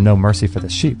stands for no mercy for the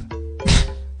sheep.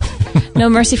 No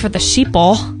mercy for the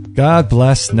sheeple. God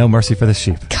bless, no mercy for the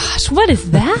sheep. Gosh, what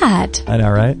is that? I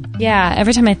know, right? Yeah,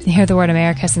 every time I hear the word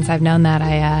America, since I've known that,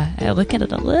 I look at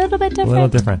it a little bit different. A little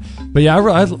different. But yeah,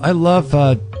 I love,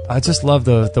 I just love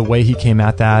the way he came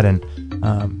at that. And,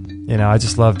 I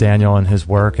just love Daniel and his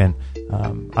work. And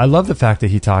I love the fact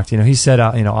that he talked, he said,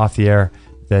 off the air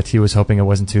that he was hoping it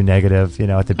wasn't too negative,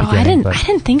 at the beginning. I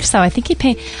didn't think so. I think I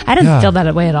didn't feel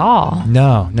that way at all.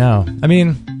 No. I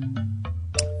mean,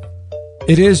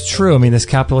 it is true. I mean, this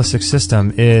capitalistic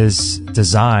system is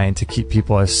designed to keep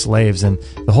people as slaves, and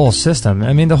the whole system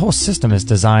is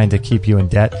designed to keep you in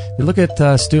debt. You look at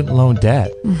student loan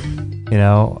debt,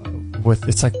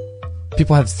 it's like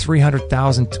people have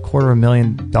 $300,000 to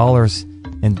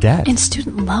 $250,000 in debt. In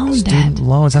student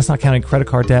loans. That's not counting credit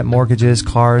card debt, mortgages,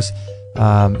 cars,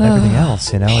 everything else,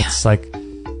 it's like,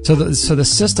 so the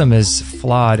system is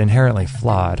inherently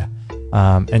flawed.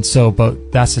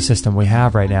 But that's the system we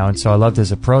have right now. And so I loved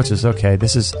his approach is, okay,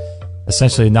 this is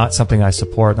essentially not something I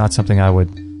support, not something I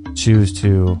would choose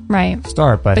to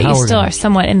start. But you still are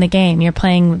somewhat in the game. You're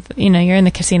playing, you're in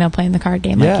the casino playing the card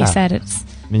game. Like you said,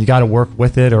 you got to work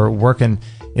with it or work in,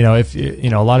 if, a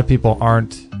lot of people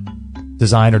aren't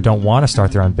designed or don't want to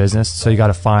start their own business. So you got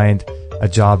to find a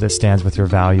job that stands with your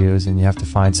values, and you have to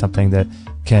find something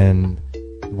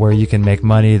where you can make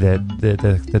money that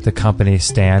the company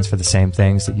stands for the same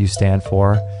things that you stand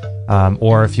for.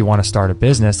 Or if you want to start a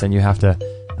business, then you have to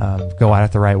go at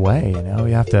it the right way.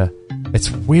 You have to.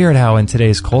 It's weird how in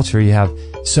today's culture you have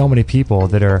so many people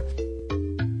that are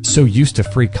so used to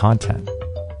free content.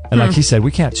 And like he said,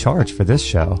 we can't charge for this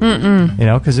show,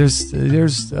 because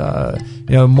there's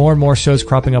more and more shows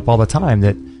cropping up all the time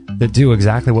that do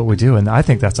exactly what we do, and I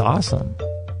think that's awesome.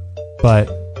 But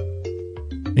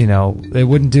it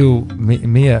wouldn't do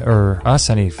me or us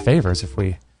any favors if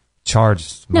we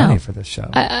charged money for this show.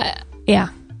 Yeah.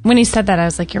 When he said that, I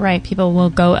was like, you're right. People will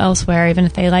go elsewhere, even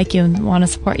if they like you and want to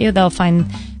support you. They'll find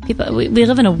people. We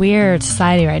live in a weird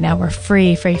society right now. We're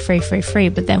free.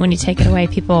 But then when you take it away,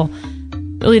 people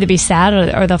will either be sad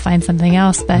or they'll find something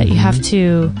else. But you have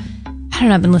to. I don't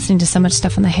know. I've been listening to so much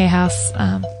stuff on the Hay House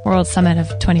World Summit of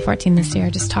 2014 this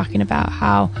year, just talking about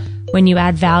how when you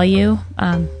add value,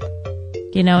 and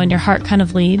your heart kind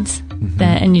of leads,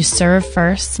 and you serve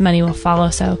first, money will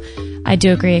follow. So I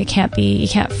do agree. You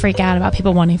can't freak out about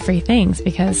people wanting free things,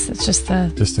 because it's just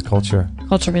the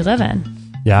culture we live in.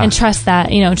 Yeah. And trust that,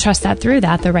 through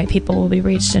that, the right people will be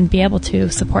reached and be able to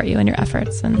support you in your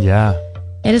efforts. And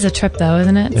it is a trip though,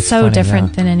 isn't it? It's so funny,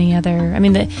 different than any other. I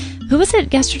mean, who was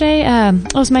it yesterday?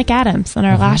 It was Mike Adams on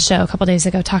our last show a couple days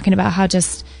ago, talking about how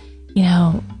just,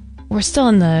 we're still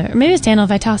in or maybe it's Daniel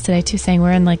Vitalis today too, saying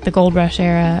we're in like the gold rush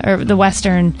era, or the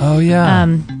Western. Oh yeah.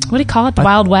 What do you call it? The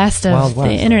Wild West of the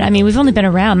internet. I mean, we've only been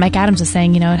around. Mike Adams was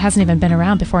saying, it hasn't even been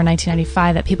around before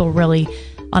 1995 that people really,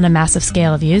 on a massive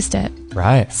scale, have used it.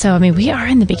 Right. So I mean, we are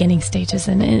in the beginning stages,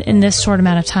 and in this short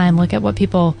amount of time, look at what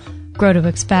people grow to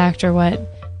expect, or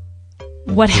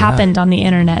what happened on the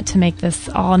internet to make this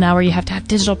all now, where you have to have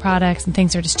digital products and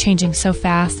things are just changing so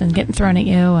fast and getting thrown at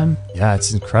you. And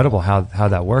it's incredible how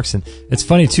that works. And it's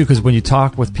funny too, because when you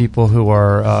talk with people who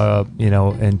are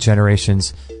in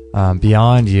generations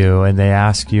beyond you, and they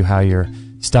ask you how your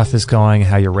stuff is going,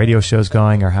 how your radio show is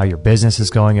going, or how your business is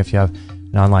going, if you have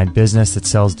an online business that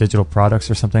sells digital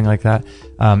products or something like that.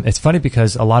 It's funny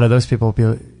because a lot of those people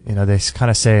will be, they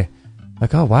kind of say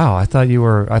like, "Oh wow, I thought you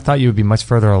would be much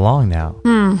further along now."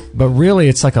 But really,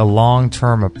 it's like a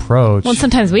long-term approach. Well,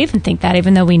 sometimes we even think that,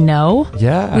 even though we know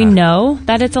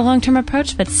that it's a long-term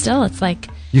approach, but still, it's like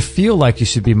you feel like you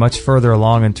should be much further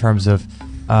along in terms of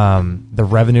the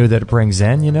revenue that it brings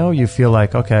in. You feel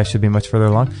like, okay, I should be much further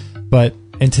along, but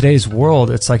in today's world,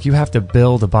 it's like you have to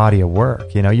build a body of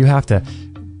work. You have to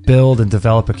build and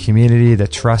develop a community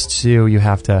that trusts you. You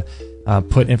have to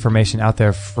put information out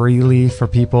there freely for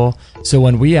people. So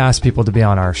when we ask people to be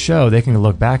on our show, they can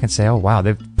look back and say, oh, wow,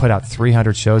 they've put out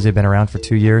 300 shows. They've been around for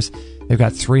 2 years. They've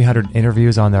got 300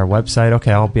 interviews on their website.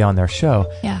 Okay, I'll be on their show.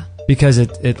 Yeah. Because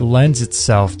it lends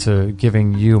itself to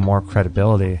giving you more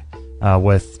credibility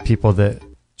with people that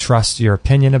trust your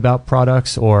opinion about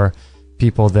products, or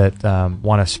people that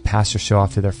want to pass your show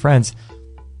off to their friends.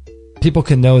 People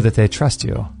can know that they trust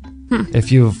you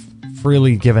if you've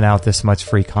freely given out this much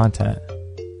free content,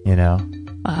 Well,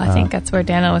 I think that's where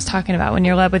Daniel was talking about. When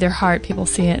you're led with your heart, people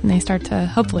see it and they start to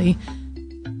hopefully,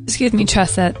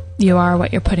 trust that you are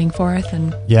what you're putting forth.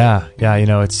 And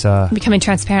it's becoming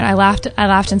transparent. I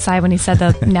laughed inside when he said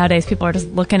that nowadays people are just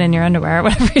looking in your underwear or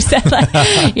whatever he said. Like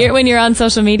when you're on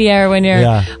social media, or when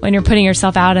you're putting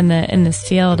yourself out in this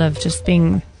field of just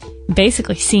being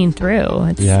basically seen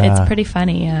through. It's pretty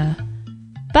funny.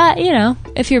 But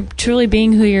if you're truly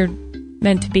being who you're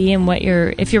meant to be, and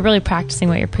if you're really practicing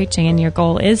what you're preaching, and your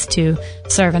goal is to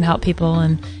serve and help people,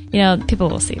 and people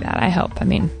will see that, I hope. I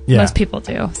mean, most people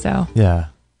do. So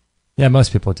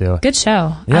most people do. Good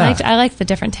show. Yeah. I liked the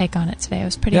different take on it today. It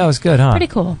was pretty. Yeah, it was good, huh? Pretty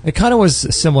cool. It kind of was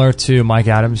similar to Mike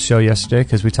Adams' show yesterday,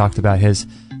 because we talked about his,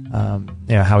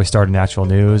 how he started Natural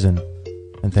News and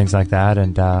things like that,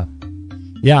 and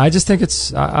I just think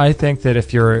I think that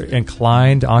if you're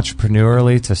inclined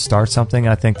entrepreneurially to start something,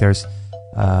 I think there's,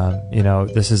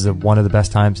 this is one of the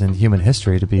best times in human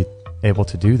history to be able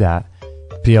to do that,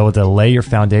 be able to lay your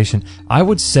foundation. I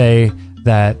would say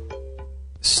that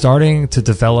starting to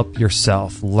develop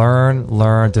yourself,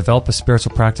 learn, develop a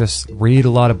spiritual practice, read a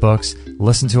lot of books,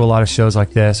 listen to a lot of shows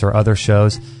like this or other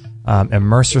shows,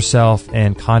 immerse yourself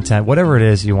in content, whatever it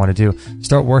is you want to do.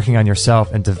 Start working on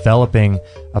yourself and developing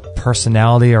a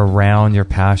personality around your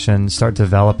passion. Start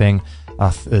developing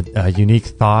unique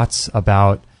thoughts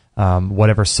about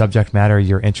whatever subject matter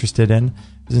you're interested in,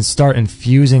 and start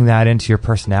infusing that into your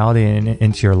personality and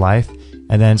into your life,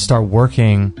 and then start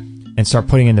working and start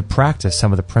putting into practice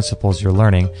some of the principles you're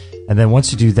learning. And then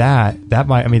once you do that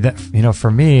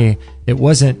for me, it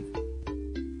wasn't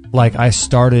like I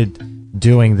started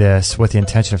doing this with the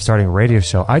intention of starting a radio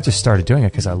show. I just started doing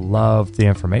it because I loved the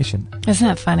information. Isn't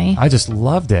that funny? I just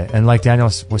loved it. And like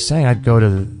Daniel was saying, I'd go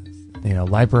to the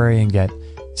library and get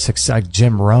like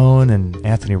Jim Rohn and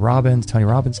Tony Robbins,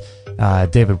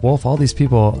 David Wolf, all these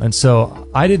people. And so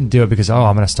I didn't do it because,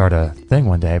 I'm going to start a thing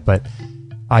one day, but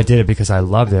I did it because I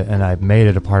loved it and I made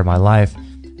it a part of my life.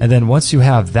 And then once you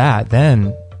have that,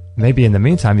 then maybe in the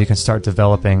meantime, you can start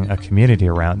developing a community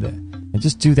around it. And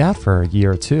just do that for a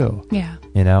year or two. Yeah.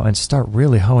 And start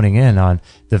really honing in on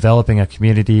developing a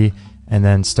community, and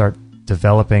then start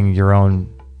developing your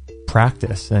own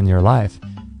practice in your life.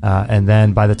 And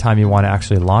then by the time you want to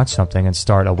actually launch something and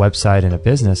start a website and a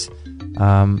business,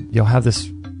 you'll have this.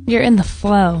 You're in the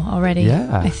flow already.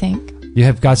 Yeah. I think. You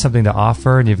have got something to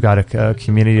offer, and you've got a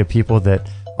community of people that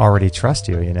already trust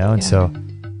you, And so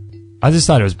I just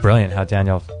thought it was brilliant how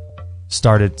Daniel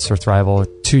started Surthrival,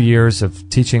 2 years of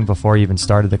teaching before he even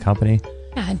started the company.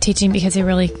 Yeah, and teaching because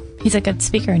he's a good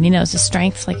speaker and he knows his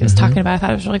strengths. Like he was talking about, I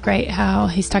thought it was really great how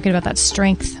he's talking about that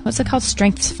strength. What's it called?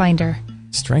 Strengths Finder.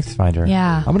 Strength Finder.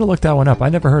 Yeah. I'm going to look that one up. I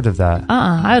never heard of that.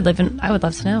 I would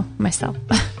love to know myself.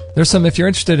 There's some, if you're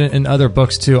interested in other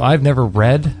books too, I've never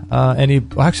read any.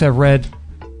 Actually, I've read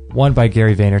one by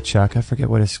Gary Vaynerchuk. I forget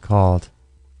what it's called.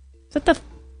 Is that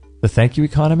The Thank You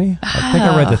Economy? I think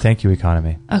I read The Thank You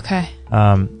Economy. Okay.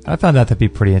 I found that to be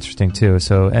pretty interesting too.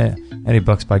 So any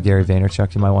books by Gary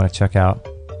Vaynerchuk you might want to check out.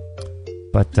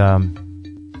 But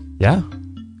yeah.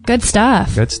 Good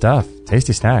stuff. Good stuff.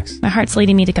 Tasty snacks. My heart's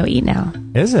leading me to go eat now.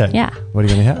 Is it? Yeah. What are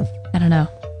you going to have? I don't know.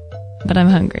 But I'm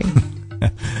hungry.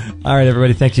 All right,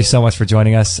 everybody. Thank you so much for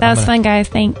joining us. That was fun, guys.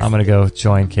 Thanks. I'm going to go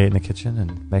join Kate in the kitchen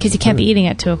and make because you can't be eating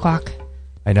at 2:00.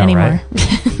 I know, anymore.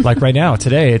 Right? Like right now,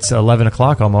 today, it's 11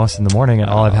 o'clock almost in the morning, and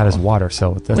all I've had is water.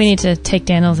 So we need to take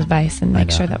Daniel's advice and make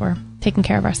sure that we're taking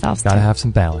care of ourselves. Got to have some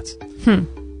balance.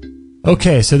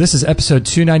 Okay, so this is episode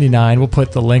 299. We'll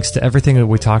put the links to everything that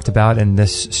we talked about in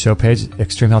this show page,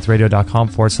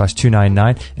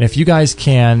 extremehealthradio.com/299. And if you guys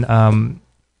can,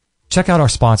 check out our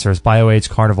sponsors, BioAge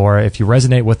Carnivora. If you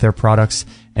resonate with their products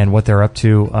and what they're up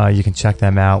to, you can check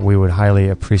them out. We would highly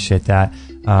appreciate that.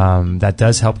 That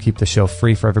does help keep the show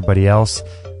free for everybody else.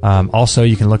 Also,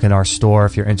 you can look in our store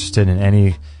if you're interested in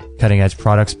any cutting-edge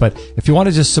products. But if you want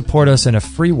to just support us in a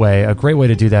free way, a great way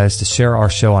to do that is to share our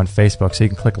show on Facebook. So you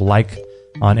can click like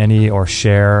on any or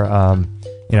share,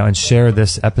 and share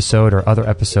this episode or other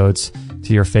episodes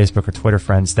to your Facebook or Twitter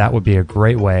friends. That would be a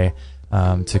great way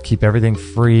to keep everything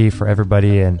free for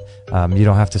everybody, and you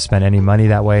don't have to spend any money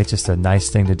that way. It's just a nice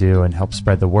thing to do and help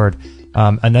spread the word.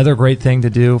 Another great thing to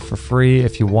do for free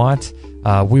if you want,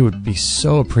 we would be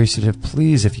so appreciative.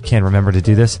 Please, if you can, remember to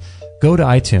do this. Go to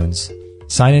iTunes,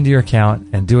 sign into your account,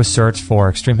 and do a search for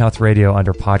Extreme Health Radio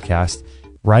under podcast.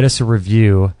 Write us a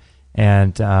review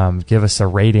and give us a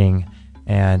rating,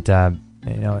 and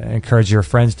encourage your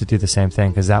friends to do the same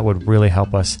thing, because that would really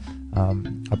help us.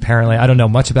 Apparently, I don't know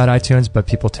much about iTunes, but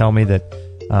people tell me that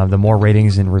the more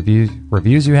ratings and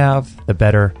reviews you have, the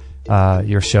better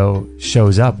your show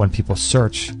shows up when people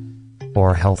search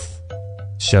for health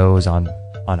shows on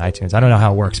iTunes. I don't know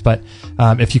how it works, but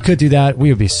if you could do that, we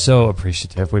would be so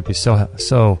appreciative. We'd be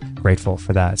so grateful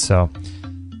for that. So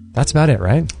that's about it,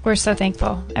 right? We're so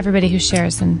thankful. Everybody who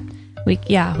shares, and we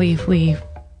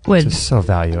would just so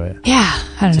value it. Yeah,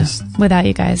 I don't know. Without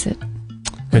you guys, it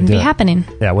wouldn't be happening.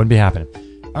 Yeah, it wouldn't be happening.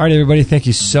 All right, everybody, thank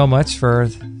you so much for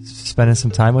spending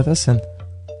some time with us, and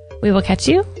we will catch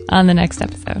you on the next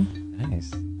episode.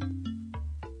 Nice.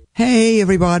 Hey,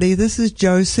 everybody, this is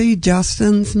Josie,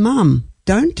 Justin's mum.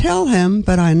 Don't tell him,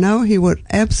 but I know he would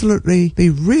absolutely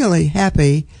be really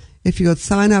happy if you would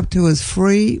sign up to his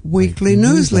free weekly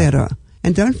newsletter.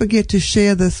 And don't forget to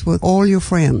share this with all your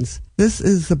friends. This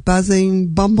is the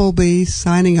buzzing bumblebee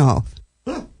signing off.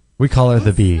 We call her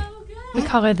the bee. We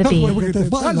call her the bee.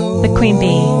 The queen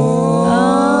bee.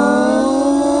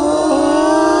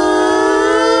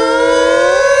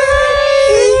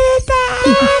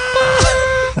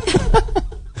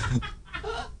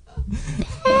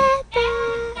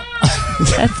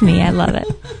 That's me. I love it.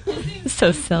 It's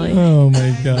so silly. Oh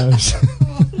my gosh.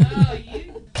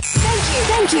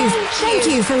 Thank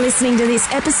you for listening to this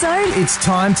episode. It's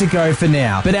time to go for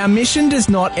now, but our mission does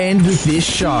not end with this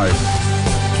show.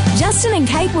 Justin and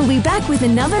Kate will be back with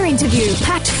another interview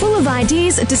packed full of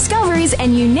ideas, discoveries,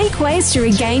 and unique ways to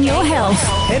regain your health.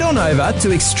 Head on over to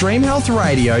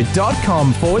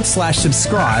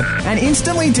extremehealthradio.com/subscribe and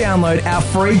instantly download our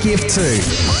free gift too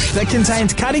that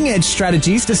contains cutting-edge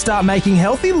strategies to start making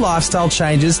healthy lifestyle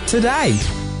changes today.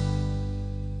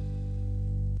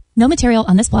 No material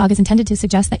on this blog is intended to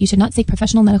suggest that you should not seek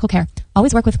professional medical care.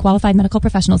 Always work with qualified medical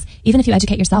professionals, even if you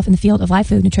educate yourself in the field of live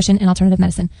food, nutrition, and alternative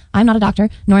medicine. I'm not a doctor,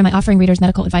 nor am I offering readers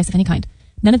medical advice of any kind.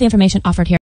 None of the information offered here